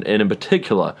conditions, and in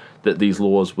particular, that these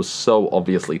laws were so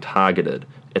obviously targeted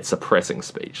at suppressing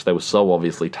speech. They were so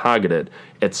obviously targeted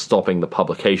at stopping the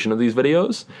publication of these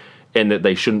videos, and that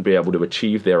they shouldn't be able to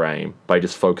achieve their aim by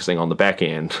just focusing on the back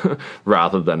end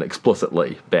rather than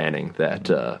explicitly banning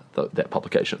that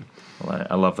publication. Well,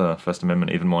 I love the First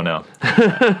Amendment even more now.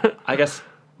 I guess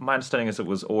my understanding is it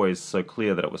was always so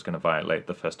clear that it was going to violate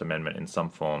the First Amendment in some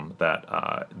form that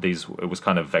it was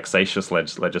kind of vexatious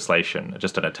legislation,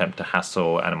 just an attempt to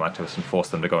hassle animal activists and force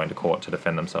them to go into court to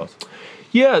defend themselves.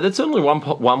 Yeah, that's certainly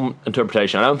one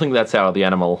interpretation. I don't think that's how the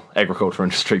animal agriculture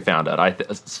industry found it. I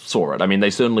saw it. I mean, they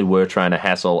certainly were trying to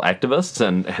hassle activists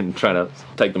and trying to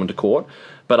take them into court,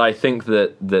 but I think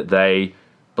that they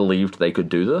believed they could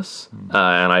do this,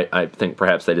 and I think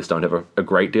perhaps they just don't have a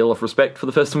great deal of respect for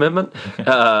the First Amendment.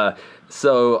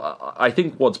 So I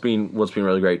think what's been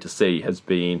really great to see has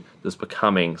been this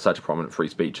becoming such a prominent free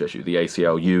speech issue. The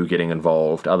ACLU getting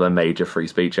involved, other major free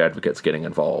speech advocates getting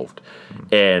involved,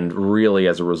 and really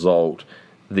as a result,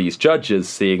 these judges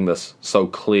seeing this so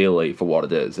clearly for what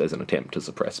it is as an attempt to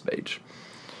suppress speech.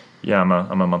 Yeah,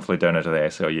 I'm a monthly donor to the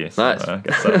ACLU, so nice. I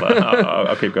guess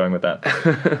I'll keep going with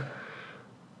that.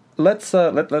 Let's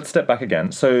step back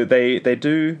again. So they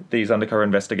do these undercover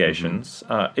investigations.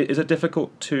 Is it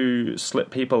difficult to slip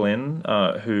people in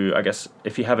who, I guess,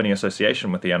 if you have any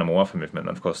association with the animal welfare movement,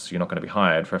 then of course you're not going to be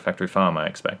hired for a factory farm, I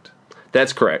expect.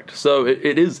 That's correct. So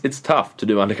it's tough to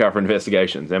do undercover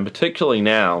investigations, and particularly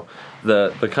now,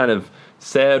 the kind of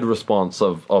sad response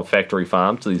of factory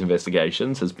farms to these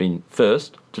investigations has been,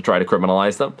 first, to try to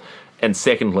criminalize them, and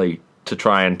secondly, to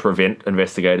try and prevent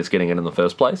investigators getting in the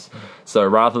first place. So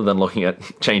rather than looking at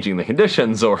changing the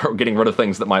conditions or getting rid of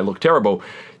things that might look terrible,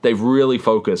 they've really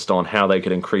focused on how they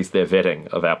could increase their vetting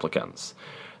of applicants.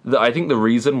 I think the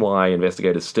reason why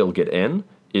investigators still get in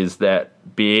is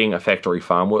that being a factory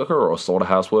farm worker or a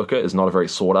slaughterhouse worker is not a very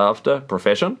sought-after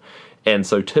profession. And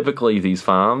so typically these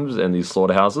farms and these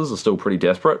slaughterhouses are still pretty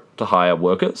desperate to hire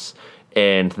workers,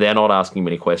 and they're not asking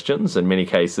many questions. In many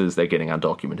cases, they're getting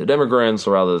undocumented immigrants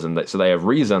or others, and so they have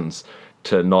reasons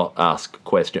to not ask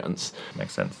questions.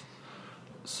 Makes sense.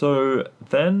 So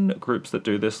then groups that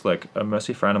do this, like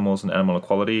Mercy for Animals and Animal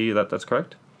Equality, that's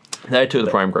correct? They're two of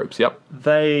the prime groups, yep.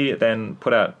 They then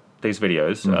put out these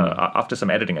videos after some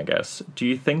editing, I guess. Do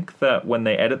you think that when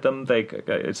they edit them,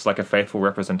 it's like a faithful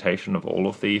representation of all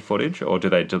of the footage, or do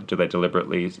they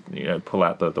deliberately pull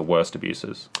out the worst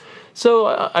abuses? So,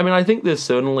 I mean, I think there's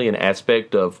certainly an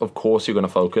aspect of course, you're going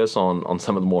to focus on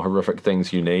some of the more horrific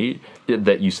things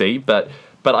that you see, but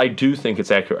I do think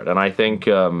it's accurate, and I think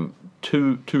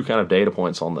two kind of data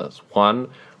points on this. One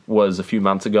was a few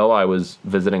months ago, I was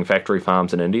visiting factory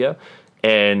farms in India,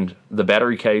 and the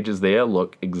battery cages there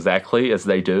look exactly as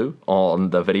they do on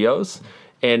the videos.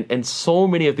 And so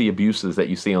many of the abuses that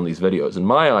you see on these videos, in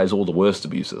my eyes, all the worst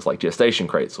abuses, like gestation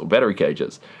crates or battery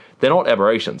cages, they're not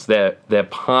aberrations. They're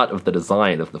part of the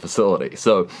design of the facility.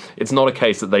 So it's not a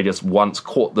case that they just once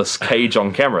caught this cage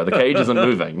on camera. The cage isn't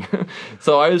moving.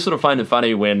 So I sort of find it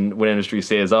funny when industry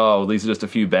says, oh, these are just a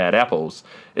few bad apples.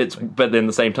 But then at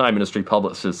the same time, industry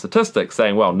publishes statistics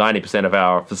saying, well, 90% of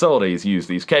our facilities use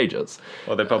these cages.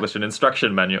 Or they publish an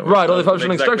instruction manual. Right, or they publish an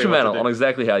instruction manual on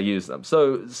exactly how to use them.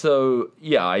 So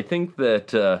yeah, I think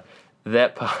that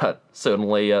that part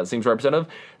certainly seems representative.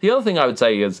 The other thing I would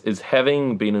say is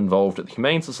having been involved at the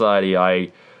Humane Society,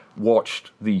 I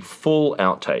watched the full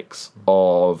outtakes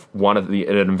of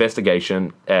an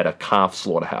investigation at a calf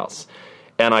slaughterhouse.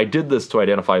 And I did this to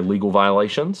identify legal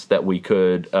violations that we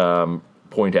could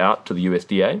point out to the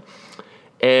USDA.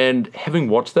 And having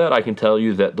watched that, I can tell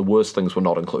you that the worst things were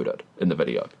not included in the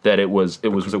video. That it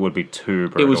would be too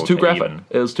brutal. It was too graphic.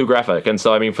 It was too graphic. And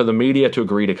so, I mean, for the media to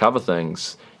agree to cover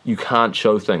things, you can't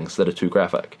show things that are too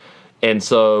graphic. And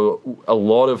so a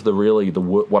lot of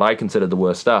what I considered the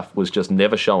worst stuff was just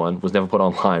never shown, was never put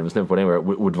online, was never put anywhere. It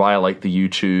would violate the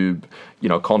YouTube,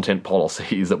 content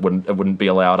policies that wouldn't be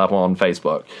allowed up on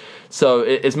Facebook. So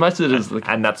as much as it is...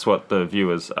 And that's what the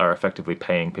viewers are effectively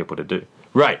paying people to do.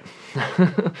 Right.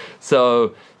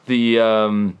 So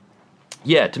to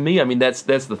me, I mean, that's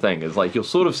the thing, is like you're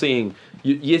sort of seeing,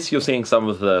 yes, you're seeing some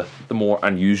of the more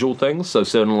unusual things. So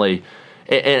certainly,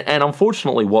 and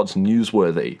unfortunately, what's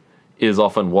newsworthy is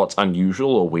often what's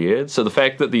unusual or weird. So the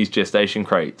fact that these gestation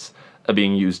crates are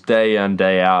being used day in,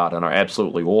 day out and are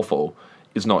absolutely awful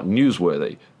is not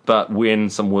newsworthy. But when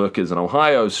some workers in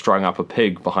Ohio strung up a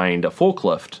pig behind a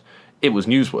forklift, it was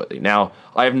newsworthy. Now,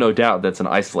 I have no doubt that's an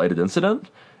isolated incident,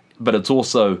 but it's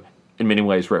also, in many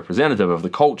ways, representative of the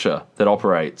culture that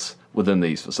operates within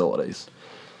these facilities.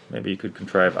 Maybe you could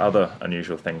contrive other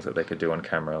unusual things that they could do on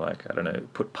camera, like, I don't know,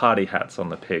 put party hats on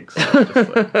the pigs.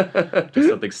 Just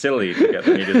something silly to get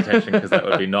the media's attention, because that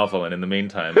would be novel, and in the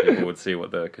meantime, people would see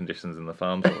what the conditions in the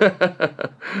farms were.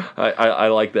 I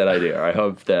like that idea. I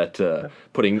hope that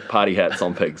putting party hats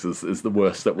on pigs is the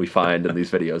worst that we find in these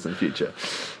videos in the future.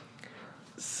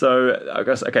 So, I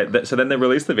guess, okay, so then they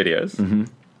release the videos. Mm-hmm.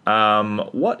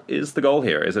 What is the goal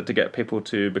here? Is it to get people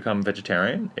to become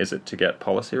vegetarian? Is it to get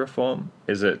policy reform?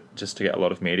 Is it just to get a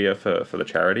lot of media for the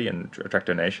charity and attract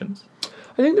donations?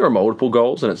 I think there are multiple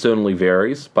goals, and it certainly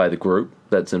varies by the group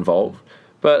that's involved.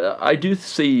 But I do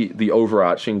see the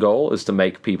overarching goal is to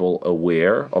make people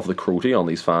aware of the cruelty on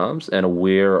these farms and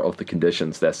aware of the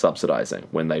conditions they're subsidizing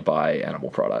when they buy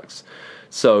animal products.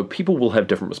 So people will have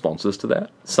different responses to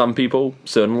that. Some people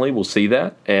certainly will see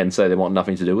that and say they want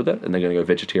nothing to do with it, and they're going to go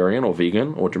vegetarian or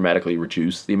vegan or dramatically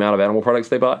reduce the amount of animal products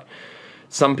they buy.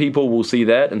 Some people will see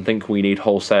that and think we need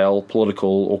wholesale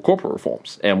political or corporate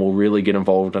reforms, and will really get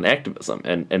involved in activism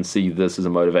and see this as a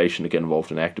motivation to get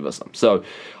involved in activism. So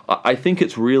I think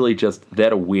it's really just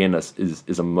that awareness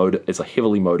is a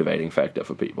heavily motivating factor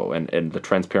for people, and the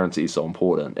transparency is so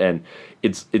important. And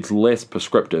it's less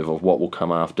prescriptive of what will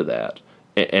come after that,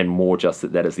 and more just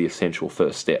that is the essential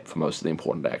first step for most of the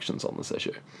important actions on this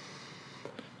issue.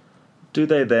 Do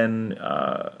they then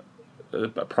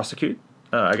prosecute?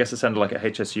 I guess it sounded like at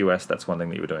HSUS, that's one thing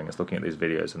that you were doing, is looking at these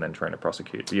videos and then trying to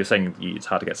prosecute. You're saying it's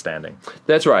hard to get standing.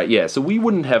 That's right, yeah. So we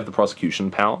wouldn't have the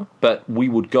prosecution power, but we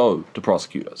would go to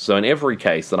prosecutors. So in every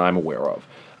case that I'm aware of,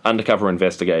 undercover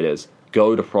investigators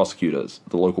go to prosecutors,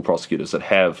 the local prosecutors that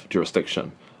have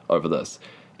jurisdiction over this,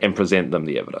 and present them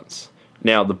the evidence.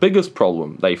 Now, the biggest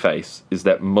problem they face is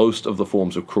that most of the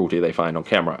forms of cruelty they find on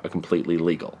camera are completely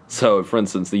legal. So, for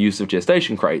instance, the use of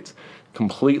gestation crates,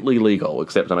 completely legal,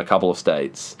 except in a couple of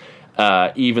states.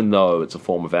 Even though it's a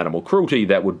form of animal cruelty,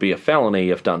 that would be a felony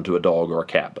if done to a dog or a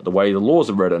cat. But the way the laws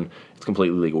are written, it's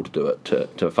completely legal to do it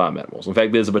to farm animals. In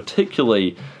fact, there's a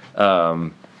particularly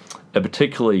kind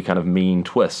of mean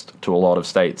twist to a lot of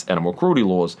states' animal cruelty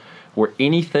laws, where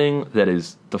anything that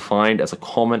is defined as a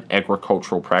common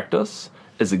agricultural practice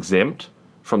is exempt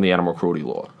from the animal cruelty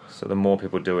law. So the more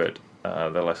people do it,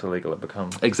 the less illegal it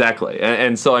becomes. Exactly.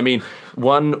 And so, I mean,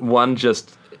 one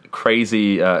just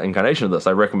crazy incarnation of this,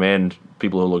 I recommend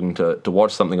people who are looking to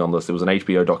watch something on this. There was an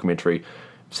HBO documentary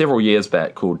several years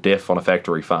back called Death on a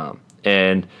Factory Farm.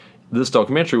 And this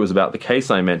documentary was about the case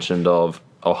I mentioned of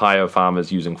Ohio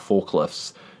farmers using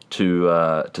forklifts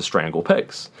to strangle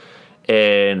pigs.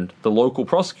 And the local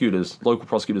prosecutors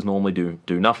normally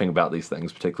do nothing about these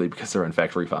things, particularly because they're in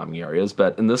factory farming areas.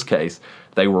 But in this case,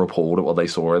 they were appalled at what they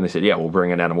saw, and they said, yeah, we'll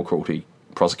bring an animal cruelty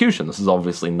prosecution. This is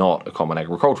obviously not a common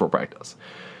agricultural practice.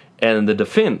 And the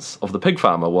defense of the pig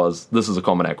farmer was, this is a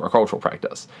common agricultural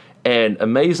practice. And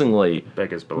amazingly,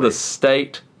 the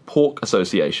State Pork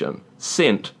Association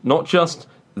sent not just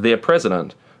their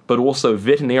president, but also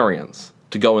veterinarians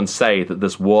to go and say that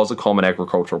this was a common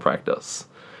agricultural practice.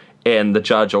 And the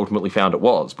judge ultimately found it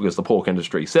was, because the pork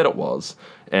industry said it was,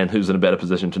 and who's in a better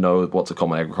position to know what's a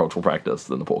common agricultural practice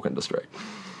than the pork industry?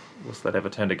 Was that ever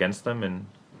turned against them in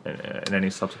any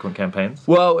subsequent campaigns?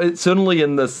 Well, it's certainly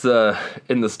in this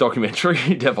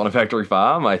documentary, Death on a Factory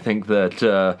Farm, I think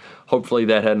that hopefully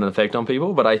that had an effect on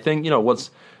people. But I think,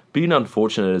 what's been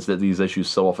unfortunate is that these issues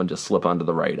so often just slip under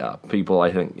the radar. People,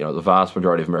 I think, the vast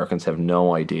majority of Americans have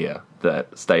no idea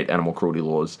that state animal cruelty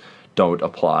laws don't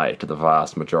apply to the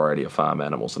vast majority of farm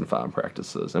animals and farm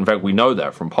practices. In fact, we know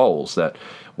that from polls, that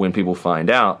when people find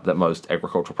out that most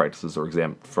agricultural practices are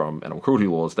exempt from animal cruelty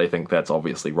laws, they think that's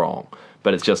obviously wrong.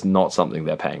 But it's just not something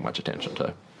they're paying much attention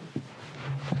to.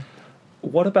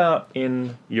 What about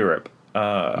in Europe?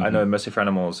 I know Mercy for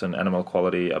Animals and Animal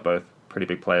Equality are both pretty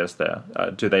big players there.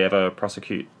 Do they ever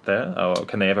prosecute there, or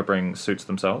can they ever bring suits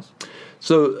themselves?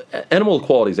 So Animal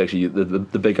Equality is actually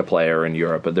the bigger player in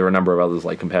Europe, but there are a number of others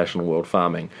like Compassion World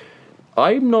Farming.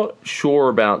 I'm not sure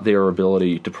about their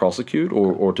ability to prosecute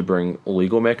or to bring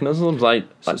legal mechanisms.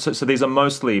 So these are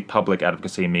mostly public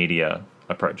advocacy media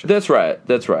approaches? That's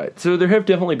right. So there have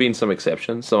definitely been some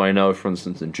exceptions. So I know, for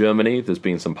instance, in Germany, there's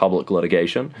been some public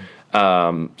litigation,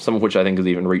 some of which I think has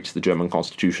even reached the German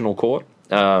Constitutional Court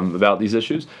about these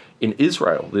issues. In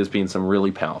Israel, there's been some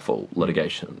really powerful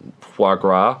litigation. Foie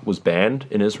gras was banned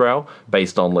in Israel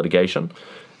based on litigation.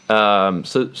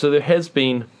 So there has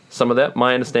been some of that.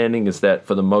 My understanding is that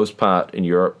for the most part in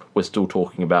Europe, we're still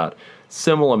talking about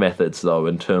similar methods, though,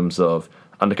 in terms of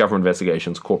undercover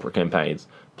investigations, corporate campaigns,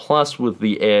 plus with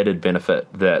the added benefit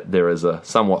that there is a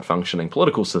somewhat functioning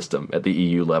political system at the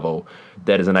EU level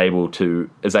that is able to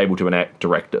enact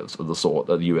directives of the sort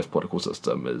that the US political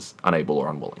system is unable or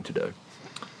unwilling to do.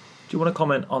 Do you want to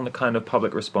comment on the kind of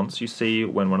public response you see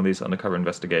when one of these undercover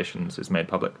investigations is made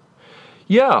public?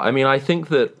 Yeah, I mean, I think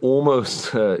that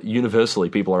almost universally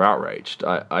people are outraged.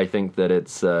 I think that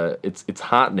it's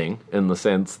heartening in the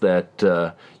sense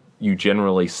that you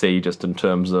generally see, just in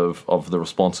terms of the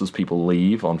responses people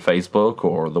leave on Facebook,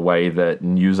 or the way that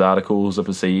news articles are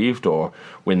perceived, or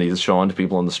when these are shown to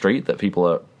people on the street, that people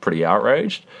are pretty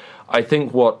outraged. I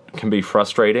think what can be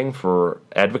frustrating for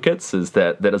advocates is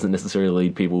that doesn't necessarily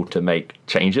lead people to make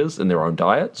changes in their own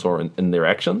diets or in their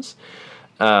actions.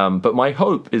 But my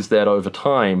hope is that over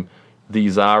time,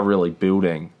 these are really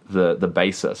building the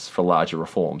basis for larger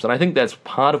reforms. And I think that's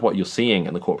part of what you're seeing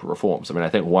in the corporate reforms. I mean, I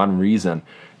think one reason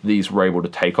these were able to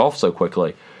take off so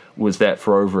quickly was that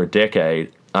for over a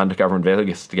decade, undercover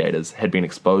investigators had been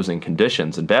exposing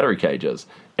conditions in battery cages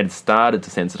and started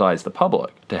to sensitize the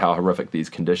public to how horrific these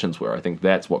conditions were. I think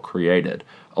that's what created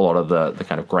a lot of the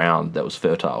kind of ground that was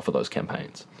fertile for those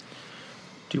campaigns.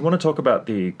 Do you want to talk about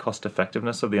the cost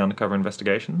effectiveness of the undercover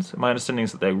investigations? My understanding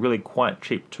is that they're really quite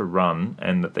cheap to run,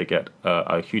 and that they get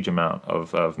a huge amount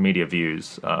of media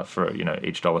views for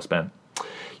each dollar spent.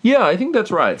 Yeah, I think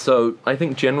that's right. So I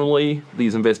think generally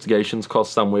these investigations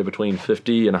cost somewhere between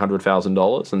 $50,000 and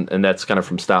 $100,000, and that's kind of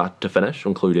from start to finish,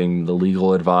 including the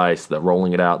legal advice, the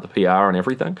rolling it out, the PR, and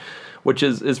everything, which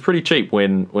is pretty cheap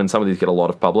when some of these get a lot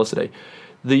of publicity.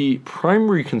 The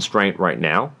primary constraint right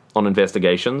now on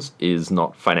investigations is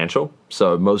not financial.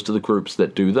 So most of the groups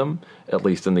that do them, at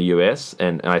least in the US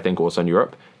and I think also in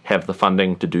Europe, have the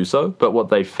funding to do so. But what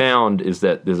they found is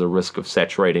that there's a risk of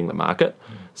saturating the market.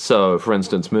 So, for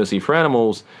instance, Mercy for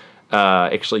Animals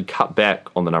actually cut back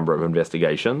on the number of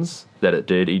investigations that it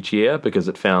did each year because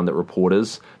it found that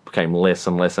reporters became less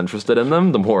and less interested in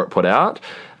them the more it put out.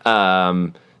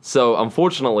 So,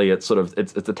 unfortunately, it's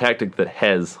a tactic that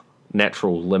has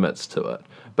natural limits to it.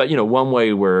 But, one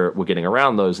way we're getting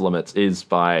around those limits is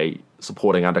by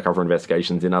supporting undercover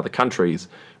investigations in other countries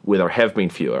where there have been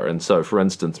fewer. And so, for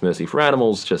instance, Mercy for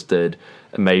Animals just did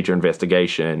a major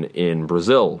investigation in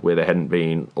Brazil where there hadn't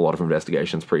been a lot of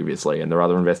investigations previously. And there are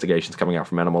other investigations coming out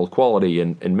from Animal Equality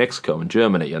in Mexico and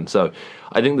Germany. And so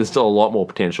I think there's still a lot more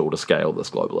potential to scale this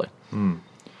globally.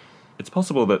 it's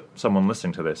possible that someone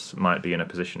listening to this might be in a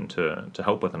position to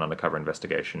help with an undercover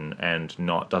investigation and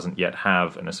doesn't yet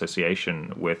have an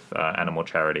association with animal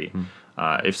charity.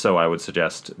 If so, I would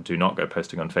suggest do not go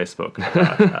posting on Facebook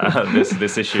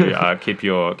this issue. Keep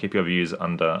your views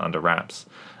under wraps.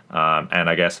 And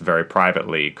I guess very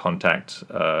privately contact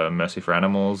Mercy for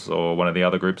Animals or one of the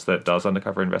other groups that does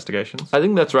undercover investigations? I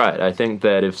think that's right. I think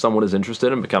that if someone is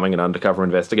interested in becoming an undercover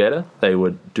investigator, they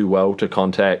would do well to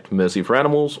contact Mercy for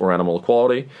Animals or Animal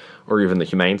Equality or even the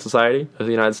Humane Society of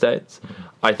the United States.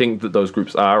 I think that those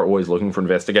groups are always looking for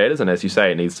investigators, and as you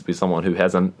say, it needs to be someone who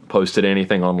hasn't posted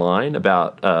anything online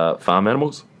about farm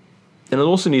animals. And it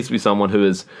also needs to be someone who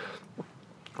is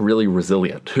really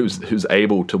resilient, who's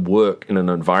able to work in an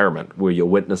environment where you're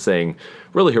witnessing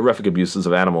really horrific abuses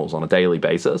of animals on a daily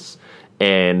basis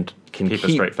and can keep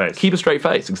a straight face. Keep a straight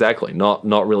face, exactly.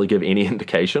 Not really give any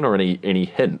indication or any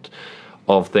hint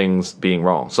of things being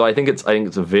wrong. So I think it's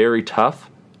a very tough,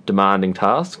 demanding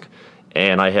task,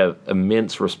 and I have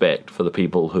immense respect for the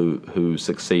people who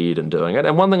succeed in doing it.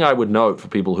 And one thing I would note for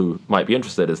people who might be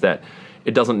interested is that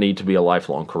it doesn't need to be a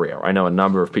lifelong career. I know a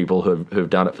number of people who've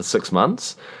done it for 6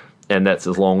 months, and that's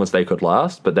as long as they could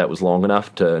last, but that was long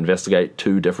enough to investigate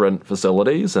 2 different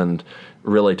facilities and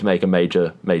really to make a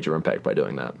major impact by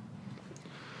doing that.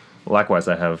 Likewise,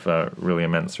 I have really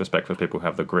immense respect for people who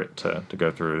have the grit to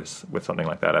go through this with something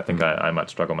like that. I think I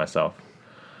might struggle myself.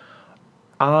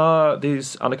 Are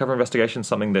these undercover investigations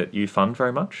something that you fund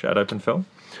very much at Open Phil?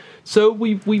 So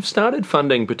we've started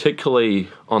funding particularly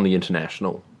on the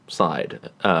international side,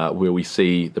 where we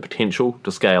see the potential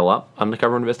to scale up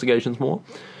undercover investigations more.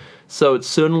 So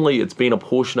it's been a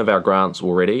portion of our grants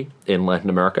already in Latin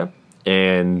America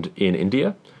and in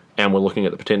India, and we're looking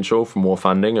at the potential for more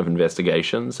funding of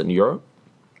investigations in Europe.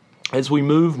 As we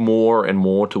move more and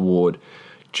more toward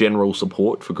general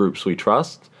support for groups we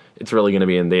trust, it's really going to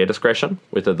be in their discretion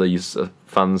whether these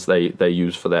funds they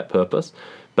use for that purpose.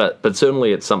 But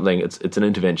certainly it's something. It's an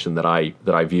intervention that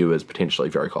I view as potentially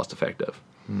very cost effective.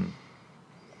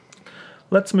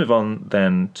 Let's move on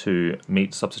then to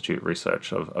meat substitute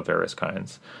research of various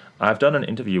kinds. I've done an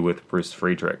interview with Bruce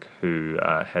Friedrich, who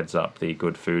heads up the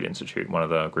Good Food Institute, one of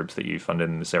the groups that you fund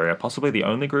in this area, possibly the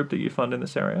only group that you fund in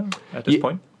this area at this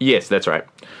point? Yes, that's right.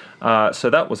 So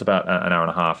that was about an hour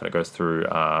and a half, and it goes through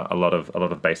a lot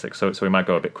of basics. So we might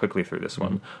go a bit quickly through this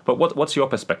one. But what's your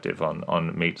perspective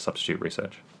on meat substitute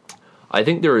research? I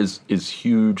think there is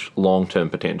huge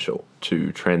long-term potential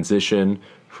to transition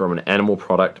from an animal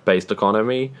product-based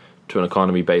economy to an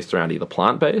economy based around either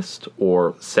plant-based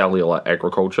or cellular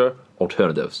agriculture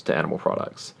alternatives to animal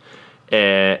products.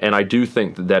 And I do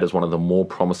think that is one of the more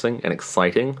promising and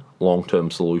exciting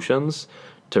long-term solutions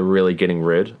to really getting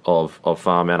rid of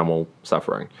farm animal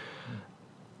suffering.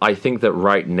 I think that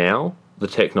right now, the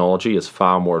technology is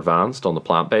far more advanced on the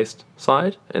plant-based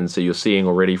side. And so you're seeing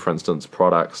already, for instance,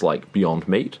 products like Beyond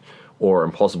Meat or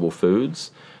Impossible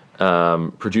Foods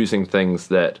producing things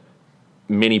that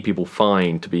many people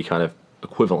find to be kind of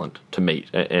equivalent to meat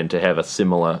and to have a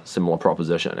similar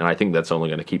proposition. And I think that's only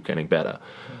going to keep getting better.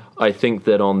 I think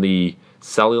that on the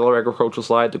cellular agriculture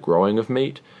side, the growing of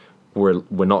meat, we're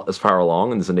not as far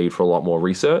along, and there's a need for a lot more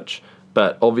research.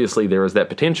 But obviously there is that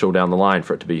potential down the line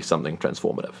for it to be something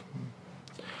transformative.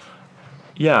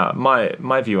 Yeah,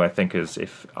 my view, I think, is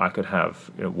if I could have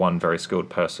one very skilled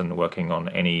person working on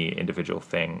any individual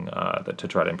thing to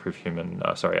try to improve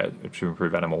to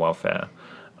improve animal welfare,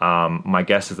 my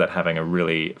guess is that having a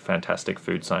really fantastic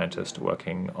food scientist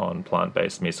working on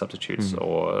plant-based meat substitutes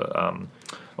or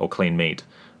clean meat,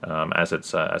 as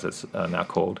it's now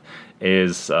called,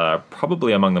 is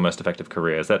probably among the most effective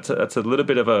careers. That's a little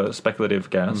bit of a speculative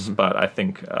guess, but I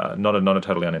think not a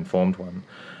totally uninformed one.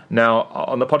 Now,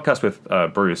 on the podcast with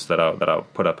Bruce that I'll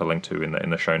put up a link to in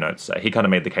the show notes, he kind of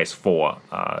made the case for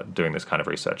doing this kind of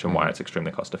research and why it's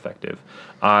extremely cost effective.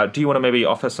 Do you want to maybe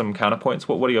offer some counterpoints?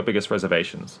 What are your biggest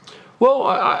reservations? Well,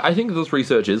 I think this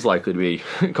research is likely to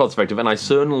be cost effective, and I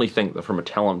certainly think that from a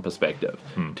talent perspective,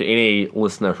 to any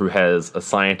listener who has a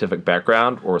scientific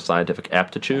background or a scientific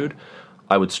aptitude,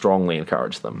 I would strongly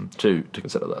encourage them to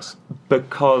consider this.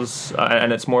 Because,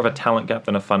 and it's more of a talent gap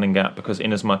than a funding gap, because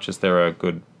in as much as there are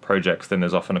good projects, then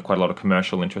there's often quite a lot of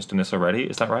commercial interest in this already.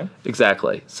 Is that right?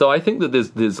 Exactly. So I think that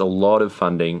there's a lot of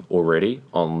funding already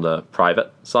on the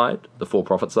private side, the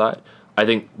for-profit side. I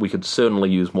think we could certainly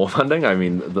use more funding. I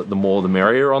mean, the more the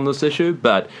merrier on this issue.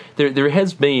 But there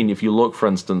has been, if you look, for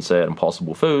instance, at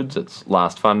Impossible Foods, its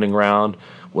last funding round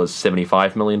was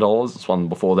 $75 million. Its one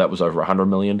before that was over $100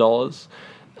 million.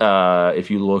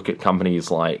 If you look at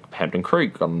companies like Hampton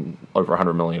Creek, over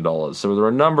 $100 million. So there are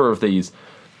a number of these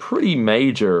pretty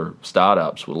major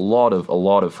startups with a lot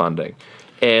of funding.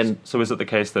 And so is it the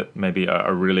case that maybe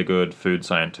a really good food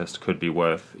scientist could be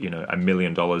worth, $1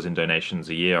 million in donations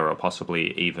a year, or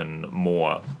possibly even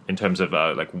more, in terms of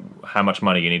how much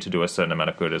money you need to do a certain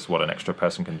amount of good is what an extra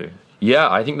person can do? Yeah,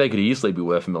 I think they could easily be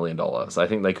worth $1 million. I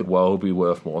think they could well be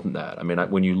worth more than that. I mean,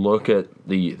 when you look at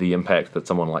the impact that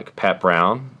someone like Pat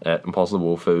Brown at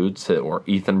Impossible Foods or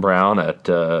Ethan Brown at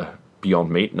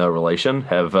Beyond Meat, no relation,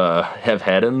 have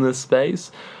had in this space,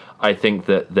 I think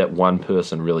that one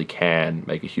person really can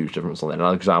make a huge difference on that.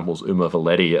 Another example is Uma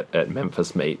Valetti at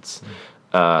Memphis Meats.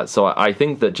 So I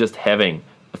think that just having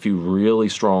a few really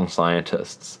strong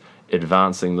scientists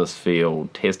advancing this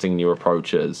field, testing new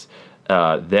approaches,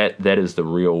 that is the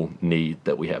real need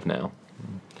that we have now.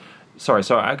 Sorry,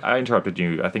 so I interrupted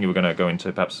you. I think you were going to go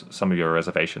into perhaps some of your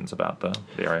reservations about the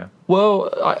area.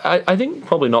 Well, I think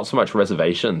probably not so much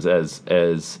reservations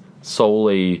as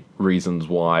solely reasons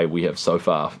why we have so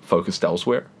far focused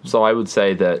elsewhere. So I would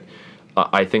say that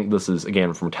I think this is,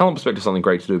 again, from a talent perspective, something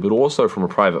great to do, but also from a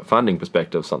private funding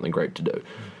perspective, something great to do.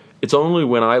 It's only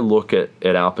when I look at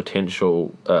our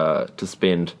potential to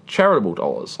spend charitable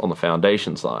dollars on the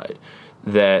foundation side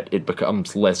that it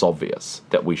becomes less obvious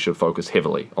that we should focus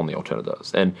heavily on the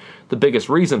alternatives. And the biggest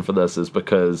reason for this is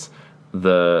because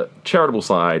the charitable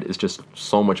side is just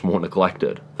so much more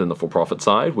neglected than the for-profit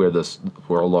side, where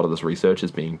a lot of this research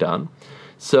is being done.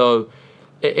 So,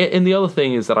 and the other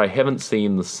thing is that I haven't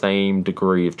seen the same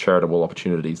degree of charitable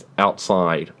opportunities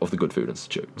outside of the Good Food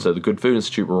Institute. So the Good Food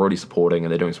Institute we're already supporting,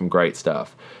 and they're doing some great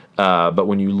stuff. But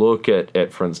when you look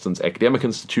at, for instance, academic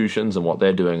institutions and what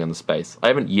they're doing in the space, I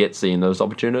haven't yet seen those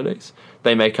opportunities.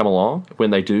 They may come along.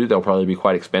 When they do, they'll probably be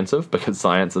quite expensive because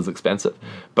science is expensive.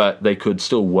 But they could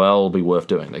still well be worth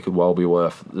doing. They could well be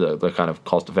worth the kind of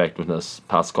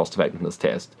pass cost-effectiveness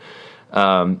test.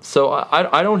 So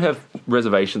I don't have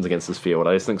reservations against this field.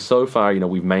 I just think so far,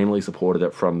 we've mainly supported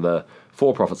it from the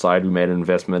for-profit side. We made an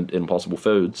investment in Impossible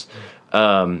Foods.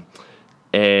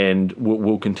 And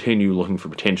we'll continue looking for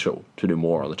potential to do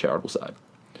more on the charitable side.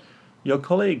 Your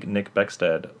colleague Nick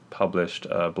Beckstead published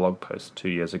a blog post 2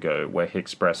 years ago where he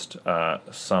expressed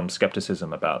some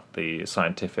skepticism about the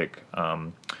scientific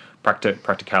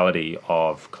practicality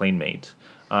of clean meat.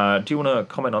 Do you want to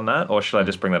comment on that, or should I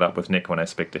just bring that up with Nick when I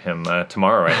speak to him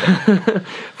tomorrow, I think?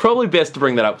 Probably best to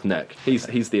bring that up with Nick.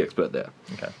 He's the expert there.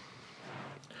 Okay.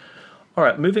 All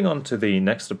right, moving on to the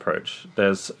next approach.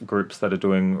 There's groups that are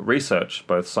doing research,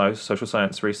 both social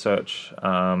science research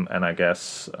and I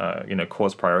guess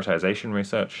cause prioritization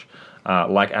research,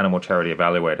 like animal charity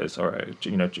evaluators, or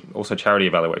also charity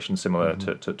evaluation similar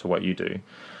to what you do,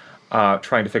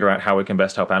 trying to figure out how we can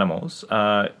best help animals.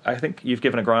 I think you've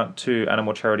given a grant to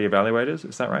animal charity evaluators.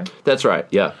 Is that right? That's right.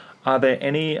 Yeah. Are there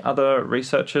any other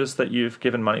researchers that you've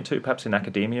given money to, perhaps in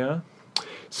academia?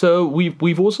 So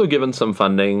we've also given some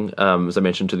funding, as I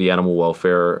mentioned, to the Animal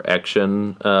Welfare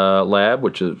Action Lab,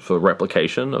 which is for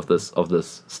replication of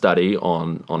this study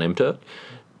on MTIRT.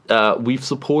 We've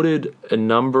supported a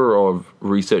number of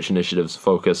research initiatives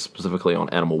focused specifically on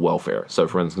animal welfare. So,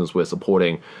 for instance, we're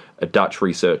supporting a Dutch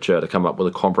researcher to come up with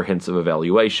a comprehensive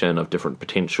evaluation of different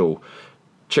potential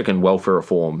chicken welfare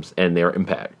reforms and their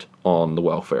impact on the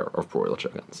welfare of broiler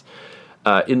chickens.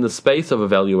 In the space of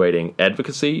evaluating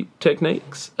advocacy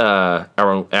techniques, our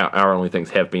only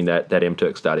things have been that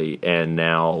MTIRT study and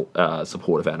now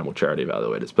support of animal charity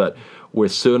evaluators. But we're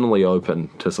certainly open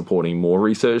to supporting more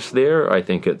research there. I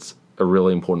think it's a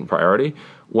really important priority.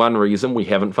 One reason we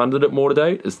haven't funded it more to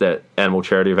date is that Animal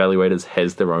Charity Evaluators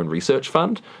has their own research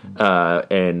fund,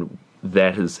 and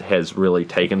that has really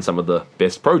taken some of the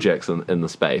best projects in the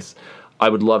space. I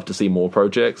would love to see more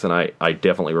projects, and I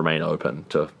definitely remain open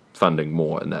to funding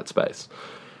more in that space.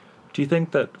 Do you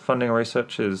think that funding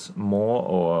research is more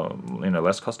or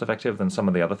less cost effective than some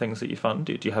of the other things that you fund?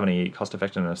 Do you have any cost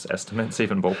effectiveness estimates,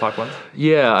 even ballpark ones?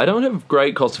 Yeah, I don't have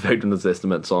great cost effectiveness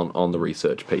estimates on the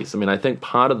research piece. I mean, I think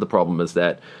part of the problem is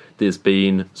that there's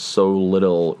been so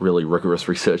little really rigorous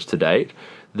research to date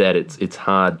that it's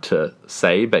hard to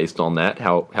say based on that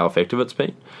how effective it's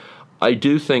been. I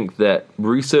do think that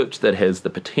research that has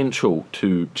the potential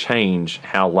to change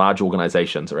how large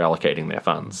organizations are allocating their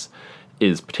funds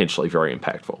is potentially very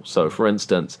impactful. So, for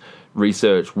instance,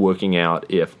 research working out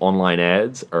if online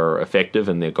ads are effective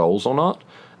in their goals or not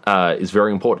is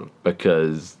very important,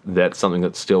 because that's something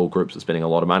that still groups are spending a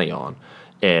lot of money on.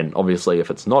 And obviously,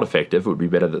 if it's not effective, it would be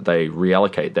better that they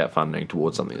reallocate that funding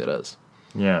towards something that is.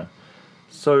 Yeah.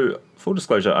 So, full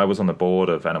disclosure, I was on the board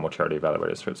of Animal Charity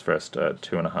Evaluators for its first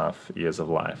 2.5 years of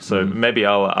life. So maybe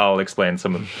I'll explain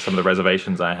some of the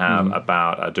reservations I have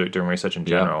about doing research in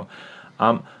general.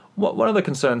 One of the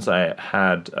concerns I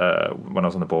had when I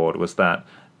was on the board was that,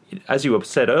 as you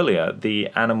said earlier, the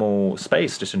animal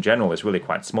space, just in general, is really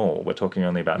quite small. We're talking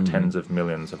only about tens of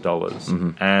millions of dollars.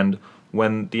 And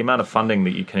when the amount of funding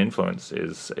that you can influence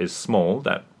is small,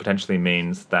 that potentially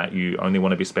means that you only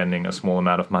want to be spending a small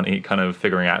amount of money kind of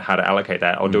figuring out how to allocate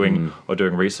that, or doing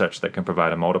research that can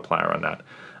provide a multiplier on that.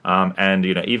 And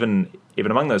even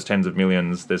among those tens of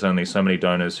millions, there's only so many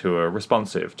donors who are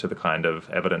responsive to the kind of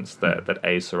evidence that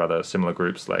ACE or other similar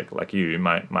groups like you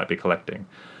might be collecting.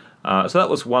 So that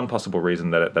was one possible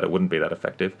reason that it wouldn't be that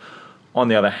effective. On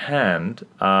the other hand,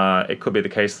 it could be the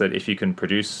case that if you can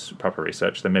produce proper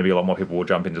research, then maybe a lot more people will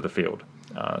jump into the field.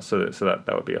 So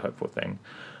that would be a hopeful thing.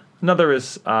 Another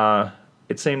is,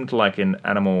 it seemed like in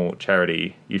animal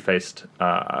charity, you faced...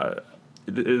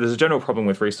 there's a general problem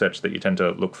with research that you tend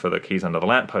to look for the keys under the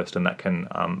lamppost, and that can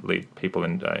lead people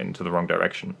into the wrong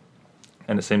direction.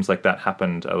 And it seems like that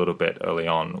happened a little bit early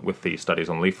on with the studies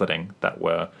on leafleting that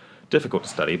were difficult to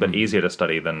study, but easier to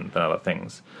study than other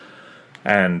things.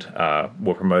 And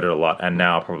were promoted a lot, and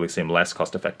now probably seem less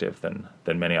cost-effective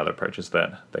than many other approaches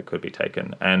that could be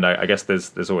taken. And I guess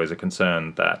there's always a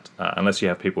concern that unless you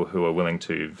have people who are willing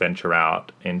to venture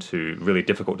out into really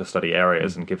difficult-to-study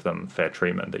areas and give them fair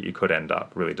treatment, that you could end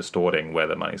up really distorting where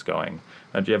the money's going.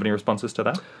 Do you have any responses to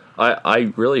that?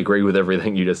 I really agree with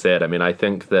everything you just said. I mean, I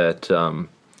think that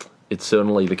it's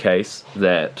certainly the case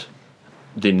that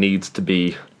there needs to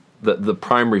be... The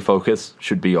primary focus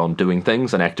should be on doing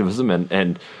things and activism,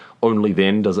 and only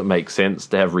then does it make sense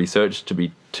to have research to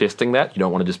be testing that. You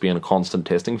don't want to just be in a constant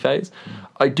testing phase.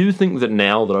 I do think that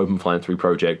now that Open Philanthropy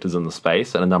Project is in the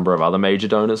space and a number of other major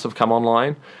donors have come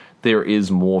online, there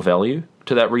is more value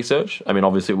to that research. I mean,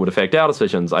 obviously it would affect our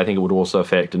decisions. I think it would also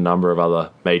affect a number of other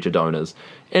major donors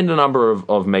and a number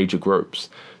of major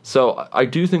groups. So I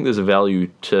do think there's a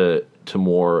value to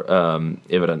more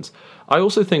evidence. I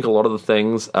also think a lot of the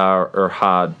things are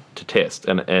hard to test,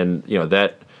 and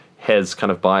that has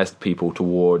kind of biased people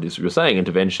toward, as you were saying,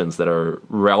 interventions that are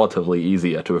relatively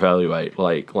easier to evaluate,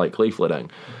 like leafleting.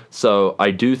 So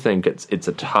I do think it's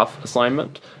a tough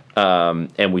assignment,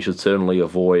 and we should certainly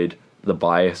avoid the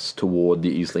bias toward the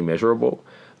easily measurable.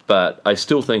 But I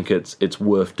still think it's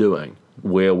worth doing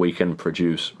where we can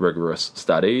produce rigorous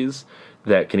studies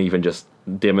that can even just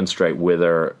demonstrate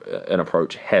whether an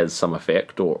approach has some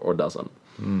effect or doesn't.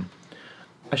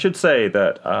 I should say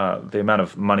that the amount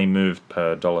of money moved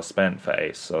per dollar spent for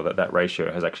ACE, so that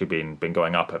ratio has actually been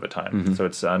going up over time. So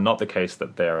it's not the case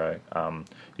that they're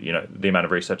the amount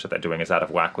of research that they're doing is out of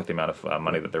whack with the amount of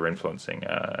money that they're influencing,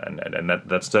 and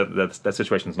that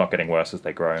situation is not getting worse as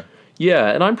they grow. Yeah,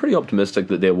 and I'm pretty optimistic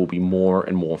that there will be more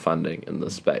and more funding in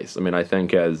this space. I mean, I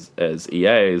think as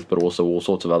EAs, but also all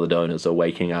sorts of other donors are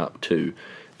waking up to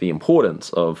the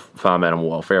importance of farm animal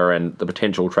welfare and the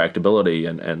potential tractability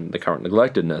and the current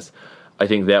neglectedness, I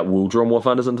think that will draw more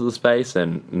funders into the space,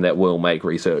 and that will make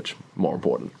research more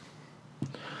important.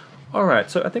 All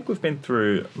right, so I think we've been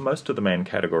through most of the main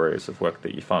categories of work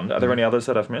that you fund. Are there any others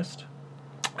that I've missed?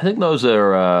 I think those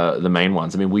are the main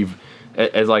ones. I mean, we've,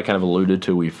 as I kind of alluded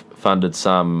to, we've funded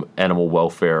some animal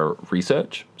welfare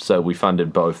research. So we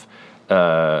funded both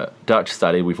Dutch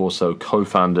study. We've also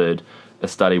co-funded a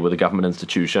study with a government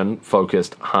institution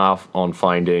focused half on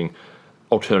finding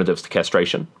alternatives to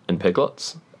castration in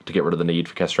piglets to get rid of the need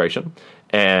for castration,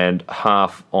 and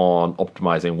half on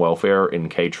optimizing welfare in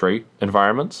cage-free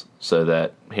environments so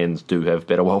that hens do have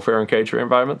better welfare in cage-free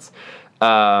environments.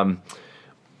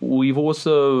 We've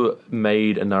also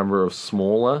made a number of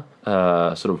smaller,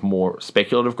 sort of more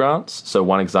speculative grants. So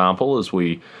one example is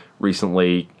we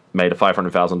recently made a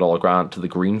 $500,000 grant to the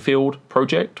Greenfield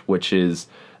Project, which is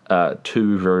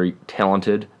two very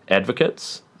talented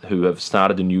advocates who have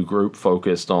started a new group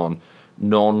focused on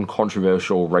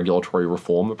non-controversial regulatory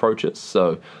reform approaches.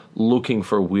 So looking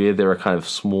for where there are kind of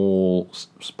small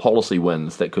policy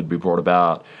wins that could be brought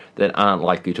about that aren't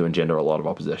likely to engender a lot of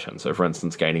opposition. So for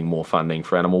instance, gaining more funding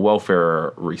for animal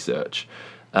welfare research.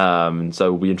 So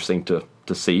it'll be interesting to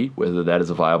see whether that is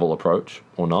a viable approach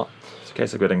or not. It's a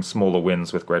case of getting smaller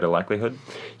wins with greater likelihood.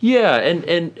 Yeah,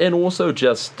 and also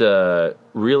just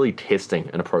really testing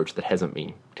an approach that hasn't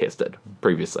been tested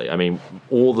previously. I mean,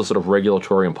 all the sort of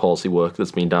regulatory and policy work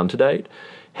that's been done to date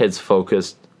has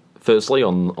focused firstly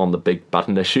on the big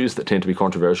button issues that tend to be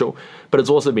controversial, but it's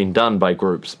also been done by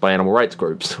groups, by animal rights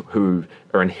groups, who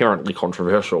are inherently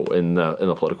controversial in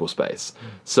the political space.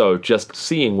 So just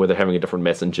seeing whether having a different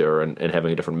messenger and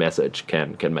having a different message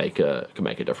can make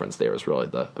a difference there is really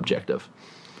the objective.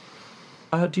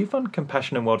 Do you fund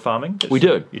Compassion in World Farming? We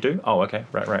do. You do? Oh, okay.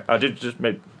 Right. I did just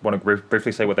want to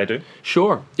briefly say what they do.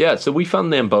 Sure. Yeah, so we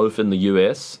fund them both in the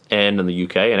US and in the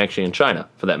UK, and actually in China,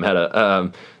 for that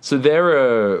matter. So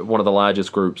they're one of the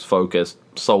largest groups focused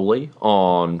solely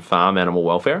on farm animal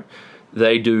welfare.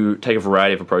 They do take a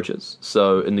variety of approaches.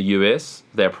 So in the US,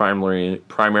 they're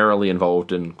primarily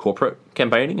involved in corporate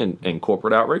campaigning and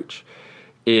corporate outreach.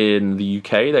 In the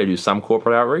UK, they do some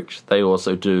corporate outreach. They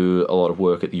also do a lot of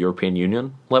work at the European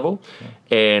Union level,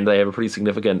 and they have a pretty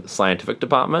significant scientific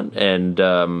department and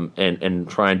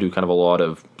try and do kind of a lot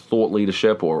of thought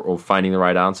leadership or finding the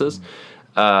right answers.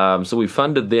 So we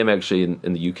funded them actually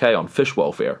in the UK on fish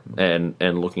welfare and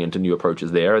looking into new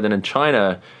approaches there. And then in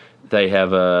China, they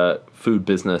have a food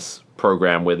business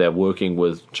program where they're working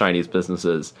with Chinese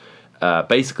businesses,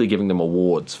 basically giving them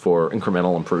awards for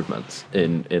incremental improvements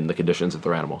in the conditions of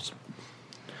their animals.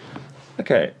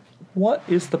 Okay, what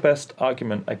is the best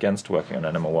argument against working on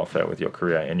animal welfare with your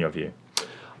career, in your view?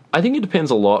 I think it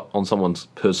depends a lot on someone's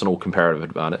personal comparative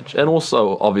advantage, and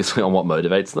also obviously on what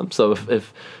motivates them. So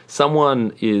if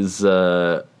someone is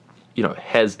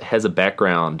has a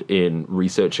background in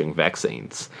researching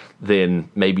vaccines, then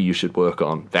maybe you should work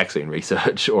on vaccine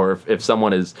research. Or if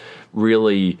someone is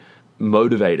really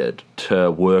motivated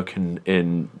to work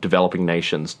in developing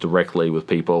nations directly with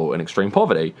people in extreme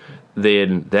poverty,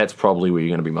 then that's probably where you're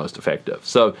going to be most effective.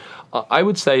 So I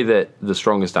would say that the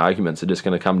strongest arguments are just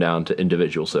going to come down to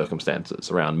individual circumstances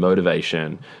around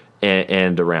motivation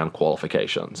and around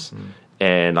qualifications.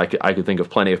 And I could think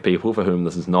of plenty of people for whom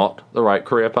this is not the right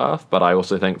career path, but I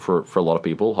also think for a lot of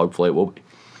people, hopefully it will be.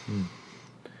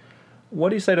 What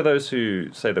do you say to those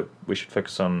who say that we should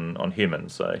focus on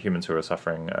humans, humans who are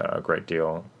suffering a great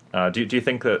deal? Do you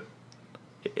think that,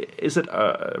 is it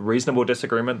a reasonable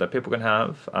disagreement that people can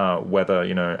have whether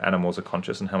animals are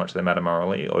conscious and how much they matter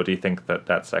morally, or do you think that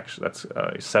that's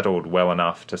settled well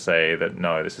enough to say that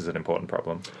no, this is an important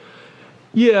problem?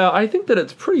 Yeah, I think that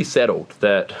it's pretty settled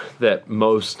that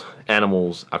most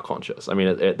animals are conscious. I mean,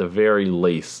 at the very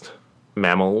least,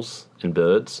 mammals and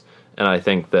birds. And I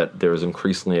think that there is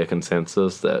increasingly a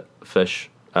consensus that fish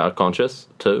are conscious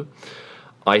too.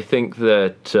 I think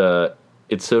that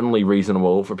it's certainly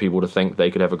reasonable for people to think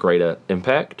they could have a greater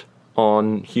impact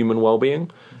on human well-being,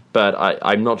 but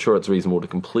I'm not sure it's reasonable to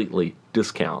completely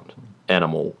discount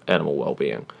animal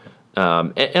well-being.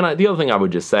 The other thing I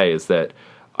would just say is that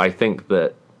I think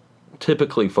that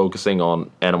typically focusing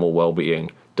on animal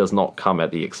well-being does not come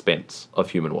at the expense of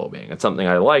human well-being. And something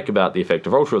I like about the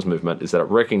effective altruism movement is that it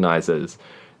recognizes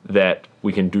that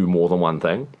we can do more than one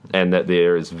thing, and that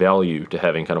there is value to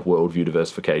having kind of worldview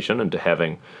diversification and to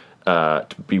having to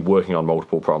be working on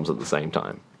multiple problems at the same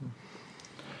time.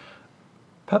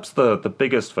 Perhaps the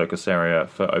biggest focus area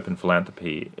for Open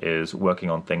Philanthropy is working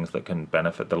on things that can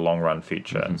benefit the long-run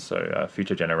future, so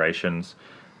future generations,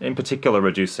 in particular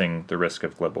reducing the risk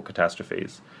of global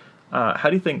catastrophes. How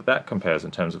do you think that compares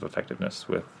in terms of effectiveness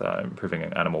with improving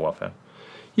animal welfare?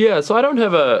 Yeah, so I don't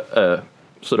have a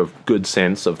sort of good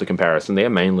sense of the comparison there,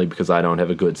 mainly because I don't have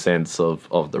a good sense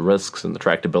of the risks and the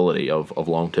tractability of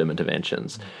long-term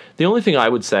interventions. The only thing I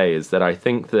would say is that I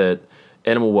think that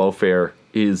animal welfare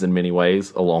is in many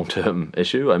ways a long-term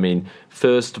issue. I mean,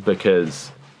 first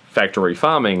because factory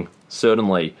farming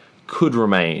certainly could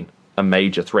remain a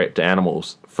major threat to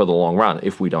animals for the long run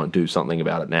if we don't do something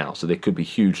about it now. So there could be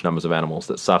huge numbers of animals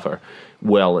that suffer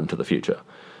well into the future.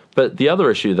 But the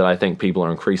other issue that I think people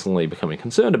are increasingly becoming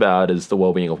concerned about is the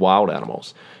well-being of wild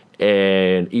animals.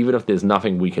 And even if there's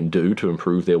nothing we can do to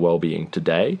improve their well-being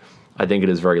today, I think it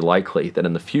is very likely that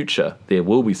in the future there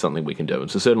will be something we can do.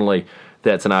 And so certainly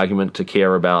that's an argument to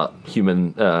care about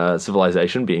human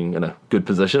civilization being in a good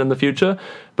position in the future,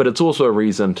 but it's also a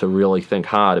reason to really think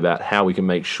hard about how we can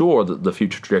make sure that the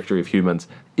future trajectory of humans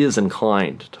is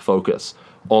inclined to focus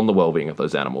on the well-being of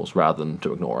those animals rather than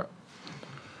to ignore it.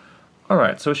 All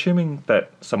right, so assuming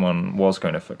that someone was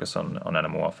going to focus on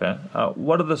animal welfare,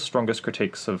 what are the strongest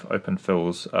critiques of Open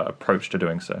Phil's approach to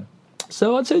doing so?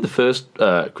 So I'd say the first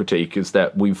critique is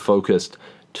that we've focused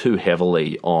too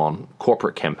heavily on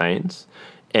corporate campaigns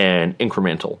and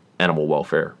incremental animal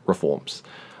welfare reforms.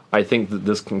 I think that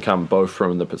this can come both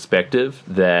from the perspective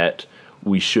that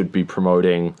we should be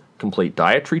promoting complete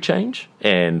dietary change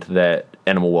and that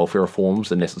animal welfare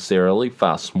reforms are necessarily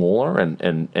far smaller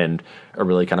and are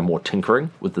really kind of more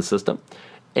tinkering with the system.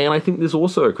 And I think there's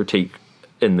also a critique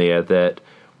in there that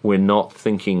we're not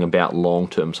thinking about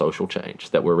long-term social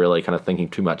change, that we're really kind of thinking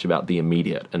too much about the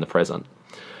immediate and the present.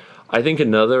 I think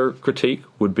another critique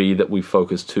would be that we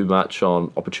focus too much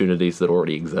on opportunities that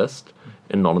already exist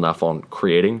and not enough on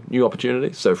creating new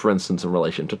opportunities. So, for instance, in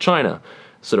relation to China,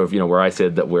 sort of, where I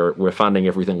said that we're funding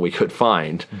everything we could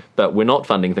find, but we're not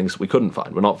funding things we couldn't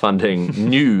find. We're not funding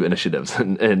new initiatives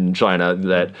in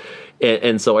China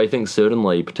and so I think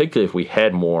certainly, particularly if we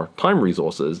had more time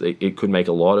resources, it could make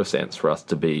a lot of sense for us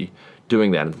to be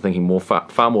doing that and thinking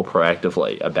far more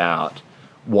proactively about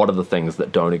what are the things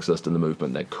that don't exist in the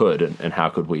movement that could, and how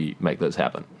could we make those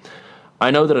happen. I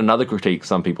know that another critique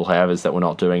some people have is that we're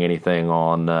not doing anything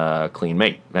on clean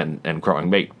meat and growing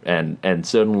meat, and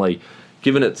certainly,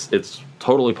 given it's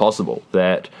totally possible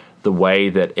that the way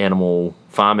that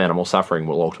farm animal suffering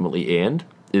will ultimately end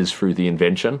is through the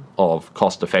invention of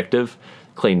cost-effective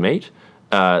clean meat.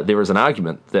 There is an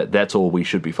argument that that's all we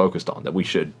should be focused on, that we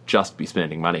should just be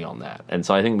spending money on that, and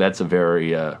so I think that's a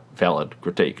very valid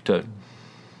critique too.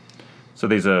 So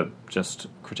these are just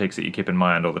critiques that you keep in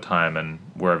mind all the time, and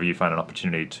wherever you find an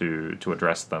opportunity to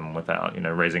address them without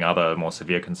raising other more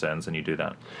severe concerns, and you do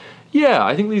that. Yeah,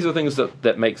 I think these are things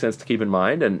that make sense to keep in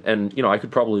mind, and I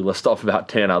could probably list off about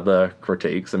 10 other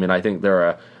critiques. I mean, I think there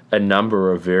are a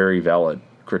number of very valid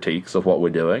critiques of what we're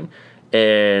doing,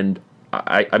 and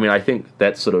I think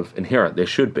that's sort of inherent. There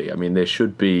should be. I mean,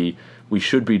 we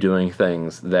should be doing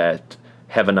things that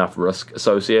have enough risk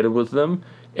associated with them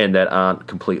and that aren't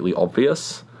completely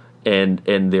obvious, and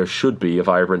there should be a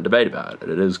vibrant debate about it.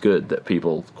 It is good that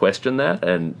people question that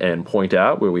and point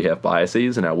out where we have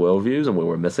biases in our worldviews and where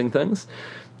we're missing things,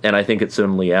 and I think it's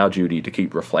certainly our duty to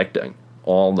keep reflecting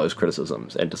on those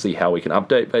criticisms and to see how we can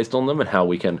update based on them and how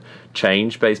we can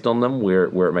change based on them where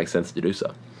it makes sense to do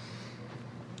so.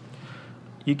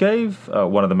 You gave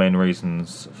one of the main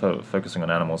reasons for focusing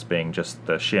on animals being just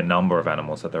the sheer number of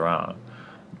animals that there are.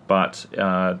 But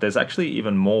there's actually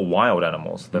even more wild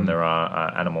animals than there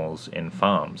are animals in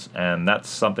farms. And that's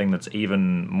something that's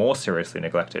even more seriously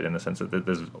neglected, in the sense that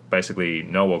there's basically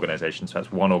no organizations, perhaps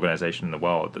one organization in the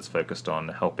world that's focused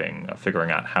on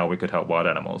figuring out how we could help wild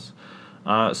animals.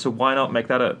 So why not make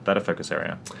that a focus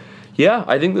area? Yeah,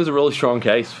 I think there's a really strong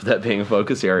case for that being a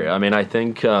focus area. I mean, I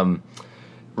think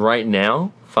right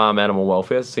now, farm animal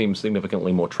welfare seems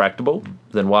significantly more tractable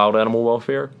than wild animal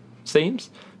welfare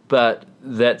seems. But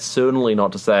that's certainly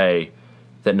not to say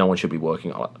that no one should be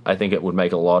working on it. I think it would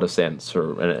make a lot of sense,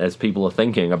 as people are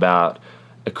thinking about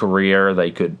a career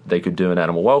they could do in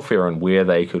animal welfare and where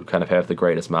they could kind of have the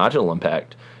greatest marginal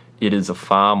impact. It is a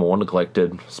far more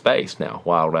neglected space now,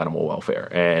 wild animal welfare.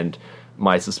 And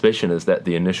my suspicion is that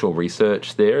the initial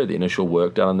research there, the initial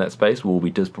work done in that space, will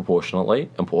be disproportionately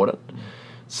important.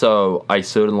 So I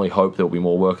certainly hope there will be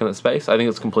more work in that space. I think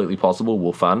it's completely possible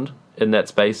we'll fund in that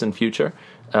space in future.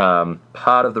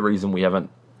 Part of the reason we haven't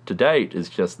to date is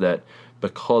just that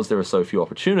because there are so few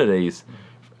opportunities,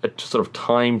 a sort of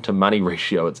time to money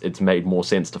ratio, it's made more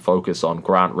sense to focus on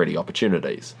grant-ready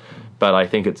opportunities. But I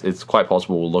think it's quite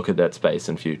possible we'll look at that space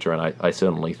in future, and I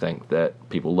certainly think that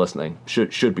people listening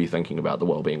should be thinking about the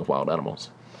well-being of wild animals.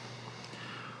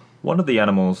 One of the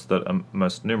animals that are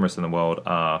most numerous in the world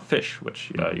are fish,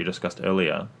 which you discussed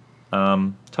earlier.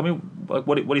 Tell me,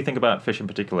 what do you think about fish in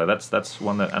particular? That's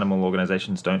one that animal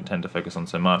organizations don't tend to focus on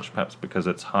so much, perhaps because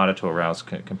it's harder to arouse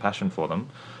compassion for them.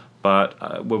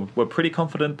 But we're pretty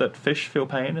confident that fish feel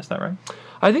pain, is that right?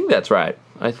 I think that's right.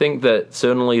 I think that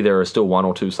certainly there are still one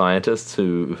or two scientists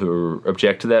who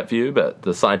object to that view, but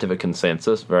the scientific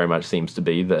consensus very much seems to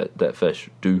be that fish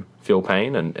do feel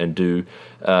pain and do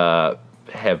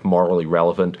have morally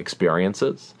relevant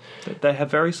experiences. They have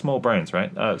very small brains,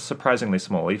 right? Surprisingly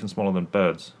small, even smaller than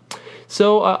birds.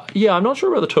 So, I'm not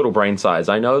sure about the total brain size.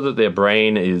 I know that their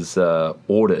brain is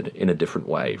ordered in a different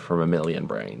way from a million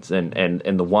brains.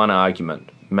 And the one argument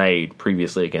made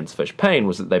previously against fish pain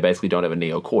was that they basically don't have a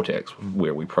neocortex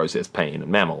where we process pain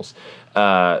in mammals.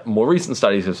 More recent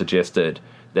studies have suggested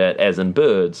that, as in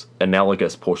birds,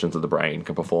 analogous portions of the brain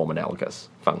can perform analogous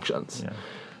functions. Yeah.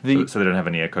 So they don't have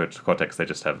a neocortex, they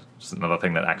just have another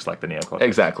thing that acts like the neocortex.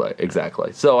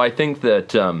 Exactly. So I think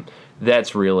that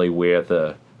that's really where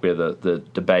the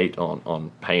debate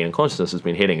on pain and consciousness has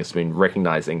been heading. It's been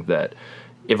recognizing that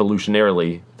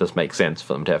evolutionarily this makes sense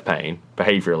for them to have pain.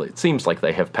 Behaviorally, it seems like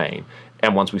they have pain.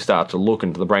 And once we start to look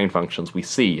into the brain functions, we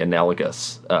see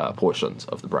analogous portions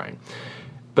of the brain.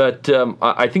 But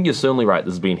I think you're certainly right.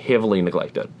 This has been heavily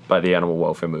neglected by the animal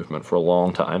welfare movement for a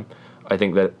long time. I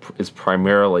think that is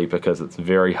primarily because it's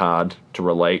very hard to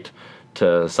relate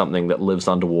to something that lives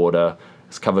underwater,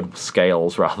 is covered with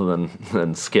scales rather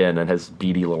than skin, and has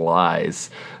beady little eyes.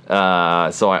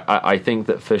 So I think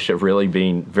that fish have really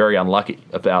been very unlucky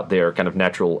about their kind of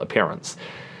natural appearance.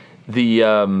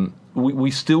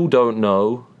 We still don't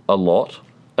know a lot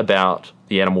about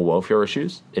the animal welfare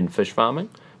issues in fish farming,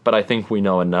 but I think we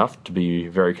know enough to be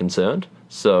very concerned.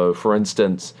 So, for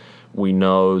instance, we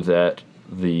know that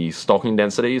the stocking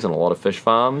densities in a lot of fish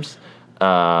farms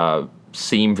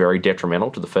seem very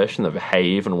detrimental to the fish, and they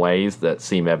behave in ways that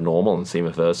seem abnormal and seem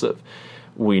aversive.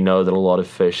 We know that a lot of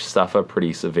fish suffer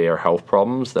pretty severe health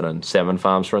problems, that in salmon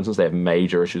farms, for instance, they have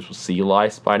major issues with sea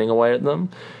lice biting away at them.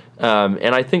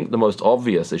 And I think the most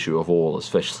obvious issue of all is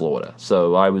fish slaughter.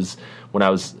 So when I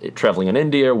was traveling in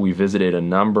India, we visited a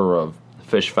number of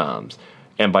fish farms,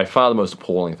 and by far the most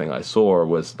appalling thing I saw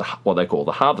was what they call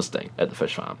the harvesting at the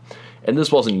fish farm. And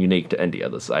this wasn't unique to India.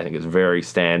 This, I think, is very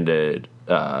standard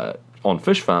on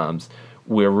fish farms,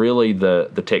 where really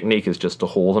the technique is just to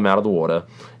haul them out of the water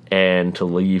and to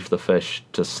leave the fish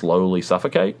to slowly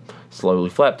suffocate, slowly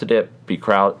flap to death, be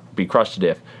crushed to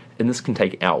death. And this can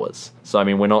take hours. So, I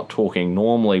mean, we're not talking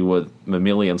normally with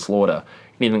mammalian slaughter.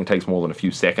 Anything that takes more than a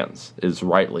few seconds is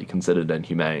rightly considered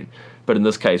inhumane. But in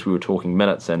this case, we were talking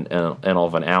minutes and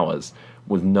often hours,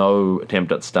 with no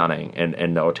attempt at stunning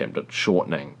and no attempt at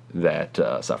shortening that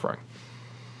suffering.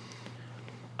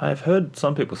 I've heard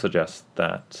some people suggest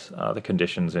that the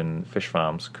conditions in fish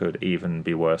farms could even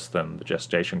be worse than the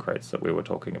gestation crates that we were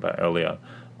talking about earlier.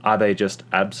 Are they just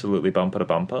absolutely bumper to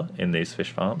bumper in these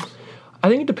fish farms? I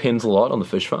think it depends a lot on the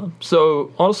fish farm.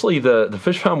 So honestly, the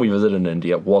fish farm we visited in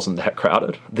India wasn't that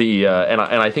crowded. And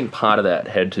I think part of that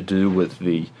had to do with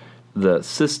the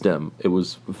system. It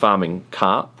was farming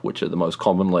carp, which are the most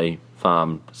commonly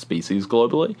farmed species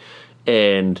globally,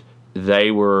 and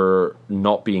they were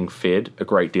not being fed a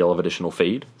great deal of additional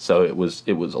feed. So it was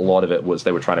a lot of it was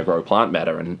they were trying to grow plant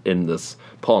matter in this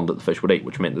pond that the fish would eat,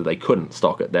 which meant that they couldn't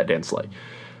stock it that densely.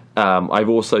 I've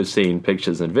also seen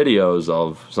pictures and videos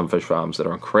of some fish farms that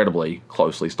are incredibly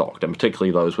closely stocked, and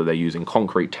particularly those where they're using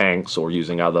concrete tanks or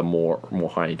using other more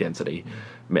high density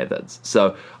methods.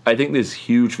 So I think there's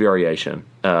huge variation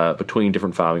between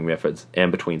different farming methods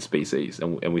and between species,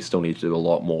 and we still need to do a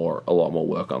lot more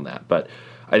work on that. But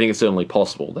I think it's certainly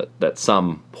possible that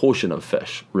some portion of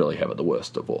fish really have it the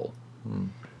worst of all.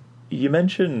 You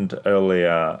mentioned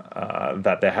earlier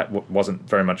that there wasn't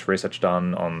very much research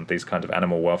done on these kinds of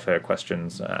animal welfare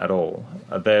questions at all.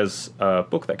 There's a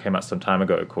book that came out some time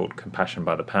ago called Compassion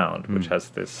by the Pound, which has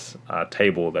this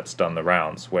table that's done the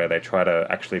rounds, where they try to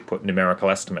actually put numerical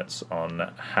estimates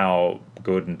on how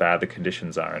good and bad the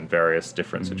conditions are in various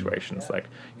different situations, like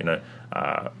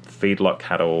feedlot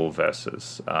cattle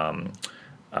versus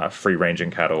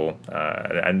free-ranging cattle,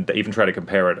 and even try to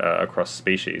compare it across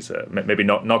species. Maybe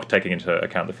not taking into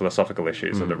account the philosophical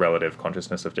issues of the relative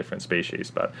consciousness of different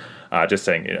species, but just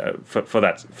saying, for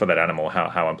that animal,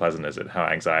 how unpleasant is it? How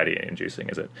anxiety-inducing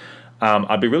is it?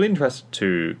 I'd be really interested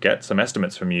to get some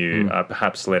estimates from you,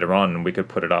 perhaps later on, and we could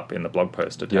put it up in the blog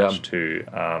post attached to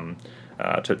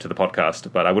the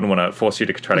podcast, but I wouldn't want to force you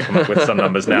to try to come up with some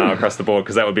numbers now across the board,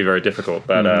 because that would be very difficult.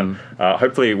 But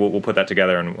hopefully we'll put that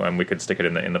together and we could stick it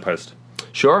in the post.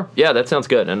 Sure. Yeah, that sounds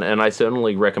good. And I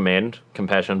certainly recommend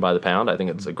Compassion by the Pound. I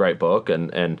think it's a great book,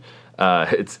 and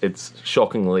it's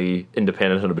shockingly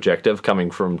independent and objective, coming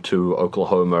from two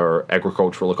Oklahoma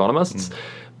agricultural economists.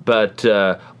 But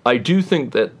I do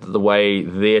think that the way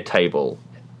their table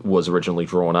was originally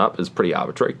drawn up is pretty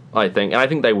arbitrary, I think. And I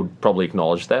think they would probably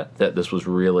acknowledge that this was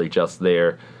really just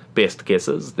their best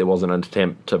guesses. There wasn't an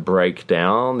attempt to break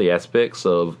down the aspects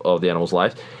of the animal's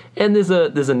life. And there's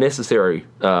a necessary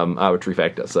arbitrary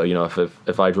factor. So,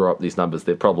 if I draw up these numbers,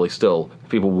 they're probably still,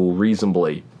 people will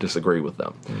reasonably disagree with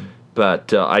them.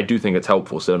 But I do think it's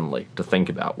helpful, certainly, to think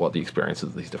about what the experiences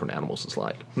of these different animals is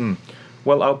like.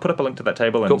 Well, I'll put up a link to that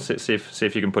table and see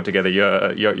if you can put together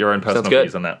your own personal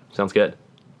views on that. Sounds good.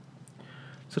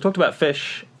 So talked about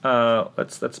fish.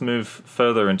 Let's move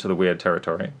further into the weird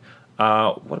territory.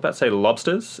 What about, say,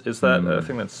 lobsters? Is that a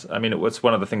thing that's... I mean, it's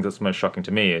one of the things that's most shocking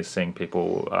to me is seeing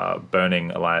people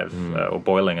burning alive or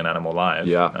boiling an animal alive.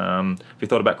 Yeah. Have you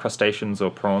thought about crustaceans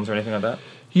or prawns or anything like that?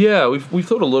 Yeah, we've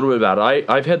thought a little bit about it.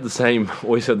 I've had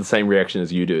always had the same reaction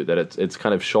as you do, that it's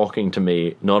kind of shocking to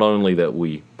me, not only that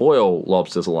we boil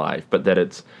lobsters alive, but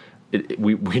that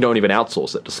we don't even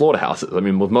outsource it to slaughterhouses. I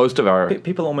mean, with most of our...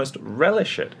 People almost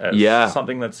relish it as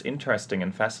something that's interesting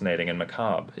and fascinating and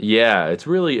macabre. Yeah, it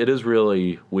is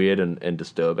really weird and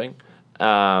disturbing.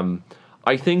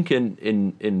 I think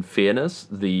in fairness,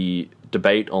 the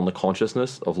debate on the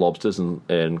consciousness of lobsters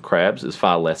and crabs is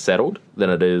far less settled than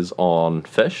it is on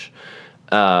fish.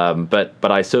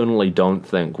 But I certainly don't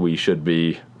think we should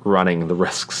be running the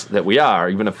risks that we are,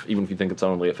 even if you think it's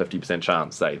only a 50%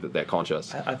 chance, say, that they're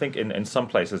conscious. I think in some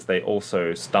places they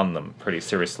also stun them pretty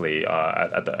seriously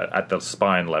at the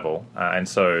spine level, and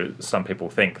so some people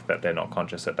think that they're not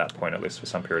conscious at that point, at least for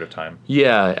some period of time.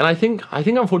 Yeah, and I think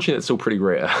unfortunately it's still pretty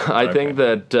rare. I think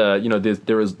that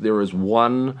there is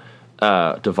one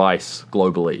device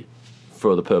globally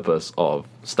for the purpose of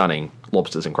stunning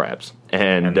lobsters and crabs.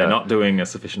 And they're not doing a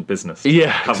sufficient business to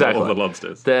cover exactly. all the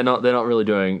lobsters. They're not really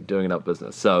doing enough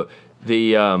business. So I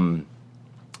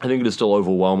think it is still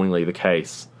overwhelmingly the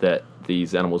case that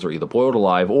these animals are either boiled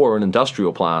alive or in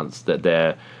industrial plants that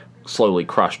they're slowly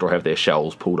crushed or have their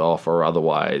shells pulled off or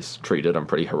otherwise treated in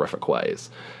pretty horrific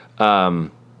ways. I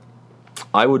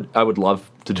would love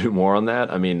to do more on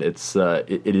that. I mean, it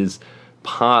is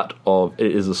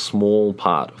a small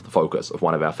part of the focus of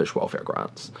one of our fish welfare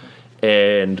grants.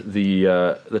 And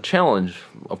the challenge,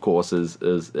 of course, is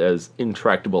as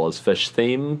intractable as fish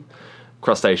seem.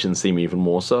 Crustaceans seem even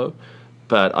more so.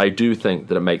 But I do think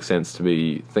that it makes sense to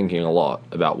be thinking a lot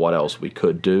about what else we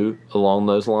could do along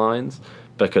those lines,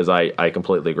 because I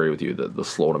completely agree with you that the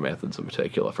slaughter methods in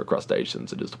particular for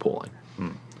crustaceans, it is appalling.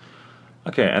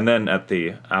 Okay, and then at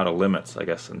the outer limits, I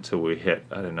guess, until we hit,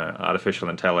 I don't know, artificial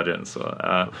intelligence,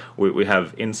 we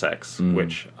have insects,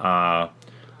 which are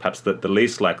perhaps the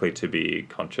least likely to be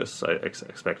conscious, I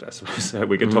expect, I suppose.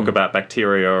 We could talk about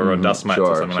bacteria or dust mites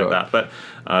or something like that,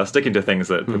 but sticking to things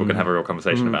that people can have a real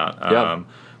conversation about.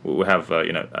 We have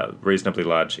reasonably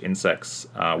large insects,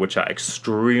 which are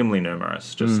extremely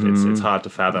numerous. It's hard to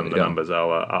fathom the numbers.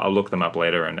 I'll look them up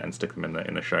later and stick them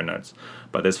in the show notes.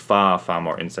 But there's far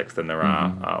more insects than there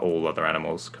are all other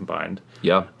animals combined.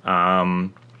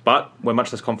 But we're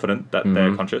much less confident that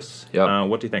they're conscious.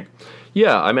 What do you think?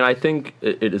 Yeah, I mean, I think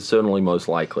it is certainly most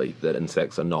likely that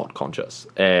insects are not conscious,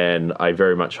 and I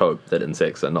very much hope that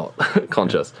insects are not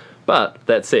conscious. But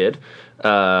that said,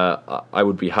 I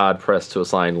would be hard-pressed to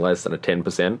assign less than a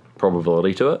 10%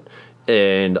 probability to it,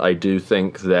 and I do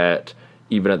think that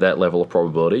even at that level of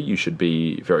probability, you should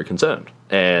be very concerned.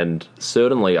 And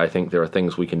certainly, I think there are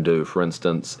things we can do, for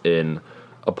instance, in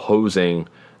opposing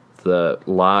the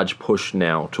large push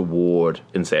now toward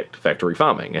insect factory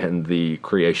farming and the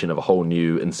creation of a whole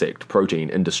new insect protein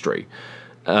industry.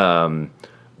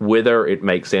 Whether it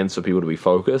makes sense for people to be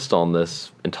focused on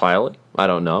this entirely, I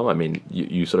don't know. I mean,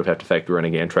 you sort of have to factor in,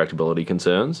 again, tractability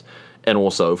concerns, and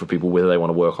also for people whether they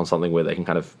want to work on something where they can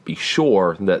kind of be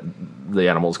sure that the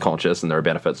animal is conscious and there are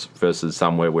benefits versus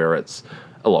somewhere where it's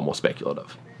a lot more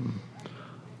speculative.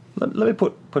 Let me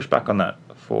push back on that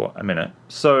for a minute.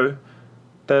 So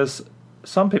there's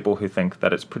some people who think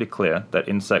that it's pretty clear that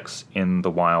insects in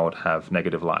the wild have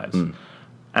negative lives.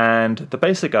 And the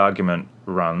basic argument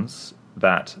runs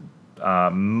that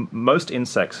most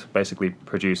insects basically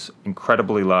produce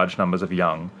incredibly large numbers of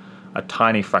young, a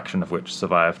tiny fraction of which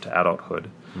survive to adulthood,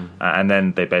 and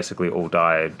then they basically all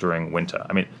die during winter.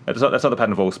 I mean, that's not the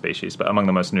pattern of all species, but among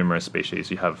the most numerous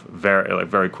species, you have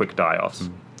very quick die-offs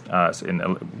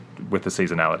with the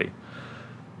seasonality.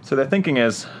 So their thinking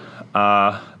is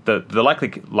the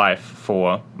likely life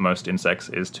for most insects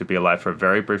is to be alive for a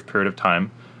very brief period of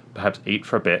time, perhaps eat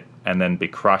for a bit, and then be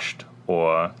crushed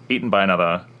or eaten by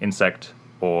another insect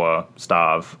or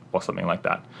starve or something like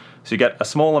that. So you get a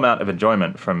small amount of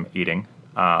enjoyment from eating,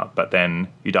 but then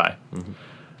you die.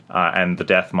 And the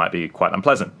death might be quite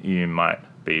unpleasant. You might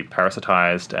be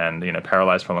parasitized and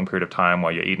paralyzed for a long period of time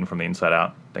while you're eaten from the inside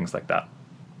out, things like that.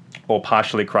 Or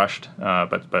partially crushed,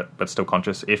 but still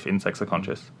conscious if insects are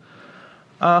conscious.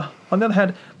 On the other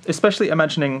hand, especially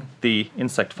imagining the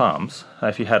insect farms,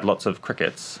 if you had lots of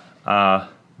crickets,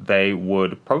 they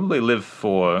would probably live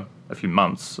for a few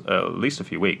months, at least a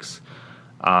few weeks.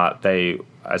 They,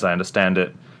 as I understand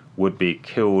it, would be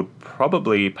killed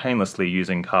probably painlessly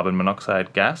using carbon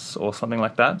monoxide gas or something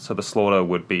like that. So the slaughter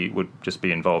would just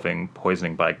be involving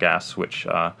poisoning by gas, which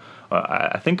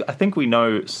I think we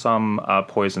know some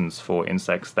poisons for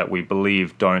insects that we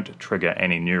believe don't trigger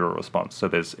any neural response. So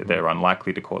they're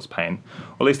unlikely to cause pain.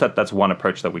 Or at least that's one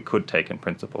approach that we could take in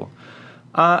principle.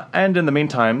 And in the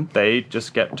meantime, they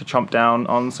just get to chomp down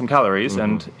on some calories.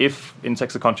 And if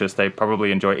insects are conscious, they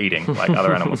probably enjoy eating like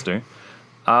other animals do.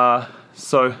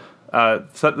 So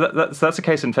that's a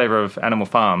case in favor of animal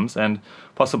farms, and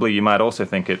possibly you might also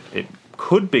think it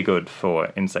could be good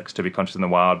for insects to be conscious in the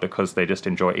wild because they just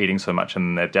enjoy eating so much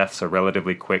and their deaths are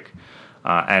relatively quick.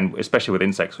 And especially with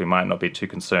insects, we might not be too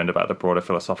concerned about the broader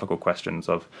philosophical questions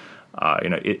of,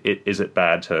 is it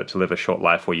bad to live a short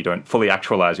life where you don't fully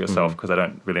actualize yourself? Because I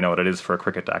don't really know what it is for a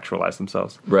cricket to actualize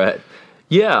themselves. Right.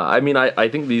 Yeah, I mean, I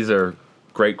think these are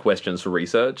great questions for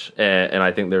research, and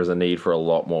I think there's a need for a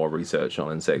lot more research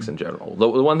on insects in general. The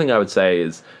one thing I would say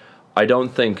is I don't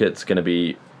think it's going to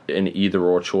be an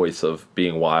either-or choice of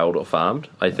being wild or farmed.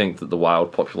 I think that the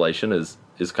wild population is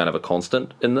kind of a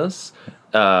constant in this.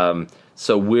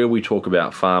 So where we talk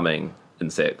about farming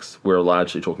insects, we're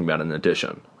largely talking about an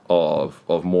addition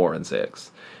of more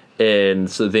insects. And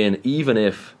so then even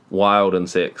if wild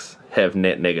insects have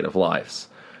net negative lives,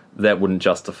 that wouldn't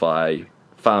justify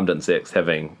farmed insects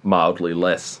having mildly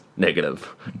less net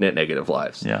negative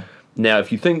lives. Yeah. Now,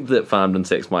 if you think that farmed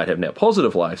insects might have net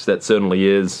positive lives, that certainly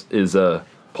is a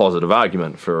positive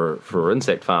argument for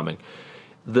insect farming.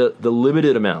 The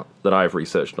limited amount that I've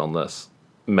researched on this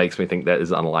makes me think that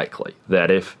is unlikely. That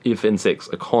if insects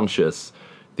are conscious,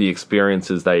 the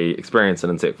experiences they experience in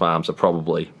insect farms are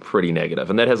probably pretty negative.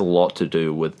 And that has a lot to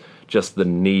do with just the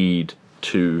need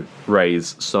to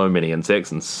raise so many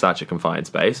insects in such a confined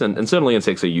space. And certainly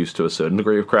insects are used to a certain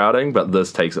degree of crowding, but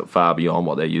this takes it far beyond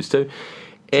what they're used to.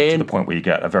 And to the point where you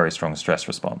get a very strong stress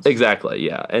response. Exactly,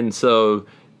 yeah. And so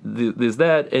there's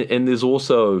that, and there's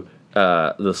also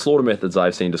the slaughter methods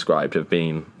I've seen described have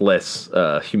been less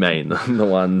humane than the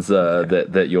ones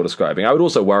that you're describing. I would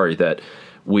also worry that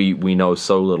we know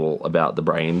so little about the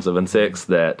brains of insects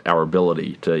that our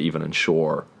ability to even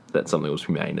ensure that something was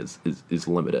humane is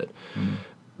limited. Mm.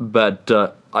 But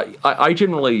I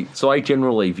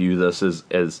generally view this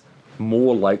as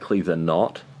more likely than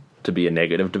not to be a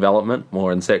negative development,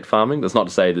 more insect farming. That's not to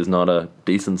say there's not a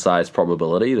decent-sized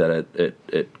probability that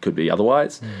it could be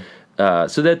otherwise.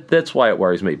 So that's why it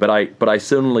worries me. But I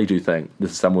certainly do think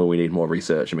this is somewhere we need more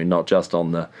research. I mean, not just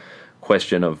on the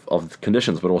question of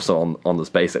conditions, but also on this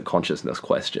basic consciousness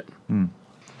question. Mm.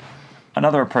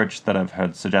 Another approach that I've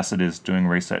heard suggested is doing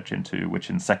research into which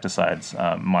insecticides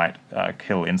might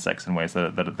kill insects in ways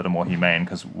that are more humane,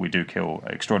 because we do kill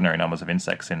extraordinary numbers of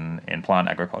insects in plant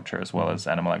agriculture as well as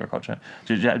animal agriculture.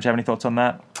 Do you have any thoughts on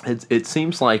that? It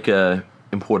seems like an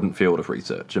important field of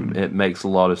research. Mm-hmm. It makes a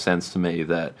lot of sense to me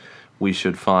that we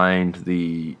should find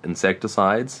the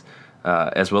insecticides,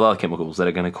 as well as other chemicals, that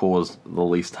are going to cause the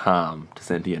least harm to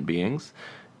sentient beings.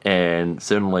 And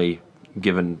certainly,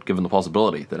 given the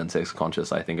possibility that insects are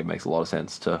conscious, I think it makes a lot of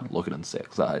sense to look at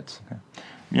insecticides. Okay.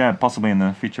 Yeah, possibly in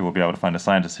the future we'll be able to find a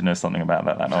scientist who knows something about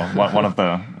that, or one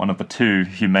of the two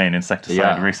humane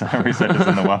insecticide researchers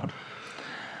in the world.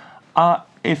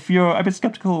 If you're a bit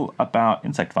skeptical about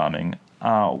insect farming,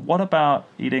 what about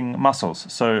eating mussels?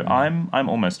 So I'm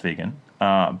almost vegan,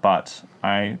 but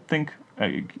I think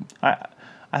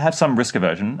I have some risk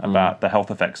aversion about the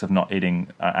health effects of not eating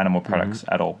animal products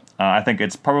at all. I think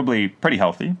it's probably pretty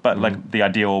healthy, but like the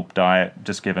ideal diet,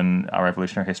 just given our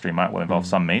evolutionary history, might well involve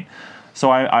some meat. So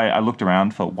I looked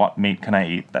around for what meat can I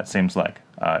eat that seems like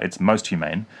it's most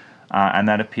humane, and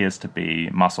that appears to be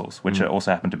mussels, which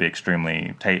also happen to be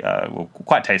extremely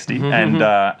quite tasty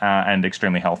and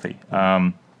extremely healthy,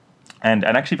 and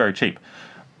actually very cheap.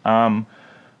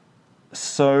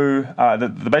 So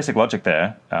the basic logic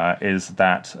there is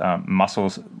that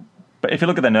mussels, but if you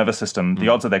look at their nervous system, the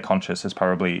odds that they're conscious is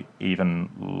probably even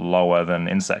lower than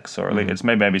insects, or at least it's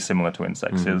maybe similar to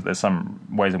insects. There's some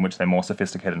ways in which they're more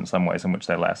sophisticated and some ways in which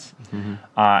they're less.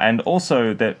 And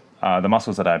also that the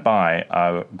mussels that I buy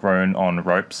are grown on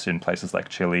ropes in places like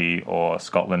Chile or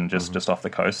Scotland, just off the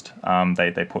coast.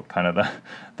 They put kind of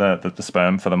the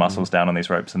sperm for the mussels down on these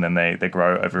ropes, and then they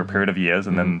grow over a period of years,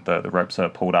 and then the ropes are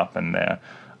pulled up and they're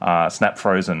snap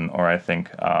frozen, or I think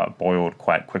boiled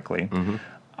quite quickly.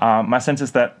 My sense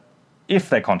is that if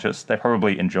they're conscious, they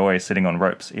probably enjoy sitting on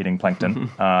ropes eating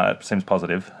plankton. It seems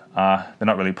positive. They're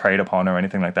not really preyed upon or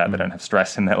anything like that. They don't have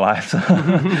stress in their lives.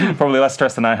 Probably less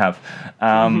stress than I have.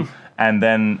 And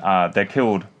then they're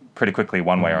killed pretty quickly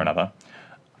one way or another.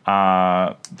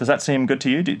 Does that seem good to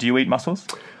you? Do you eat mussels?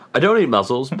 I don't eat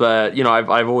mussels, but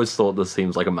I've always thought this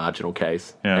seems like a marginal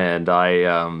case. Yeah.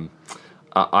 And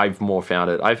I've more found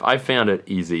it. I've found it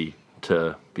easy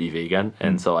to be vegan,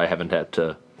 and so I haven't had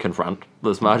to confront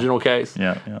this marginal case.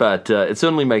 Yeah. But it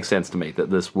certainly makes sense to me that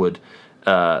this would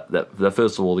that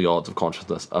first of all, the odds of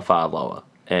consciousness are far lower,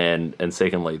 and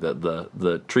secondly, that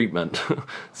the treatment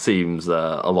seems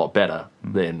a lot better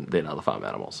than other farm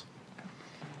animals.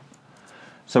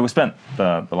 So we spent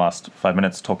the last 5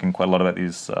 minutes talking quite a lot about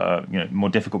these more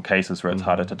difficult cases where it's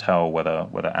harder to tell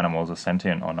whether animals are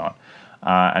sentient or not.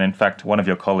 And in fact, one of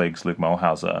your colleagues, Luke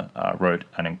Mulhauser, wrote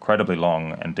an incredibly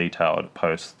long and detailed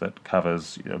post that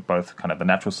covers both kind of the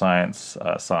natural science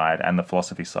side and the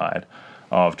philosophy side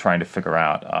of trying to figure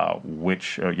out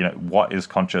what is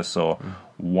conscious, or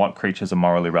what creatures are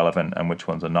morally relevant and which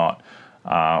ones are not.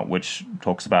 Which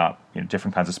talks about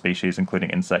different kinds of species, including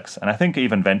insects, and I think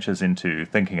even ventures into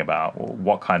thinking about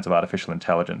what kinds of artificial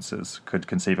intelligences could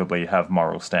conceivably have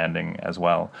moral standing as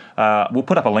well. We'll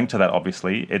put up a link to that.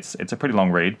 Obviously, it's a pretty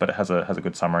long read, but it has a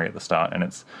good summary at the start, and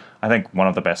it's, I think, one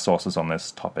of the best sources on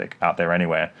this topic out there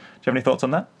anywhere. Do you have any thoughts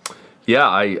on that? Yeah,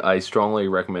 I strongly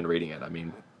recommend reading it. I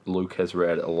mean, Luke has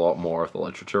read a lot more of the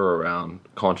literature around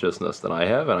consciousness than I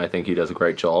have, and I think he does a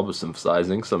great job of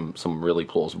synthesizing some really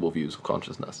plausible views of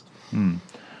consciousness.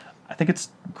 I think it's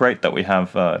great that we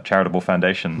have a charitable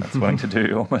foundation that's willing to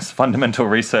do almost fundamental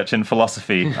research in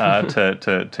philosophy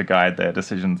to guide their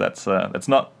decisions. That's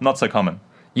not so common.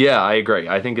 Yeah, I agree.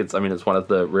 I think it's one of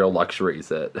the real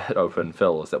luxuries at Open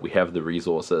Phil is that we have the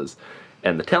resources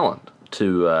and the talent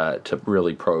to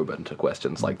really probe into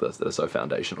questions like this that are so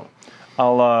foundational.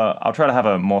 I'll try to have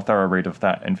a more thorough read of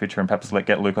that in future and perhaps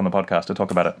get Luke on the podcast to talk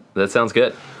about it. That sounds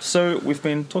good. So we've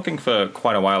been talking for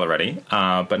quite a while already,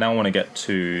 but now I want to get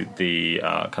to the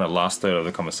kind of last third of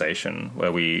the conversation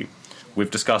where we've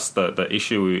discussed the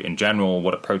issue in general,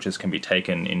 what approaches can be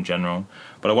taken in general,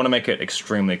 but I want to make it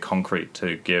extremely concrete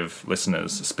to give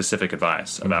listeners specific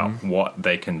advice about what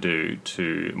they can do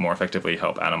to more effectively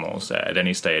help animals at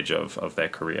any stage of their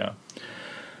career.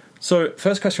 So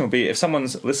first question will be, if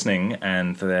someone's listening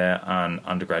and they're an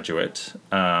undergraduate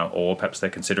or perhaps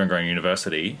they're considering going to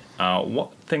university,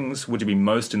 what things would you be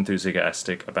most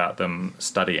enthusiastic about them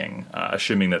studying,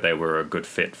 assuming that they were a good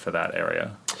fit for that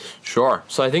area? Sure.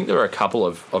 So I think there are a couple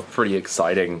of pretty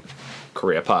exciting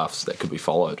career paths that could be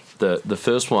followed. The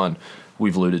first one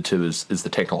we've alluded to is the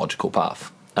technological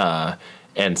path.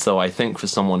 And so I think for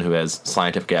someone who has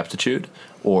scientific aptitude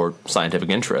or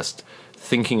scientific interest,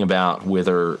 thinking about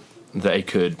whether they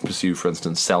could pursue, for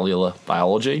instance, cellular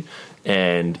biology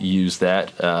and use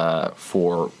that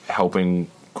for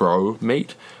helping grow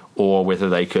meat, or whether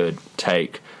they could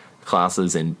take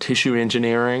classes in tissue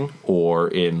engineering or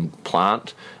in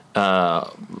plant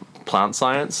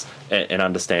science and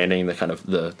understanding the kind of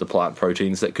the plant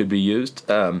proteins that could be used.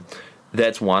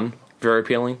 That's one very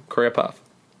appealing career path.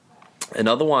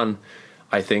 Another one,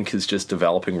 I think, is just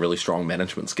developing really strong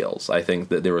management skills. I think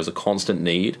that there is a constant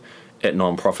need at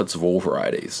nonprofits of all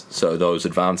varieties, so those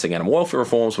advancing animal welfare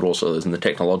reforms, but also those in the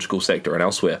technological sector and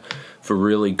elsewhere, for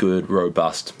really good,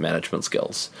 robust management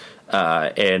skills.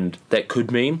 And that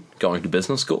could mean going to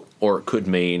business school, or it could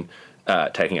mean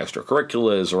taking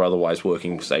extracurriculars or otherwise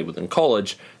working, say, within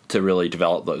college to really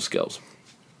develop those skills.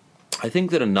 I think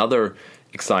that another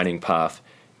exciting path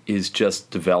is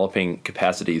just developing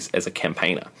capacities as a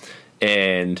campaigner.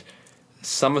 And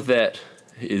some of that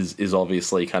is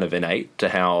obviously kind of innate to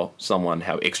how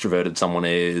extroverted someone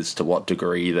is, to what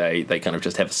degree they kind of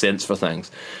just have a sense for things.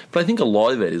 But I think a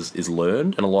lot of it is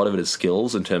learned, and a lot of it is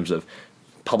skills in terms of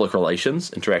public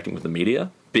relations, interacting with the media,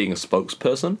 being a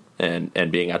spokesperson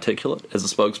and being articulate as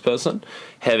a spokesperson,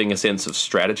 having a sense of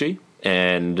strategy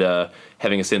and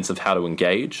having a sense of how to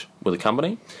engage with a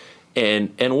company,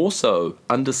 and also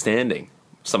understanding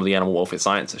some of the animal welfare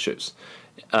science issues.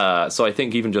 So I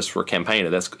think even just for a campaigner,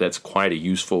 that's quite a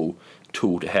useful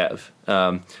tool to have.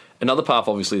 Another path,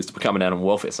 obviously, is to become an animal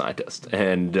welfare scientist.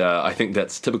 And I think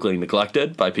that's typically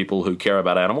neglected by people who care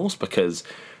about animals, because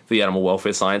the animal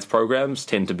welfare science programs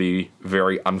tend to be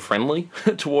very unfriendly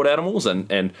toward animals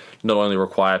and not only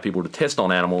require people to test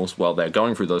on animals while they're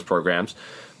going through those programs,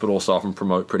 but also often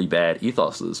promote pretty bad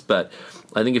ethoses. But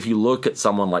I think if you look at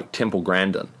someone like Temple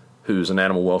Grandin, who's an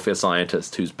animal welfare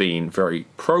scientist who's been very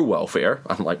pro-welfare,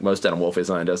 unlike most animal welfare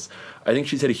scientists, I think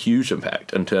she's had a huge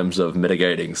impact in terms of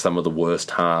mitigating some of the worst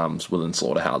harms within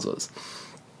slaughterhouses.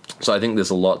 So I think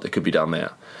there's a lot that could be done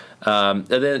there. And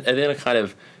then a kind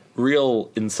of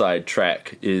real inside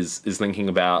track is thinking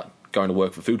about going to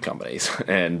work for food companies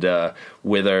and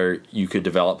whether you could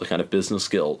develop the kind of business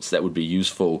skills that would be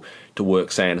useful to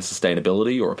work, say, in a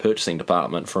sustainability or a purchasing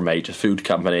department for a major food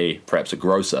company, perhaps a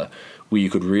grocer, where you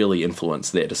could really influence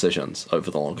their decisions over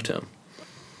the longer term.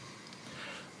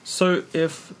 So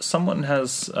if someone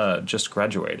has just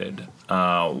graduated,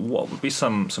 what would be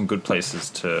some good places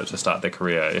to start their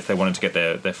career if they wanted to get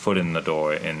their foot in the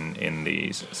door in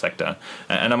the sector?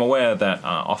 And I'm aware that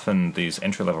often these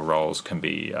entry-level roles can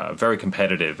be very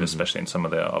competitive, especially in some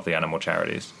of the animal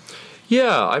charities.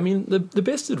 Yeah, I mean, the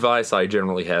best advice I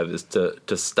generally have is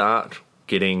to start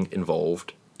getting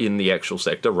involved in the actual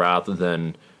sector rather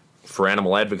than, for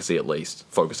animal advocacy at least,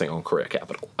 focusing on career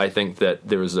capital. I think that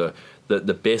there is the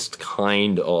best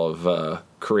kind of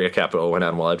career capital in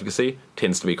animal advocacy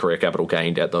tends to be career capital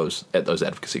gained at those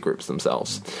advocacy groups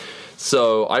themselves.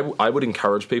 So I would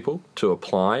encourage people to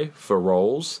apply for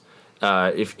roles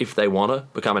if they want to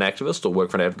become an activist or work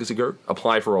for an advocacy group.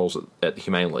 Apply for roles at the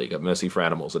Humane League, at Mercy for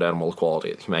Animals, at Animal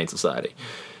Equality, at the Humane Society.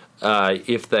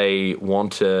 If they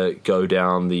want to go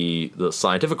down the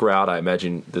scientific route, I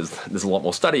imagine there's a lot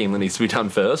more studying that needs to be done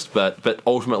first, but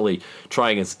ultimately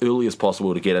trying as early as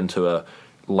possible to get into a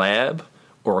lab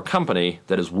or a company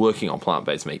that is working on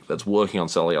plant-based meat, that's working on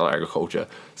cellular agriculture,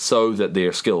 so that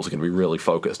their skills are going to be really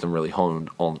focused and really honed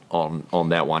on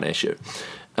that one issue.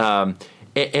 And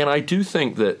I do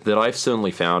think that I've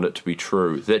certainly found it to be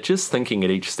true that just thinking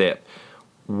at each step,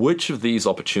 which of these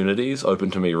opportunities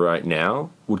open to me right now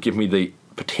would give me the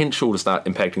potential to start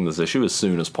impacting this issue as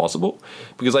soon as possible,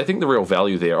 because I think the real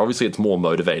value there, obviously it's more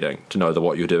motivating to know that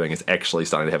what you're doing is actually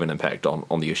starting to have an impact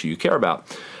on the issue you care about.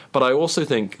 But I also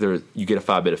think you get a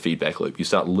far better feedback loop. You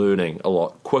start learning a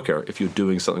lot quicker if you're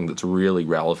doing something that's really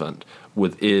relevant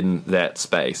within that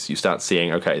space. You start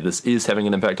seeing, okay, this is having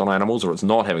an impact on animals, or it's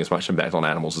not having as much impact on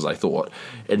animals as I thought.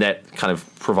 And that kind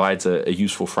of provides a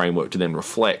useful framework to then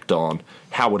reflect on,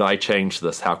 how would I change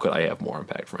this? How could I have more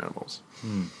impact for animals?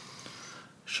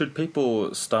 Should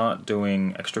people start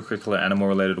doing extracurricular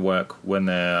animal-related work when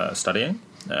they're studying?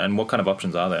 And what kind of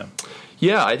options are there?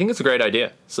 Yeah, I think it's a great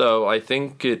idea. So I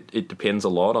think it depends a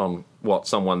lot on what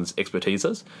someone's expertise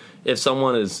is. If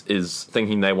someone is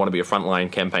thinking they want to be a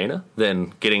frontline campaigner,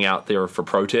 then getting out there for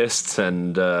protests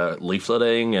and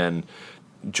leafleting and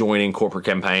joining corporate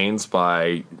campaigns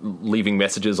by leaving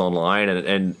messages online,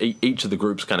 and each of the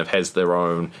groups kind of has their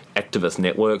own activist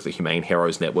network, the Humane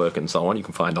Heroes Network and so on, you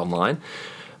can find online.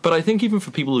 But I think even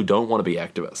for people who don't want to be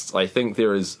activists, I think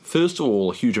there is, first of all,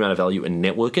 a huge amount of value in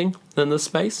networking in this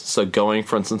space. So going,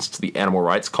 for instance, to the Animal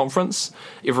Rights Conference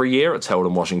every year. It's held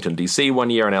in Washington, D.C.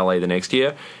 one year and LA the next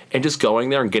year. And just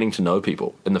going there and getting to know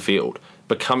people in the field.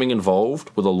 Becoming involved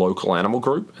with a local animal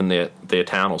group in their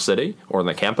town or city or in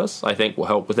their campus, I think will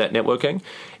help with that networking.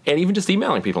 And even just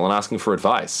emailing people and asking for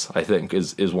advice, I think,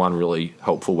 is one really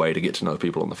helpful way to get to know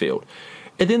people in the field.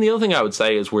 And then the other thing I would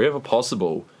say is, wherever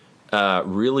possible,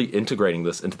 really integrating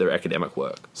this into their academic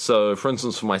work. So, for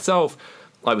instance, for myself,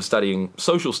 I was studying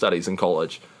social studies in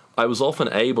college. I was often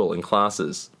able in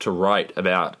classes to write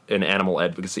about an animal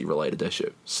advocacy related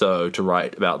issue. So to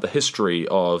write about the history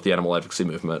of the animal advocacy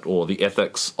movement, or the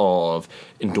ethics of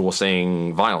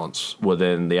endorsing violence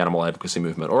within the animal advocacy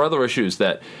movement, or other issues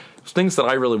things that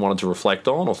I really wanted to reflect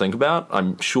on or think about.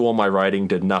 I'm sure my writing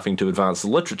did nothing to advance the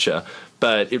literature,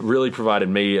 but it really provided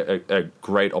me a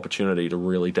great opportunity to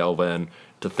really delve in,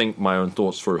 to think my own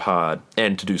thoughts through hard,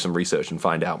 and to do some research and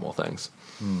find out more things.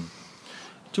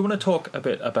 Do you want to talk a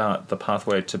bit about the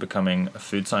pathway to becoming a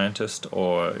food scientist,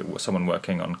 or someone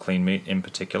working on clean meat in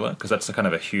particular? Because that's kind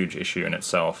of a huge issue in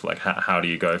itself. Like, how do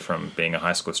you go from being a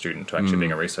high school student to actually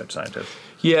being a research scientist?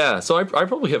 Yeah, so I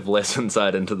probably have less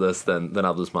insight into this than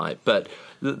others might. But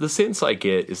the sense I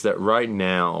get is that right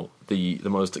now, the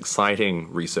most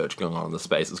exciting research going on in the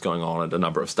space is going on at a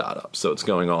number of startups. So it's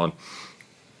going on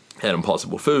at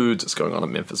Impossible Foods, it's going on at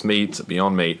Memphis Meats, at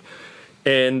Beyond Meat.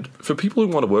 And for people who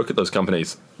want to work at those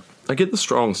companies, I get the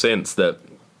strong sense that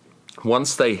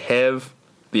once they have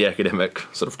the academic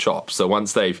sort of chops, so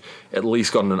once they've at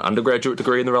least gotten an undergraduate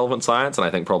degree in the relevant science, and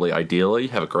I think probably ideally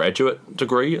have a graduate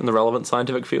degree in the relevant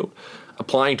scientific field,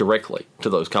 applying directly to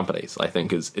those companies, I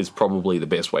think is probably the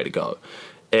best way to go.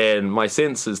 And my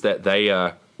sense is that they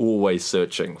are always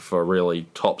searching for really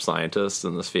top scientists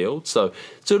in this field. So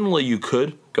certainly you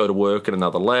could go to work in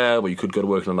another lab, or you could go to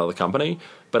work in another company,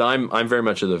 but I'm very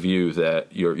much of the view that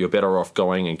you're better off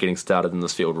going and getting started in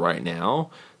this field right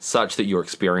now, such that your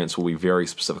experience will be very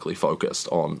specifically focused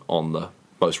on the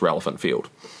most relevant field.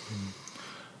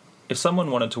 If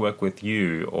someone wanted to work with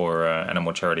you or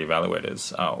animal charity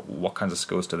evaluators, what kinds of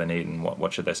skills do they need, and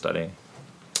what should they study?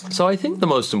 So I think the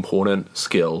most important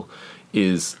skill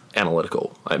is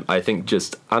analytical. I think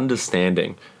just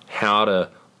understanding how to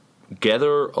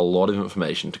gather a lot of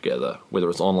information together, whether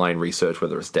it's online research,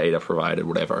 whether it's data provided,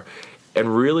 whatever,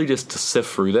 and really just to sift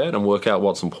through that and work out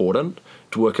what's important,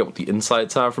 to work out what the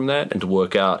insights are from that, and to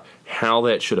work out how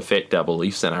that should affect our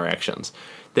beliefs and our actions.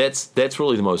 That's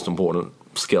really the most important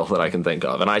skill that I can think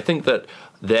of. And I think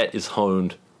that is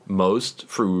honed most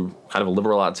through kind of a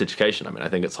liberal arts education. I mean, I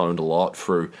think it's honed a lot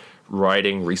through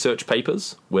writing research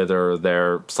papers, whether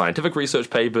they're scientific research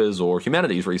papers or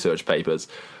humanities research papers.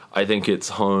 I think it's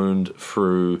honed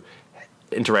through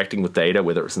interacting with data,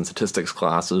 whether it's in statistics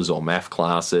classes or math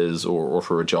classes or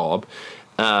for a job.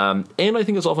 And I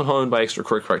think it's often honed by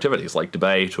extracurricular activities like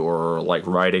debate, or like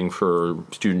writing for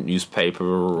student newspaper,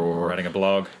 or writing a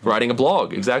blog. Writing a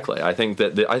blog, exactly. I think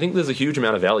there's a huge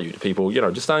amount of value to people,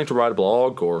 just starting to write a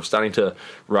blog or starting to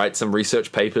write some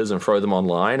research papers and throw them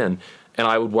online. And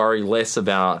I would worry less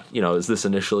about, is this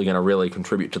initially going to really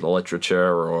contribute to the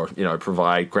literature or,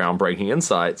 provide groundbreaking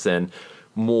insights, and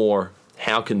more,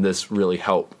 how can this really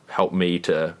help me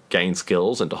to gain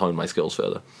skills and to hone my skills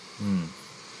further?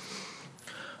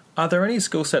 Are there any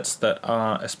skill sets that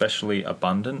are especially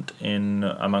abundant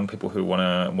among people who want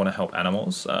to help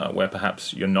animals, where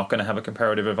perhaps you're not going to have a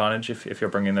comparative advantage if you're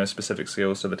bringing those specific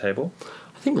skills to the table?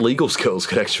 I think legal skills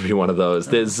could actually be one of those.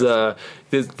 There's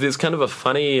kind of a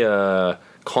funny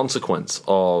consequence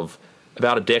of,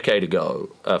 about a decade ago,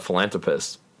 a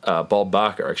philanthropist Bob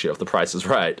Barker, actually, of The Price is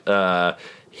Right,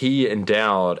 he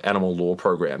endowed animal law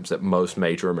programs at most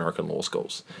major American law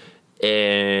schools.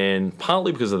 And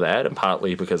partly because of that, and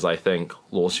partly because I think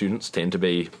law students tend to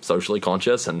be socially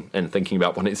conscious and thinking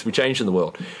about what needs to be changed in the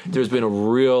world, there's been a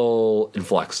real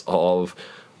influx of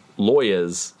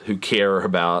lawyers who care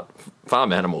about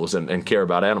farm animals and care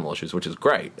about animal issues, which is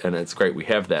great. And it's great we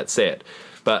have that set.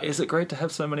 But is it great to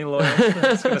have so many lawyers? I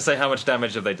was going to say, how much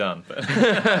damage have they done? But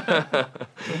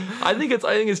I think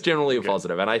it's generally a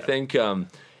positive, and I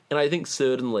think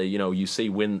certainly, you see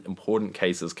when important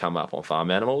cases come up on farm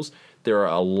animals, there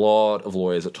are a lot of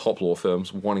lawyers at top law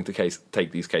firms wanting to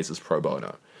take these cases pro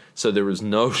bono. So there is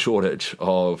no shortage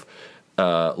of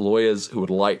lawyers who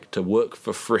would like to work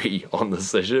for free on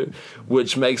this issue,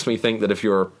 which makes me think that if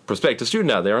you're a prospective student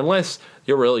out there, unless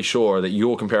you're really sure that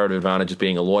your comparative advantage is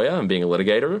being a lawyer and being a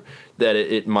litigator, that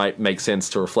it might make sense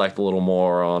to reflect a little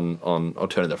more on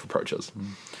alternative approaches.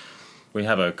 We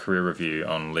have a career review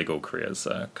on legal careers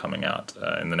coming out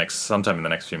sometime in the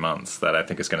next few months that I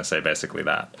think is going to say basically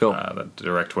that. Cool. That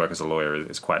direct work as a lawyer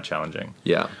is quite challenging.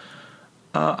 Yeah.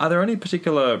 Are there any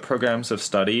particular programs of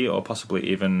study or possibly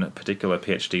even particular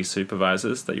PhD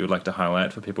supervisors that you would like to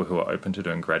highlight for people who are open to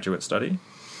doing graduate study?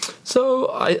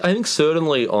 So I think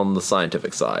certainly on the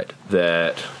scientific side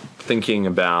that thinking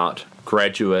about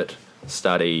graduate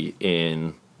study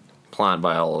in plant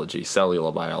biology,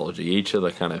 cellular biology, each of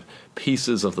the kind of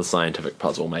pieces of the scientific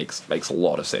puzzle makes a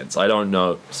lot of sense. I don't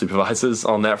know supervisors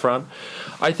on that front.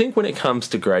 I think when it comes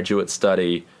to graduate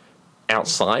study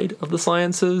outside of the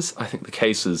sciences, I think the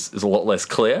case is a lot less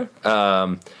clear.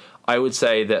 I would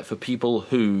say that for people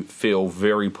who feel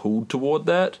very pulled toward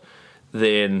that,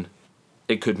 then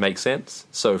it could make sense.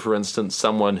 So, for instance,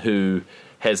 someone who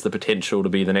has the potential to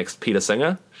be the next Peter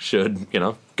Singer should,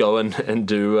 go and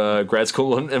do grad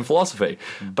school in philosophy.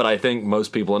 But I think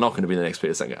most people are not going to be the next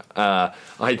Peter Singer.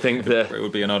 I think that... It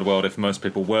would be an odd world if most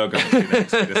people were going to be the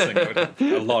next Peter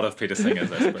Singer. A lot of Peter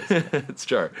Singers, I suppose. It's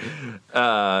true.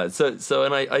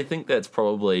 And I think that's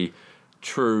probably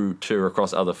true too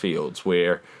across other fields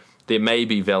where there may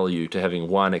be value to having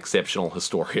one exceptional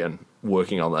historian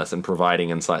working on this and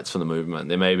providing insights for the movement.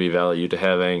 There may be value to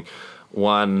having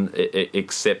one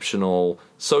exceptional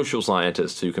social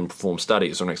scientist who can perform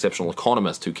studies or an exceptional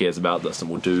economist who cares about this and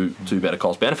will do better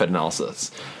cost-benefit analysis.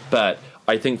 But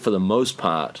I think for the most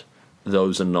part,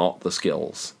 those are not the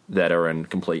skills that are in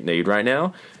complete need right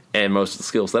now, and most of the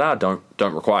skills that are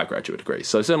don't require graduate degrees.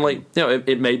 So certainly,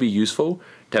 it may be useful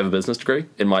to have a business degree.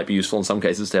 It might be useful in some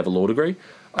cases to have a law degree.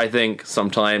 I think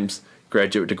sometimes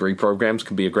graduate degree programs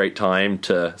can be a great time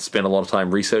to spend a lot of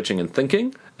time researching and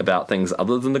thinking about things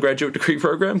other than the graduate degree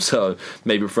program, so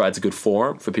maybe it provides a good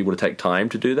forum for people to take time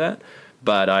to do that.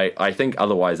 But I think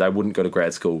otherwise I wouldn't go to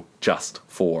grad school just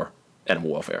for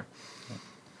animal welfare.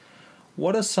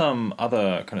 What are some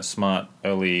other kind of smart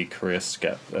early career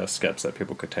steps that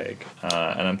people could take?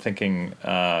 And I'm thinking,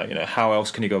 how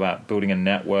else can you go about building a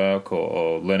network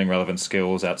or learning relevant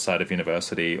skills outside of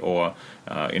university? Or,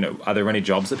 are there any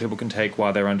jobs that people can take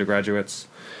while they're undergraduates?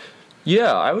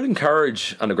 Yeah, I would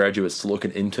encourage undergraduates to look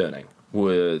at interning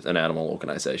with an animal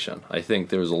organization. I think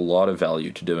there's a lot of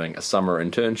value to doing a summer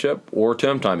internship or a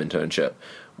term time internship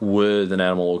with an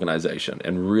animal organization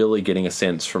and really getting a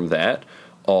sense from that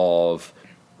of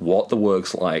what the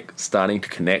work's like, starting to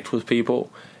connect with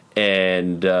people,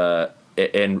 and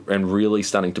really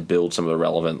starting to build some of the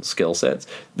relevant skill sets.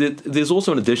 There's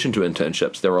also, in addition to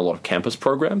internships, there are a lot of campus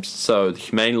programs. So the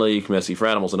Humane League, Mercy for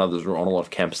Animals, and others are on a lot of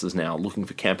campuses now looking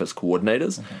for campus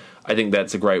coordinators. Okay. I think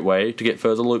that's a great way to get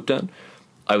further looped in.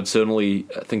 I would certainly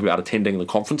think about attending the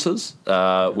conferences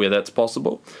where that's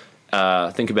possible.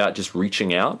 Think about just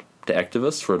reaching out to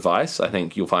activists for advice. I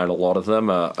think you'll find a lot of them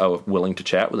are willing to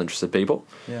chat with interested people.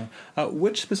 Yeah.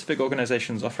 Which specific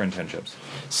organizations offer internships?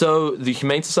 So the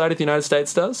Humane Society of the United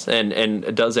States does, and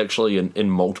it does actually in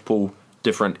multiple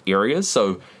different areas.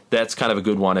 So that's kind of a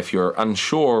good one if you're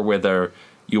unsure whether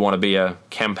you want to be a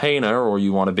campaigner or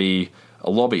you want to be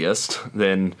a lobbyist,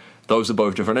 then those are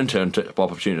both different internship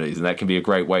opportunities, and that can be a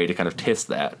great way to kind of test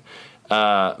that.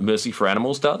 Mercy for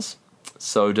Animals does.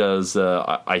 So does,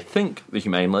 I think, the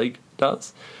Humane League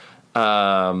does.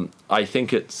 I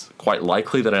think it's quite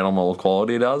likely that Animal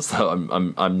Equality does, so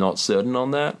I'm not certain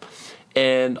on that.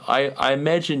 And I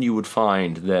imagine you would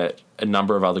find that a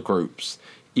number of other groups,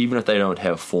 even if they don't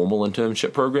have formal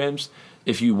internship programs,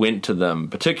 if you went to them,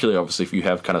 particularly obviously if you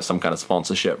have kind of some kind of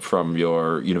sponsorship from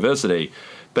your university,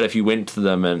 but if you went to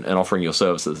them and offering your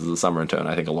services as a summer intern,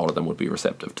 I think a lot of them would be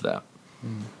receptive to that.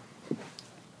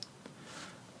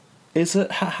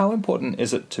 How important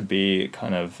is it to be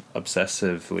kind of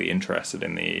obsessively interested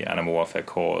in the animal welfare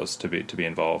cause to be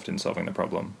involved in solving the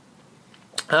problem?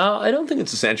 I don't think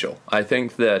it's essential. I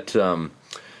think that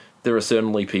there are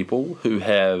certainly people who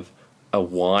have a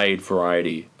wide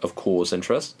variety of cause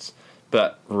interests,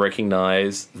 but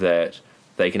recognize that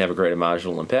they can have a greater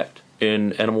marginal impact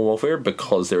in animal welfare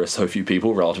because there are so few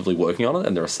people relatively working on it,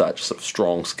 and there are such sort of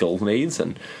strong skill needs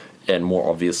and more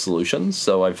obvious solutions.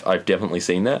 So I've definitely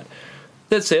seen that.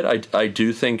 That said, I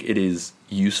do think it is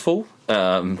useful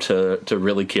to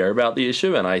really care about the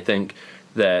issue, and I think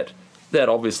that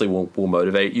obviously will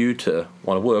motivate you to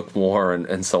want to work more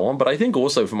and so on. But I think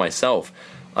also for myself,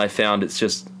 I found it's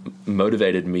just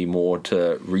motivated me more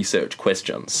to research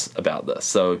questions about this.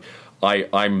 So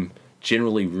I'm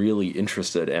generally really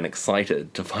interested and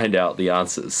excited to find out the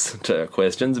answers to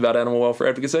questions about animal welfare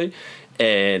advocacy,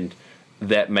 and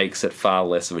that makes it far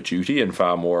less of a duty and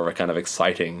far more of a kind of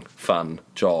exciting, fun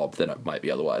job than it might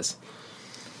be otherwise.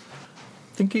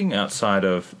 Thinking outside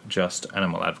of just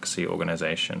animal advocacy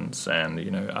organizations and,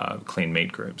 clean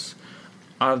meat groups,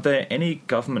 are there any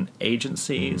government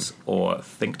agencies or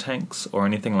think tanks or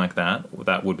anything like that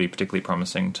would be particularly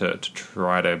promising to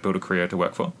try to build a career to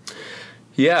work for?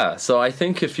 Yeah, so I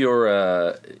think if you're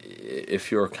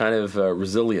kind of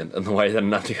resilient in the way that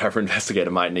an undercover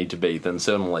investigator might need to be, then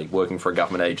certainly working for a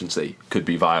government agency could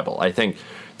be viable. I think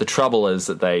the trouble is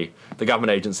that the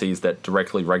government agencies that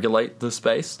directly regulate the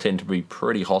space tend to be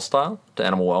pretty hostile to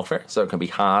animal welfare, so it can be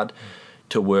hard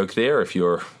to work there if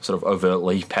you're sort of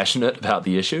overtly passionate about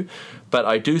the issue. But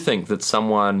I do think that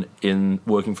someone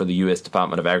working for the US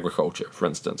Department of Agriculture, for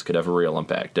instance, could have a real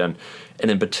impact. And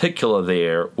in particular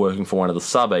there, working for one of the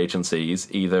sub-agencies,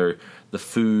 either the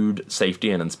Food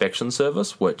Safety and Inspection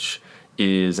Service, which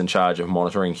is in charge of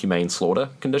monitoring humane slaughter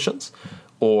conditions,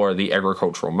 or the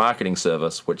Agricultural Marketing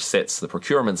Service, which sets the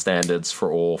procurement standards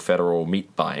for all federal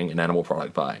meat buying and animal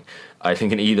product buying. I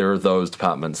think in either of those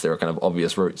departments, there are kind of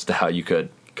obvious routes to how you could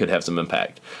have some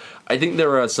impact. I think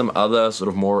there are some other sort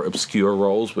of more obscure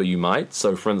roles where you might.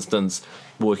 So, for instance,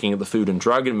 working at the Food and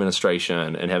Drug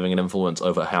Administration and having an influence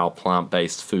over how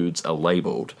plant-based foods are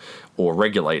labeled or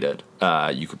regulated,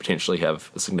 you could potentially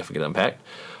have a significant impact.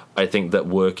 I think that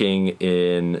working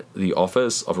in the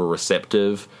office of a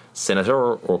receptive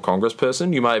senator or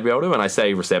congressperson, you might be able to. And I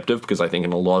say receptive because I think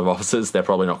in a lot of offices, they're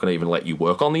probably not going to even let you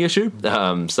work on the issue.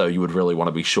 So you would really want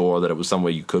to be sure that it was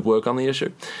somewhere you could work on the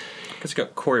issue. Because you've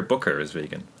got Cory Booker as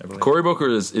vegan. Cory Booker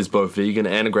is both vegan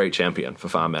and a great champion for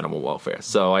farm animal welfare.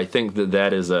 So I think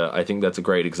that's a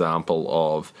great example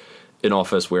of an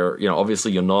office where,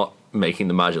 obviously you're not making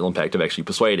the marginal impact of actually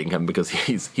persuading him because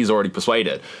he's already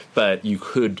persuaded, but you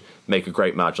could make a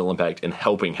great marginal impact in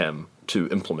helping him to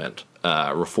implement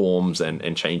reforms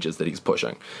and changes that he's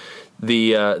pushing.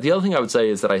 The other thing I would say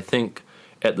is that I think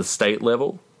at the state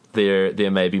level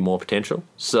there may be more potential.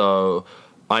 So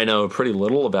I know pretty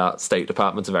little about state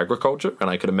departments of agriculture, and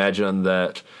I could imagine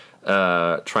that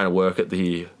trying to work at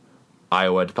the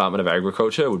Iowa Department of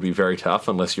Agriculture would be very tough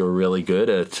unless you're really good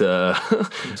at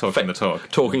talking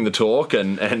the talk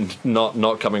and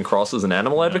not coming across as an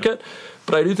animal advocate.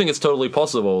 But I do think it's totally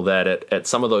possible that at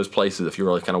some of those places, if you're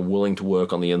really kind of willing to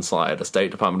work on the inside, a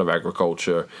state Department of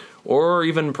Agriculture, or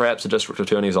even perhaps a district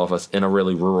attorney's office in a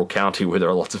really rural county where there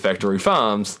are lots of factory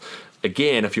farms,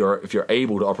 again, if you're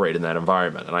able to operate in that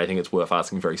environment, and I think it's worth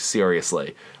asking very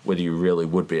seriously whether you really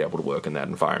would be able to work in that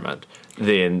environment,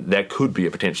 then that could be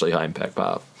a potentially high impact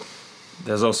path.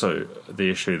 There's also the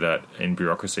issue that in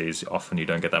bureaucracies, often you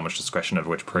don't get that much discretion over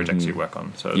which projects you work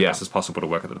on. So yes, it's possible to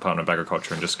work at the Department of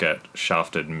Agriculture and just get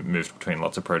shafted and moved between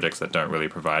lots of projects that don't really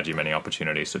provide you many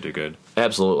opportunities to do good.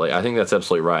 Absolutely. I think that's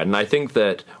absolutely right. And I think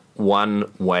that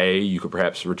one way you could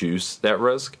perhaps reduce that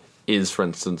risk is, for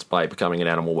instance, by becoming an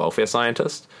animal welfare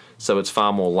scientist. So it's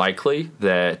far more likely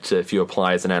that if you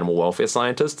apply as an animal welfare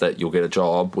scientist that you'll get a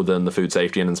job within the Food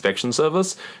Safety and Inspection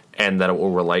Service and that it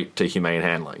will relate to humane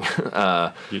handling.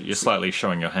 You're slightly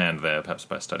showing your hand there, perhaps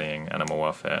by studying animal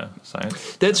welfare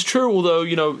science. That's true, although,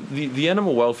 the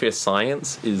animal welfare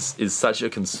science is such a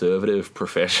conservative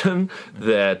profession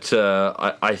that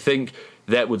I think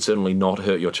that would certainly not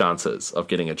hurt your chances of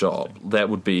getting a job. That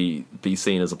would be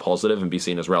seen as a positive and be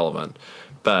seen as relevant.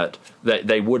 But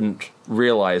they wouldn't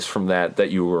realize from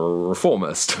that you were a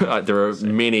reformist. There are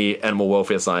many animal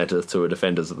welfare scientists who are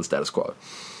defenders of the status quo.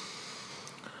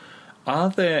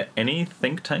 Are there any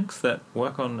think tanks that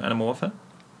work on animal welfare?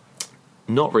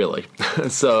 Not really.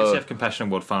 So CF Compassion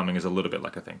and World Farming is a little bit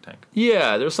like a think tank.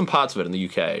 Yeah, there's some parts of it in the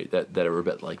UK that are a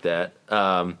bit like that.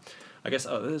 I guess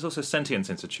there's also Sentience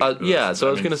Institute. Yeah, so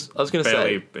I was going to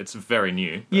say it's very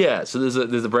new. Yeah, so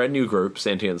there's a brand new group,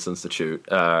 Sentience Institute.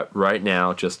 Right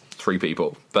now, just 3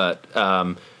 people, but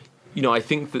I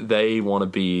think that they want to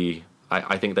be.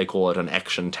 I think they call it an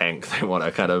action tank. They want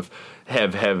to kind of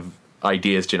have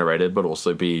ideas generated, but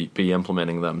also be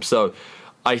implementing them. So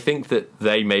I think that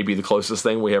they may be the closest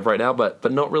thing we have right now,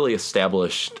 but not really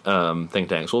established think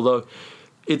tanks. Although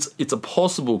it's a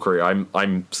possible career.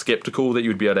 I'm skeptical that you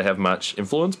would be able to have much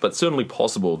influence, but certainly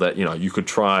possible that you could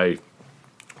try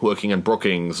working in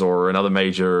Brookings or another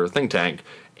major think tank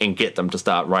and get them to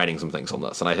start writing some things on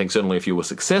this. And I think certainly if you were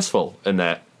successful in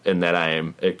that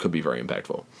aim, it could be very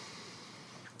impactful.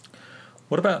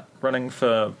 What about running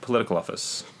for political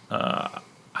office?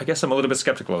 I guess I'm a little bit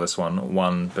skeptical of this one.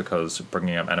 One, because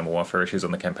bringing up animal welfare issues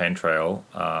on the campaign trail,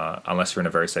 unless you're in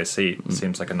a very safe seat,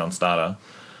 seems like a non-starter.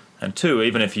 And 2,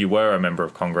 even if you were a member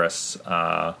of Congress,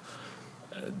 there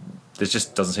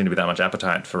just doesn't seem to be that much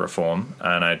appetite for reform,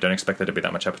 and I don't expect there to be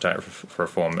that much appetite for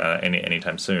reform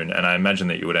anytime soon. And I imagine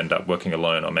that you would end up working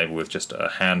alone, or maybe with just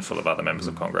a handful of other members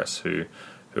of Congress who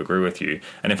agree with you.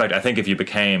 And in fact, I think if you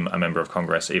became a member of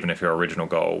Congress, even if your original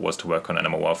goal was to work on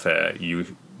animal welfare,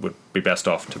 you would be best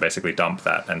off to basically dump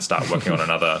that and start working on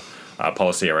another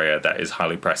policy area that is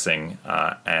highly pressing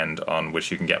and on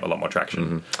which you can get a lot more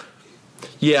traction. Mm-hmm.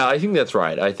 Yeah, I think that's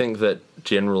right. I think that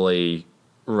generally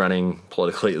running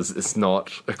politically is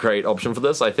not a great option for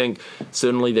this. I think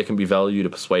certainly there can be value to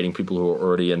persuading people who are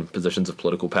already in positions of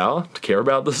political power to care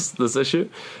about this issue.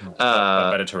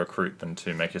 Better to recruit than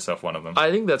to make yourself one of them.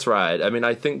 I think that's right. I mean,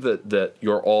 I think that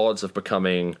your odds of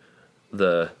becoming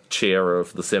the chair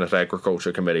of the Senate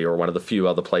Agriculture Committee or one of the few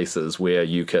other places where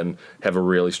you can have a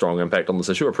really strong impact on this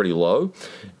issue are pretty low.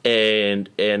 And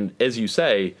as you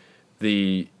say,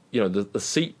 the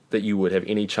seat that you would have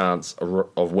any chance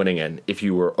of winning in if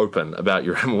you were open about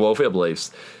your animal welfare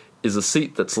beliefs is a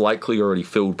seat that's likely already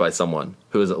filled by someone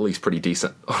who is at least pretty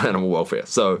decent on animal welfare.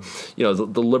 So,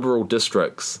 the liberal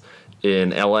districts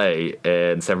in LA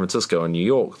and San Francisco and New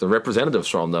York, the representatives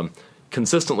from them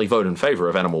consistently vote in favor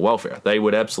of animal welfare. They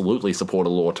would absolutely support a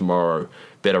law tomorrow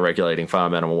better regulating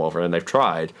farm animal welfare, and they've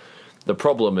tried. The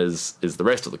problem is the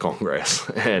rest of the Congress,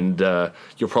 and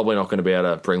you're probably not going to be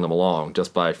able to bring them along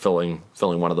just by filling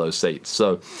one of those seats.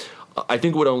 So I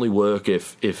think it would only work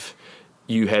if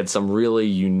you had some really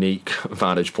unique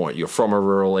vantage point. You're from a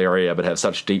rural area but have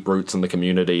such deep roots in the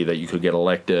community that you could get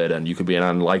elected and you could be an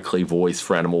unlikely voice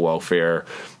for animal welfare,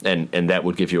 and that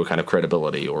would give you a kind of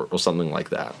credibility or something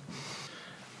like that.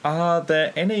 Are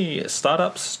there any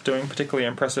startups doing particularly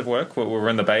impressive work? We're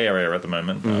in the Bay Area at the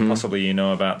moment. Mm-hmm. Possibly you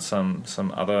know about some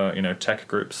other tech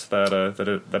groups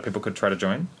that people could try to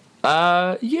join.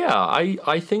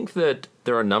 I think that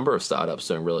there are a number of startups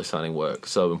doing really exciting work.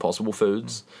 So Impossible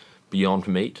Foods, Beyond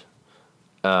Meat,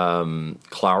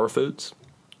 Clara Foods.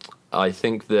 I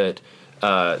think that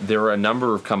there are a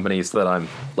number of companies that I'm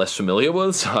less familiar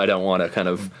with, so I don't want to kind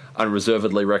of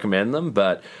unreservedly recommend them,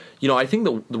 but I think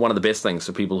that one of the best things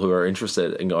for people who are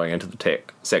interested in going into the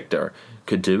tech sector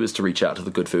could do is to reach out to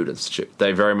the Good Food Institute.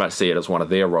 They very much see it as one of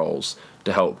their roles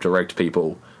to help direct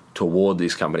people toward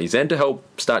these companies and to help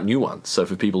start new ones. So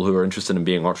for people who are interested in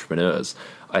being entrepreneurs,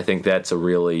 I think that's a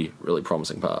really, really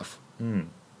promising path. Mm.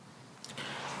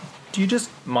 Do you just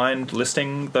mind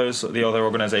listing the other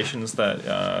organizations that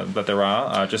there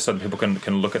are, just so that people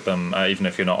can look at them, even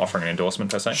if you're not offering an endorsement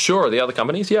per se? Sure, the other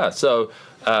companies, yeah. So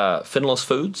Finless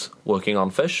Foods, working on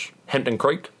fish. Hampton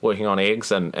Creek, working on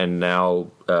eggs and now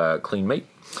clean meat.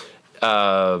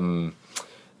 There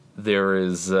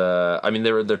is, there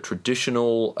are the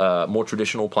traditional, more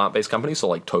traditional plant-based companies, so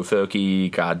like Tofurkey,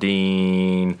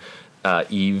 Gardein,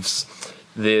 Eves.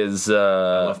 There's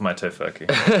I love my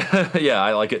Tofurkey. Yeah,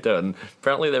 I like it too. And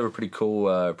apparently they have a pretty cool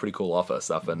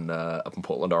office up in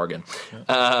Portland, Oregon.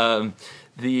 Yeah.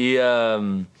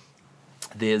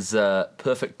 There's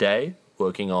Perfect Day,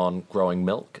 working on growing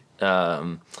milk.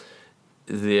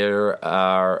 There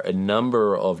are a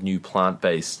number of new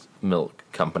plant-based milk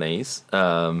companies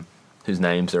whose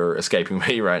names are escaping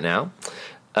me right now,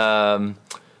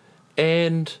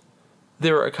 and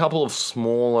there are a couple of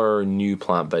smaller new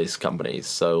plant-based companies,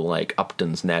 so like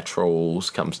Upton's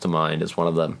Naturals comes to mind as one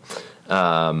of them.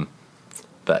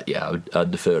 But yeah,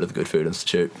 I'd defer to the Good Food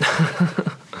Institute.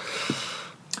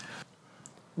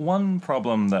 One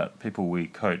problem that people we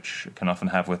coach can often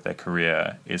have with their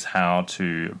career is how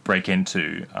to break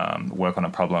into work on a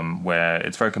problem where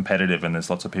it's very competitive and there's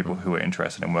lots of people who are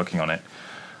interested in working on it.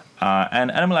 And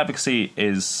animal advocacy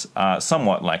is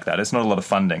somewhat like that. It's not a lot of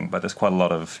funding, but there's quite a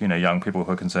lot of young people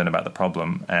who are concerned about the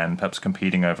problem and perhaps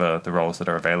competing over the roles that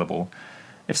are available.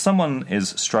 if someone is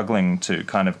struggling to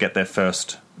kind of get their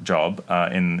first job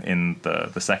in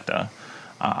the sector,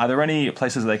 are there any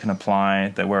places they can apply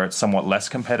that where it's somewhat less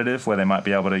competitive, where they might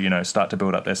be able to, start to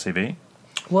build up their CV?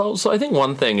 Well, so I think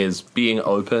one thing is being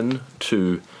open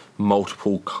to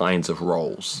multiple kinds of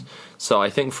roles. So I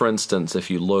think, for instance, if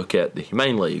you look at the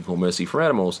Humane League or Mercy for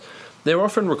Animals, they're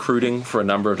often recruiting for a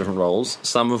number of different roles,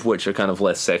 some of which are kind of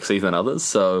less sexy than others.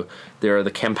 So there are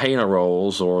the campaigner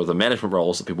roles or the management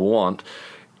roles that people want.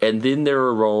 And then there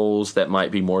are roles that might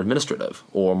be more administrative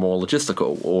or more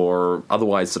logistical or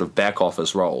otherwise sort of back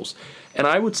office roles. And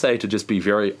I would say to just be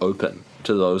very open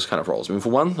to those kind of roles. I mean, for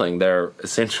one thing, they're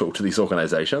essential to these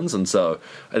organizations. And so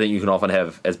I think you can often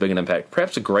have as big an impact,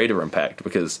 perhaps a greater impact,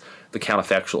 because the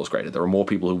counterfactual is greater. There are more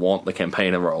people who want the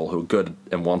campaigner role, who are good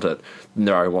and want it, than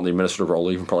there are who want the administrative role,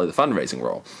 or even probably the fundraising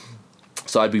role.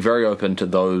 So I'd be very open to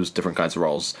those different kinds of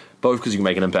roles, both because you can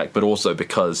make an impact, but also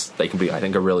because they can be, I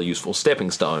think, a really useful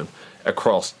stepping stone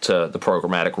across to the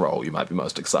programmatic role you might be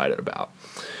most excited about.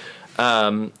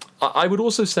 I would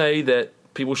also say that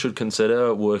people should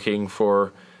consider working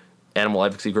for animal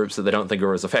advocacy groups that they don't think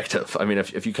are as effective. I mean,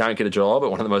 if you can't get a job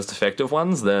at one of the most effective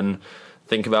ones, then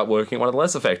think about working at one of the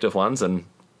less effective ones and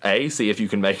see if you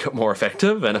can make it more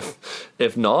effective, and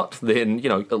if not, then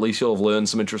at least you'll have learned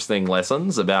some interesting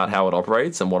lessons about how it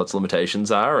operates and what its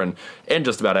limitations are, and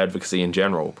just about advocacy in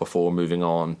general before moving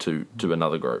on to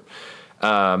another group.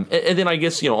 And then I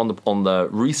guess on the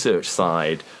research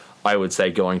side, I would say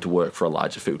going to work for a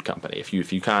larger food company. If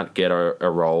you can't get a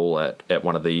role at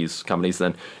one of these companies,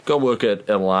 then go work at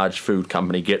a large food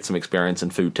company, get some experience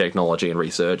in food technology and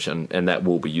research, and that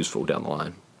will be useful down the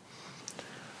line.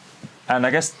 And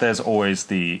I guess there's always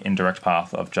the indirect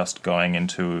path of just going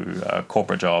into a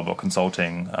corporate job or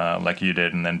consulting like you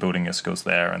did, and then building your skills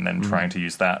there, and then trying to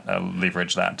use that,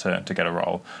 leverage that to get a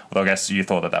role. Although I guess you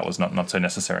thought that was not so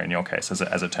necessary in your case, as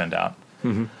it turned out.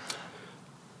 Mm-hmm.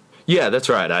 Yeah, that's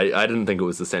right. I didn't think it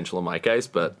was essential in my case,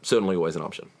 but certainly always an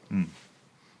option.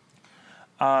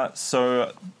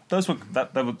 So those were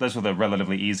the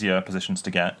relatively easier positions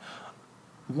to get.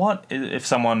 What if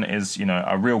someone is,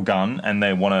 a real gun and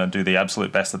they want to do the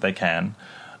absolute best that they can,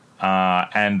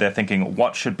 and they're thinking,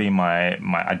 what should be my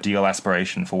ideal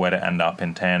aspiration for where to end up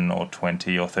in 10 or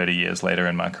 20 or 30 years later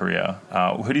in my career?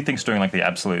 Who do you think is doing like the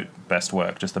absolute best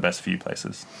work, just the best few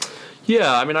places?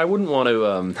 Yeah, I mean, I wouldn't want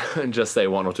to just say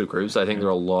one or two groups. I think there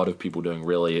are a lot of people doing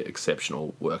really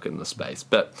exceptional work in this space.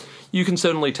 But you can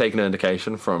certainly take an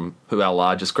indication from who our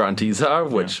largest grantees are,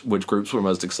 which groups we're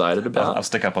most excited about. I'll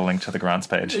stick up a link to the grants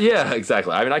page. Yeah,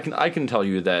 exactly. I mean, I can tell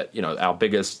you that our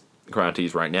biggest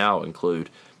grantees right now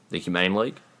include the Humane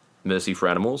League, Mercy for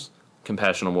Animals,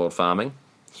 Compassion on World Farming,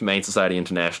 Humane Society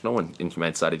International and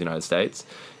Humane Society of the United States,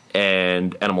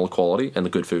 and Animal Equality and the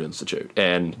Good Food Institute.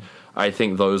 And I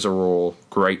think those are all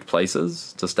great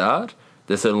places to start.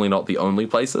 They're certainly not the only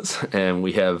places, and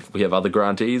we have other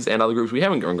grantees and other groups we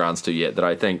haven't given grants to yet that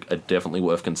I think are definitely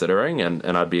worth considering, and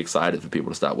I'd be excited for people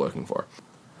to start working for.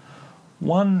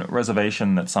 One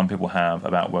reservation that some people have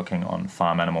about working on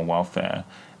farm animal welfare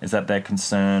is that they're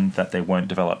concerned that they won't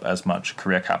develop as much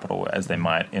career capital as they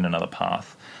might in another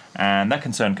path. And that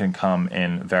concern can come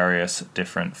in various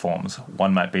different forms.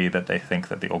 One might be that they think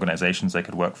that the organizations they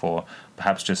could work for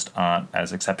perhaps just aren't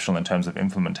as exceptional in terms of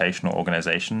implementation or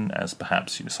organization as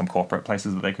perhaps some corporate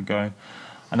places that they could go.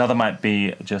 Another might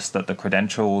be just that the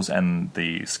credentials and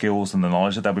the skills and the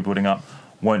knowledge that they'll be building up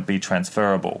won't be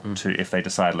transferable to if they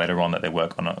decide later on that they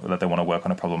want to work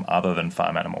on a problem other than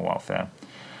farm animal welfare.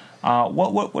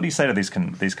 What do you say to these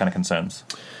kind of concerns?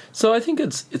 So I think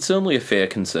it's certainly a fair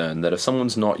concern that if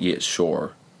someone's not yet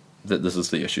sure that this is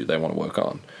the issue they want to work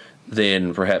on,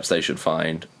 then perhaps they should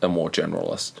find a more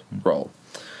generalist role.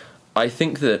 I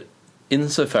think that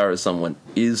insofar as someone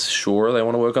is sure they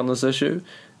want to work on this issue,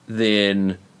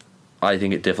 then I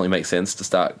think it definitely makes sense to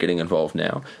start getting involved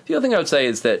now. The other thing I would say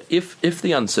is that if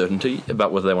the uncertainty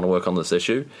about whether they want to work on this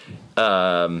issue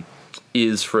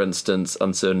is, for instance,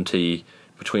 uncertainty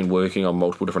between working on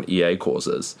multiple different EA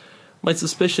causes, my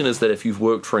suspicion is that if you've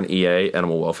worked for an EA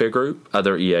animal welfare group,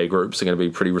 other EA groups are going to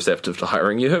be pretty receptive to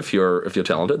hiring you if you're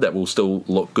talented. That will still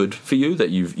look good for you that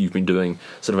you've been doing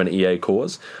sort of an EA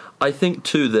cause. I think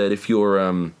too that if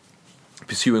you're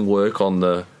pursuing work on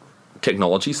the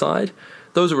technology side,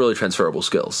 those are really transferable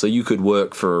skills. So you could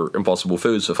work for Impossible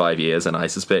Foods for 5 years, and I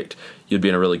suspect you'd be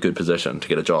in a really good position to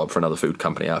get a job for another food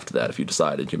company after that if you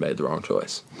decided you made the wrong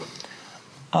choice.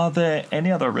 Are there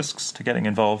any other risks to getting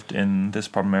involved in this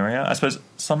problem area? I suppose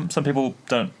some people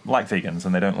don't like vegans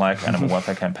and they don't like animal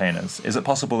welfare campaigners. Is it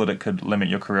possible that it could limit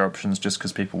your career options just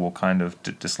because people will kind of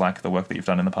dislike the work that you've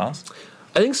done in the past?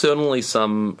 I think certainly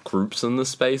some groups in this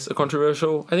space are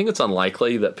controversial. I think it's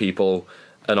unlikely that people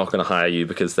are not going to hire you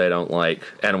because they don't like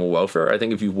animal welfare. I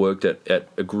think if you've worked at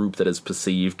a group that is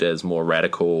perceived as more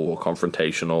radical or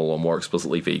confrontational or more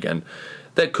explicitly vegan,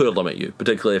 that could limit you,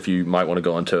 particularly if you might want to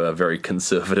go into a very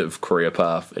conservative career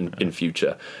path in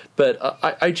future. But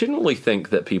I generally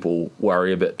think that people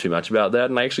worry a bit too much about that,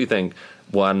 and I actually think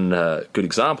one good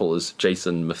example is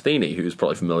Jason Matheny, who's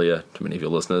probably familiar to many of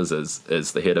your listeners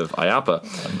as the head of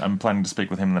IAPA. I'm planning to speak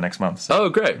with him in the next month. So. Oh,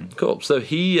 great. Cool. So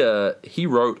he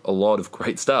wrote a lot of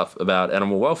great stuff about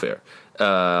animal welfare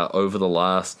over the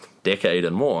last decade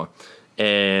and more,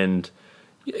 and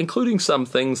including some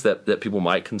things that people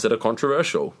might consider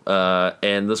controversial.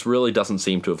 And this really doesn't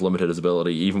seem to have limited his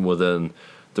ability, even within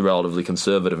the relatively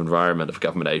conservative environment of a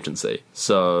government agency.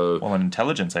 So, well, an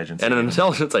intelligence agency. And an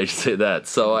intelligence agency at that.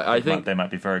 So I think they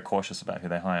might be very cautious about who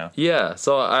they hire. Yeah.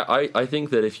 So I think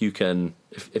that if you can,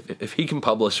 if he can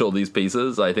publish all these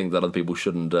pieces, I think that other people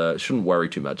shouldn't worry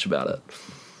too much about it.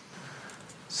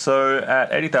 So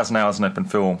at 80,000 Hours in Open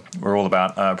Phil, we're all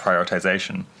about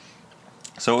prioritization.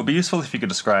 So it would be useful if you could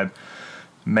describe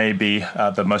maybe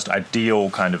the most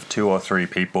ideal kind of 2 or 3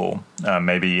 people,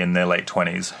 maybe in their late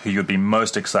 20s, who you'd be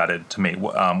most excited to meet.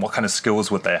 What kind of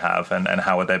skills would they have, and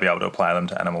how would they be able to apply them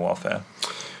to animal welfare?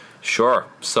 Sure.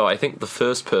 So I think the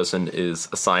first person is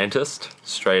a scientist,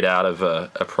 straight out of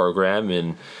a program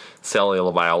in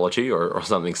cellular biology or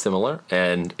something similar,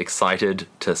 and excited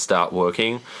to start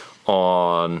working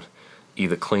on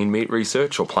either clean meat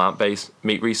research or plant-based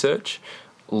meat research,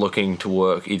 looking to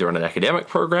work either in an academic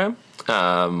program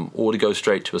or to go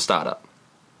straight to a startup.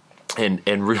 And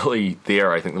really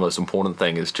there, I think the most important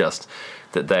thing is just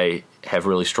that they have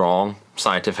really strong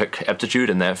scientific aptitude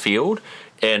in that field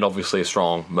and obviously a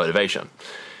strong motivation.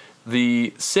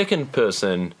 The second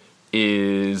person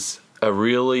is a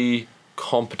really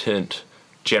competent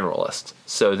generalist.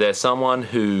 So they're someone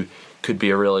who could be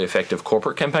a really effective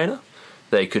corporate campaigner.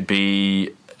 They could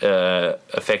be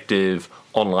effective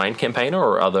online campaigner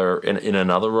or other in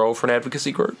another role for an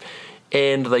advocacy group,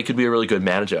 and they could be a really good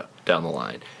manager down the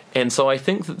line. And so I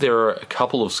think that there are a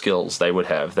couple of skills they would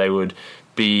have. They would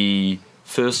be,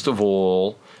 first of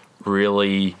all,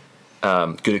 really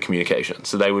good at communication.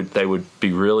 So they would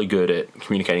be really good at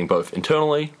communicating both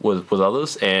internally with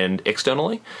others and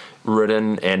externally,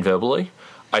 written and verbally.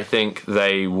 I think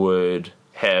they would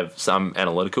have some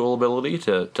analytical ability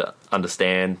to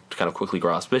understand, to kind of quickly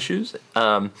grasp issues.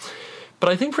 But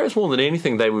I think perhaps more than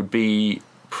anything, they would be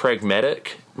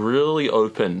pragmatic, really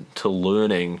open to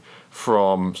learning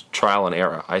from trial and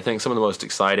error. I think some of the most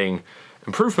exciting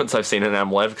improvements I've seen in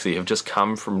animal advocacy have just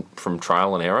come from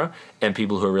trial and error and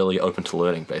people who are really open to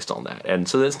learning based on that. And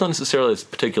so it's not necessarily this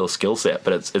particular skill set,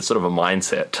 but it's sort of a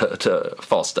mindset to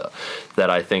foster that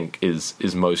I think is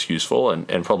most useful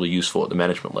and probably useful at the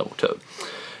management level too.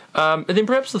 And then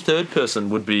perhaps the third person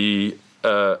would be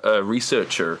a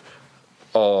researcher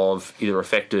of either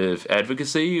effective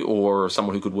advocacy or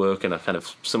someone who could work in a kind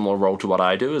of similar role to what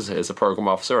I do as a program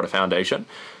officer at a foundation,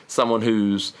 someone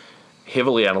who's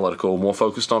heavily analytical, more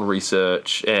focused on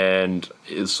research, and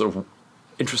is sort of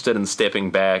interested in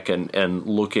stepping back and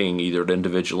looking either at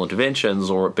individual interventions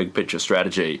or at big picture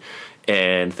strategy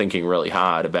and thinking really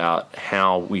hard about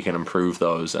how we can improve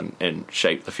those and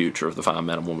shape the future of the farm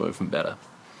animal movement better.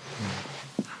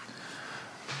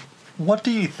 What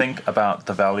do you think about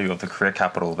the value of the career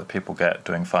capital that people get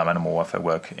doing farm animal welfare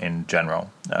work in general?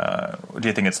 Do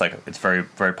you think it's very,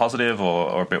 very positive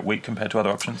or a bit weak compared to other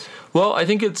options? Well, I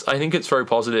think it's very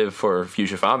positive for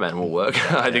future farm animal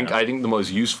work. I think the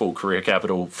most useful career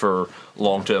capital for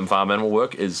long-term farm animal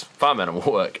work is farm animal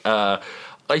work.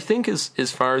 I think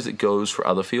as far as it goes for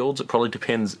other fields, it probably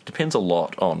depends a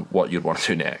lot on what you'd want to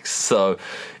do next. So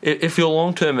if your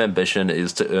long-term ambition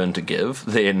is to earn to give,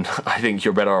 then I think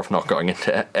you're better off not going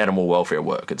into animal welfare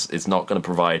work. It's not going to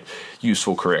provide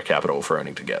useful career capital for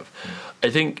earning to give. I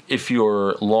think if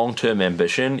your long-term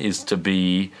ambition is to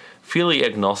be fairly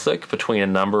agnostic between a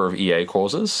number of EA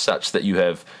causes, such that you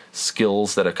have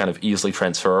skills that are kind of easily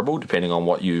transferable depending on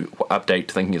what you update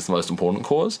to thinking is the most important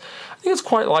cause, I think it's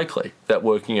quite likely that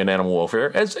working in animal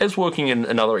welfare, as working in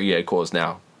another EA cause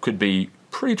now, could be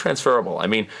pretty transferable. I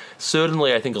mean,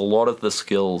 certainly I think a lot of the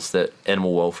skills that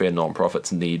animal welfare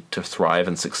nonprofits need to thrive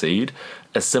and succeed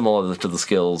are similar to the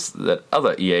skills that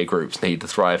other EA groups need to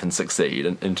thrive and succeed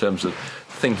in terms of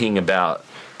thinking about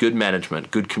good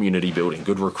management, good community building,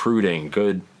 good recruiting,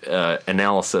 good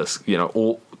analysis,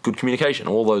 all good communication,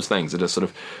 all those things that are sort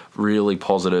of really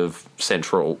positive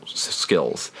central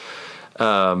skills.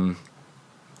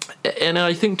 And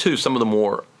I think, too, some of the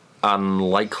more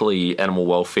unlikely animal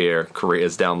welfare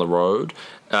careers down the road,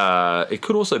 it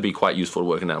could also be quite useful to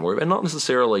work in animal welfare and not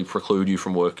necessarily preclude you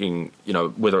from working,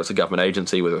 whether it's a government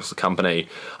agency, whether it's a company.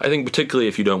 I think particularly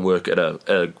if you don't work at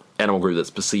a animal group that's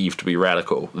perceived to be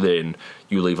radical, then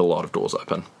you leave a lot of doors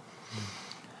open.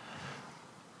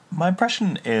 My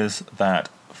impression is that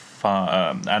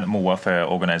animal welfare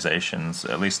organizations,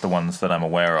 at least the ones that I'm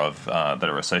aware of that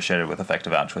are associated with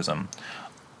effective altruism,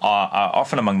 are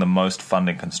often among the most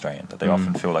funding constrained, that they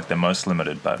often feel like they're most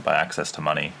limited by access to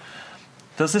money.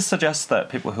 Does this suggest that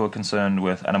people who are concerned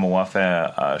with animal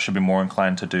welfare should be more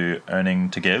inclined to do earning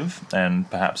to give, and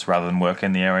perhaps rather than work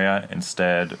in the area,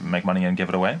 instead make money and give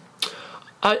it away?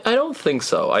 I don't think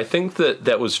so. I think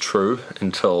that was true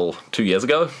until 2 years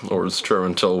ago, or it was true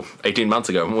until 18 months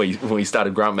ago when we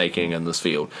started grant making in this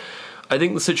field. I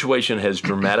think the situation has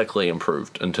dramatically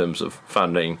improved in terms of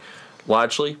funding,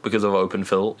 largely because of Open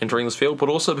Phil entering this field, but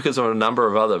also because of a number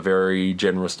of other very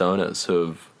generous donors who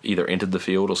have either entered the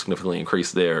field or significantly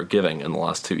increased their giving in the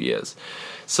last 2 years.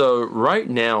 So right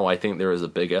now, I think there is a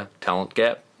bigger talent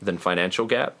gap than financial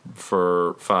gap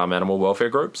for farm animal welfare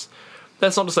groups.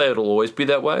 That's not to say it'll always be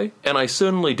that way, and I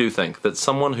certainly do think that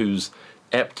someone whose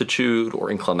aptitude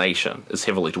or inclination is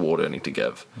heavily toward earning to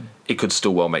give, it could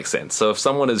still well make sense. So if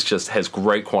someone has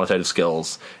great quantitative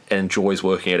skills and enjoys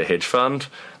working at a hedge fund,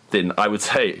 then I would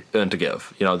say earn to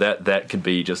give. That could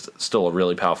be just still a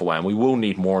really powerful way, and we will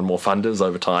need more and more funders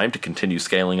over time to continue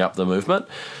scaling up the movement.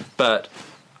 But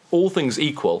all things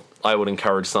equal, I would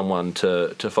encourage someone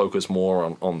to focus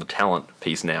more on the talent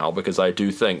piece now, because I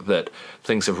do think that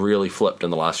things have really flipped in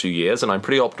the last few years, and I'm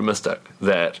pretty optimistic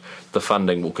that the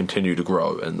funding will continue to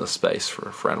grow in this space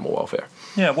for animal welfare.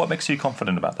 Yeah, what makes you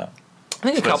confident about that?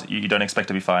 I think you don't expect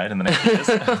to be fired in the next few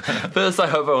years? First, I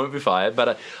hope I won't be fired,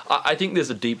 but I think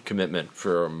there's a deep commitment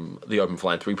from the Open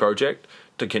Philanthropy Project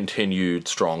to continued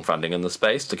strong funding in the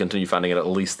space, to continue funding at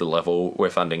least the level we're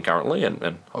funding currently,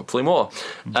 and hopefully more.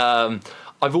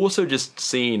 I've also just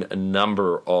seen a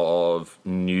number of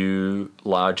new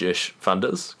large-ish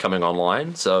funders coming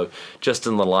online. So just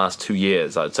in the last 2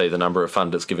 years, I'd say the number of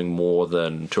funders giving more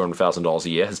than $200,000 a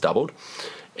year has doubled.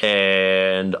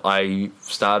 And I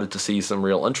started to see some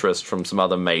real interest from some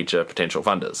other major potential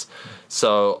funders.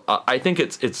 So I think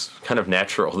it's kind of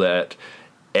natural that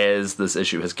as this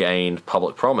issue has gained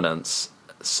public prominence,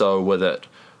 so with it,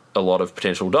 a lot of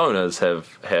potential donors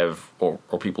have or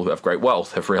people who have great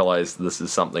wealth have realized this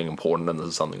is something important and this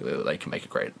is something that they can make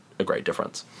a great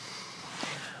difference.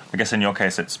 I guess in your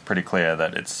case, it's pretty clear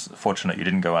that it's fortunate you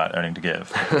didn't go out earning to give,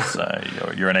 because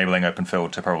you're enabling Open Phil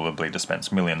to probably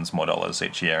dispense millions more dollars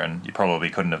each year, and you probably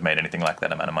couldn't have made anything like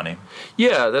that amount of money.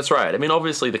 Yeah, that's right. I mean,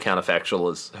 obviously the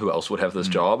counterfactual is who else would have this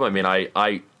job. I mean,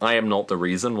 I am not the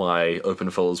reason why Open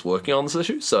Phil is working on this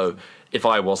issue, so if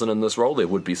I wasn't in this role, there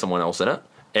would be someone else in it.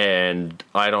 And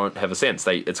I don't have a sense.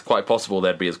 It's quite possible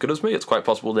they'd be as good as me. It's quite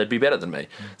possible they'd be better than me.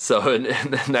 So in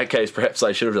that case, perhaps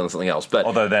I should have done something else. But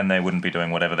although then they wouldn't be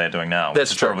doing whatever they're doing now.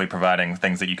 That's true. Probably providing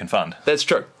things that you can fund. That's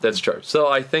true. So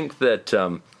I think that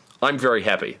I'm very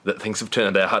happy that things have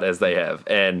turned out as they have.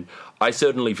 And I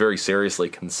certainly very seriously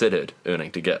considered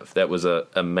earning to give. That was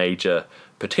a major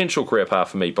potential career path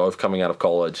for me, both coming out of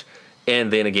college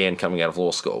and then again coming out of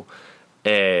law school.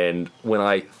 And when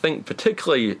I think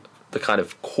particularly the kind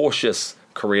of cautious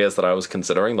careers that I was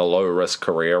considering, the low-risk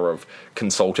career of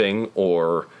consulting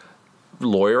or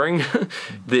lawyering,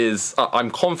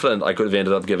 I'm confident I could have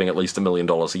ended up giving at least $1 million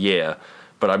a year,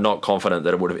 but I'm not confident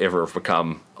that it would have ever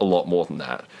become a lot more than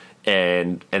that.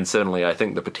 And certainly I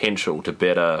think the potential to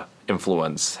better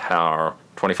influence how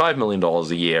 $25 million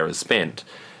a year is spent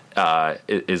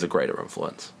is a greater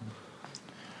influence.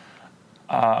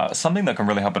 Something that can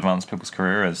really help advance people's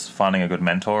career is finding a good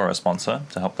mentor or a sponsor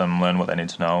to help them learn what they need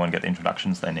to know and get the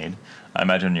introductions they need. I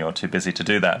imagine you're too busy to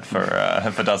do that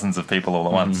for dozens of people all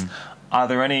at once. Are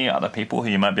there any other people who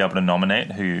you might be able to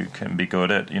nominate who can be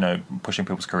good at, pushing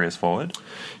people's careers forward?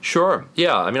 Sure.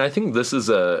 Yeah. I mean, I think this is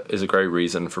a great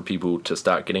reason for people to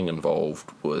start getting involved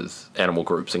with animal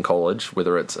groups in college,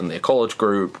 whether it's in their college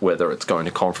group, whether it's going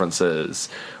to conferences,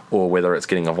 or whether it's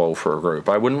getting involved for a group.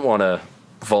 I wouldn't want to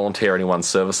volunteer anyone's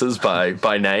services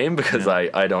by name because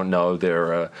I don't know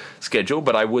their schedule,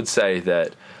 but I would say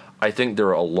that I think there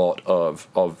are a lot of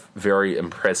very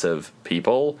impressive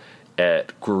people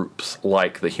at groups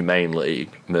like the Humane League,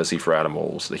 Mercy for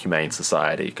Animals, the Humane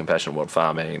Society, Compassionate World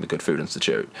Farming, the Good Food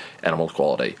Institute, Animal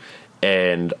Equality.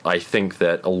 And I think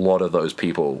that a lot of those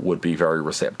people would be very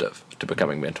receptive to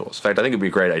becoming mentors. In fact, I think it'd be a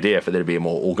great idea for there to be a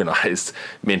more organized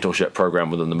mentorship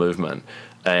program within the movement.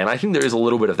 And I think there is a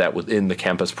little bit of that within the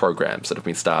campus programs that have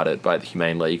been started by the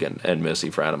Humane League and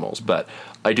Mercy for Animals. But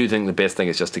I do think the best thing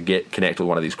is just to get connected with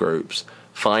one of these groups,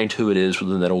 find who it is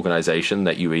within that organization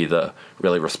that you either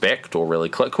really respect or really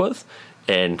click with,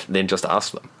 and then just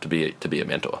ask them to be a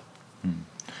mentor.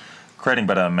 Creating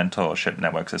better mentorship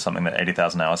networks is something that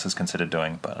 80,000 Hours has considered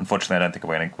doing, but unfortunately, I don't think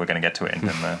we're going to get to it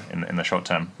in the short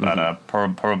term. But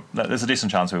there's a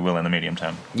decent chance we will in the medium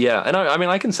term. Yeah, and I mean,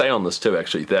 I can say on this too,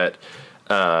 actually, that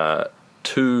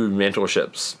two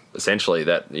mentorships, essentially,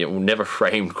 that were never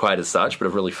framed quite as such, but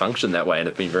have really functioned that way and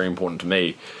have been very important to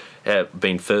me, have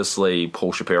been firstly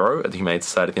Paul Shapiro at the Humane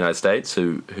Society of the United States,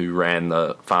 who ran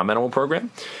the farm animal program,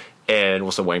 and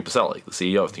also Wayne Pacelli, the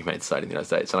CEO of the Humane Society of the United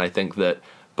States. And I think that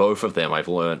both of them I've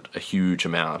learned a huge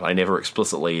amount. I never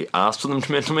explicitly asked for them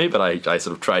to mentor me, but I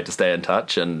sort of tried to stay in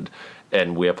touch and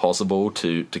where possible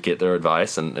to get their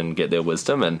advice and get their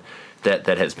wisdom, and that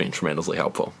has been tremendously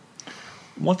helpful.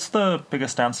 What's the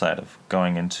biggest downside of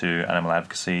going into animal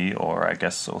advocacy, or I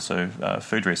guess also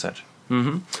food research?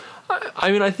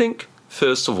 I mean, I think,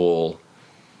 first of all,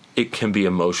 it can be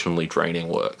emotionally draining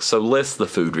work. So less the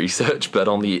food research, but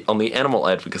on the animal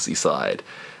advocacy side,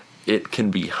 it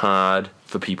can be hard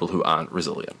for people who aren't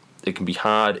resilient. It can be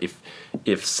hard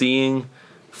if seeing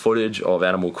footage of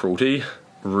animal cruelty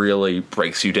really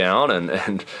breaks you down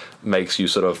and makes you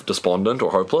sort of despondent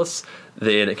or hopeless,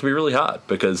 then it can be really hard,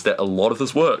 because a lot of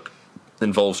this work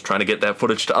involves trying to get that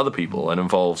footage to other people and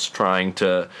involves trying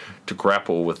to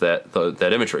grapple with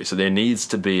that imagery. So there needs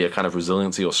to be a kind of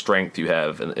resiliency or strength you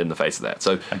have in the face of that.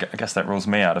 So I guess that rules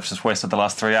me out. I've just wasted the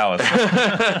last 3 hours.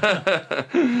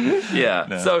 Yeah.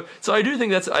 No. So I do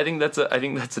think that's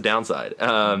a downside.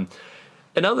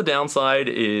 Another downside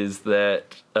is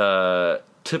that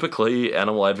typically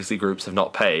animal advocacy groups have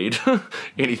not paid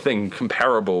anything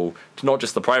comparable to not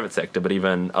just the private sector, but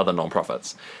even other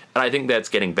nonprofits. And I think that's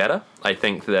getting better. I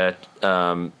think that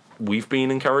we've been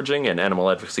encouraging, and animal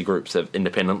advocacy groups have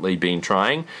independently been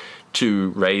trying to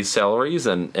raise salaries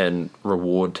and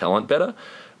reward talent better.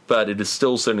 But it is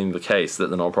still certainly the case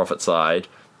that the nonprofit side,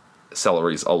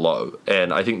 salaries are low.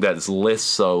 And I think that's less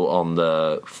so on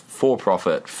the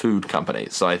for-profit food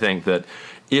companies. So I think that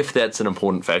if that's an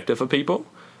important factor for people,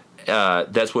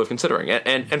 that's worth considering.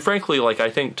 And frankly, I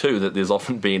think too that there's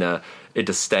often been a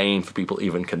disdain for people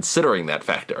even considering that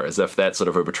factor, as if that's sort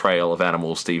of a betrayal of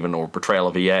animals to even, or betrayal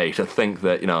of EA to think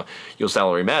that your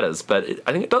salary matters. But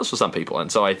I think it does for some people,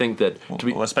 and so I think that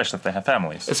especially if they have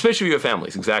families, especially if you have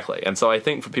families, exactly. And so I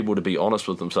think for people to be honest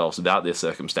with themselves about their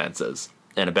circumstances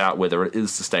and about whether it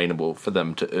is sustainable for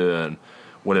them to earn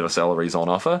whatever salary is on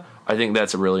offer, I think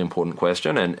that's a really important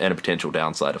question and a potential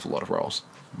downside of a lot of roles.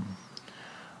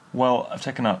 Well, I've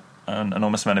taken up an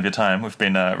enormous amount of your time. We've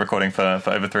been recording for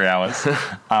over 3 hours,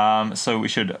 so we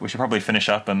should probably finish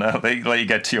up and let you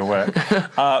get to your work. Do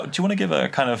you want to give a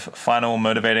kind of final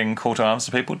motivating call to arms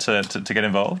to people to get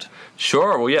involved?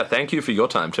 Sure. Well, yeah. Thank you for your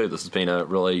time too. This has been a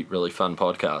really, really fun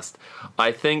podcast.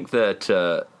 I think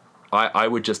that I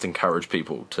would just encourage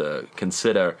people to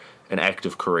consider an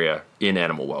active career in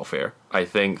animal welfare. I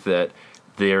think that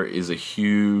there is a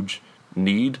huge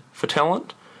need for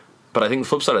talent, but I think the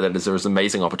flip side of that is there is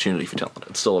amazing opportunity for talent.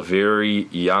 It's still a very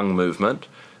young movement.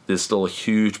 There's still a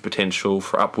huge potential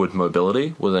for upward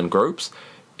mobility within groups,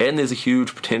 and there's a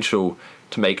huge potential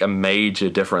to make a major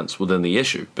difference within the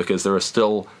issue, because there are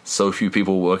still so few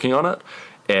people working on it,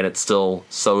 and it's still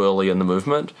so early in the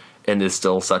movement, and there's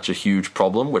still such a huge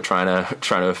problem we're trying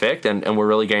to affect, and we're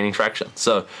really gaining traction.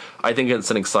 So I think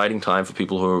it's an exciting time for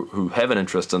people who have an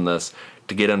interest in this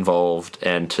to get involved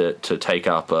and to take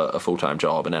up a full-time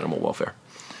job in animal welfare.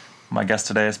 My guest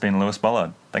today has been Lewis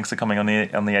Bollard. Thanks for coming on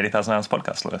the 80,000 Hours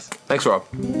podcast, Lewis. Thanks, Rob.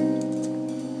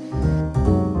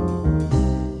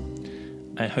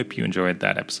 I hope you enjoyed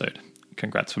that episode.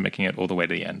 Congrats for making it all the way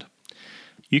to the end.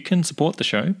 You can support the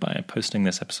show by posting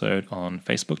this episode on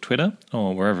Facebook, Twitter,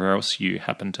 or wherever else you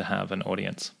happen to have an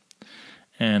audience.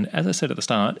 And as I said at the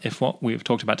start, if what we've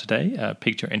talked about today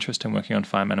piqued your interest in working on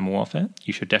farm animal welfare,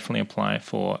 you should definitely apply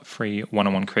for free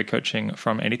one-on-one career coaching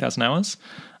from 80,000 Hours.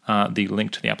 The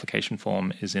link to the application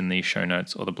form is in the show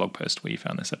notes or the blog post where you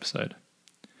found this episode.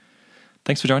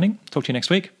 Thanks for joining. Talk to you next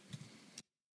week.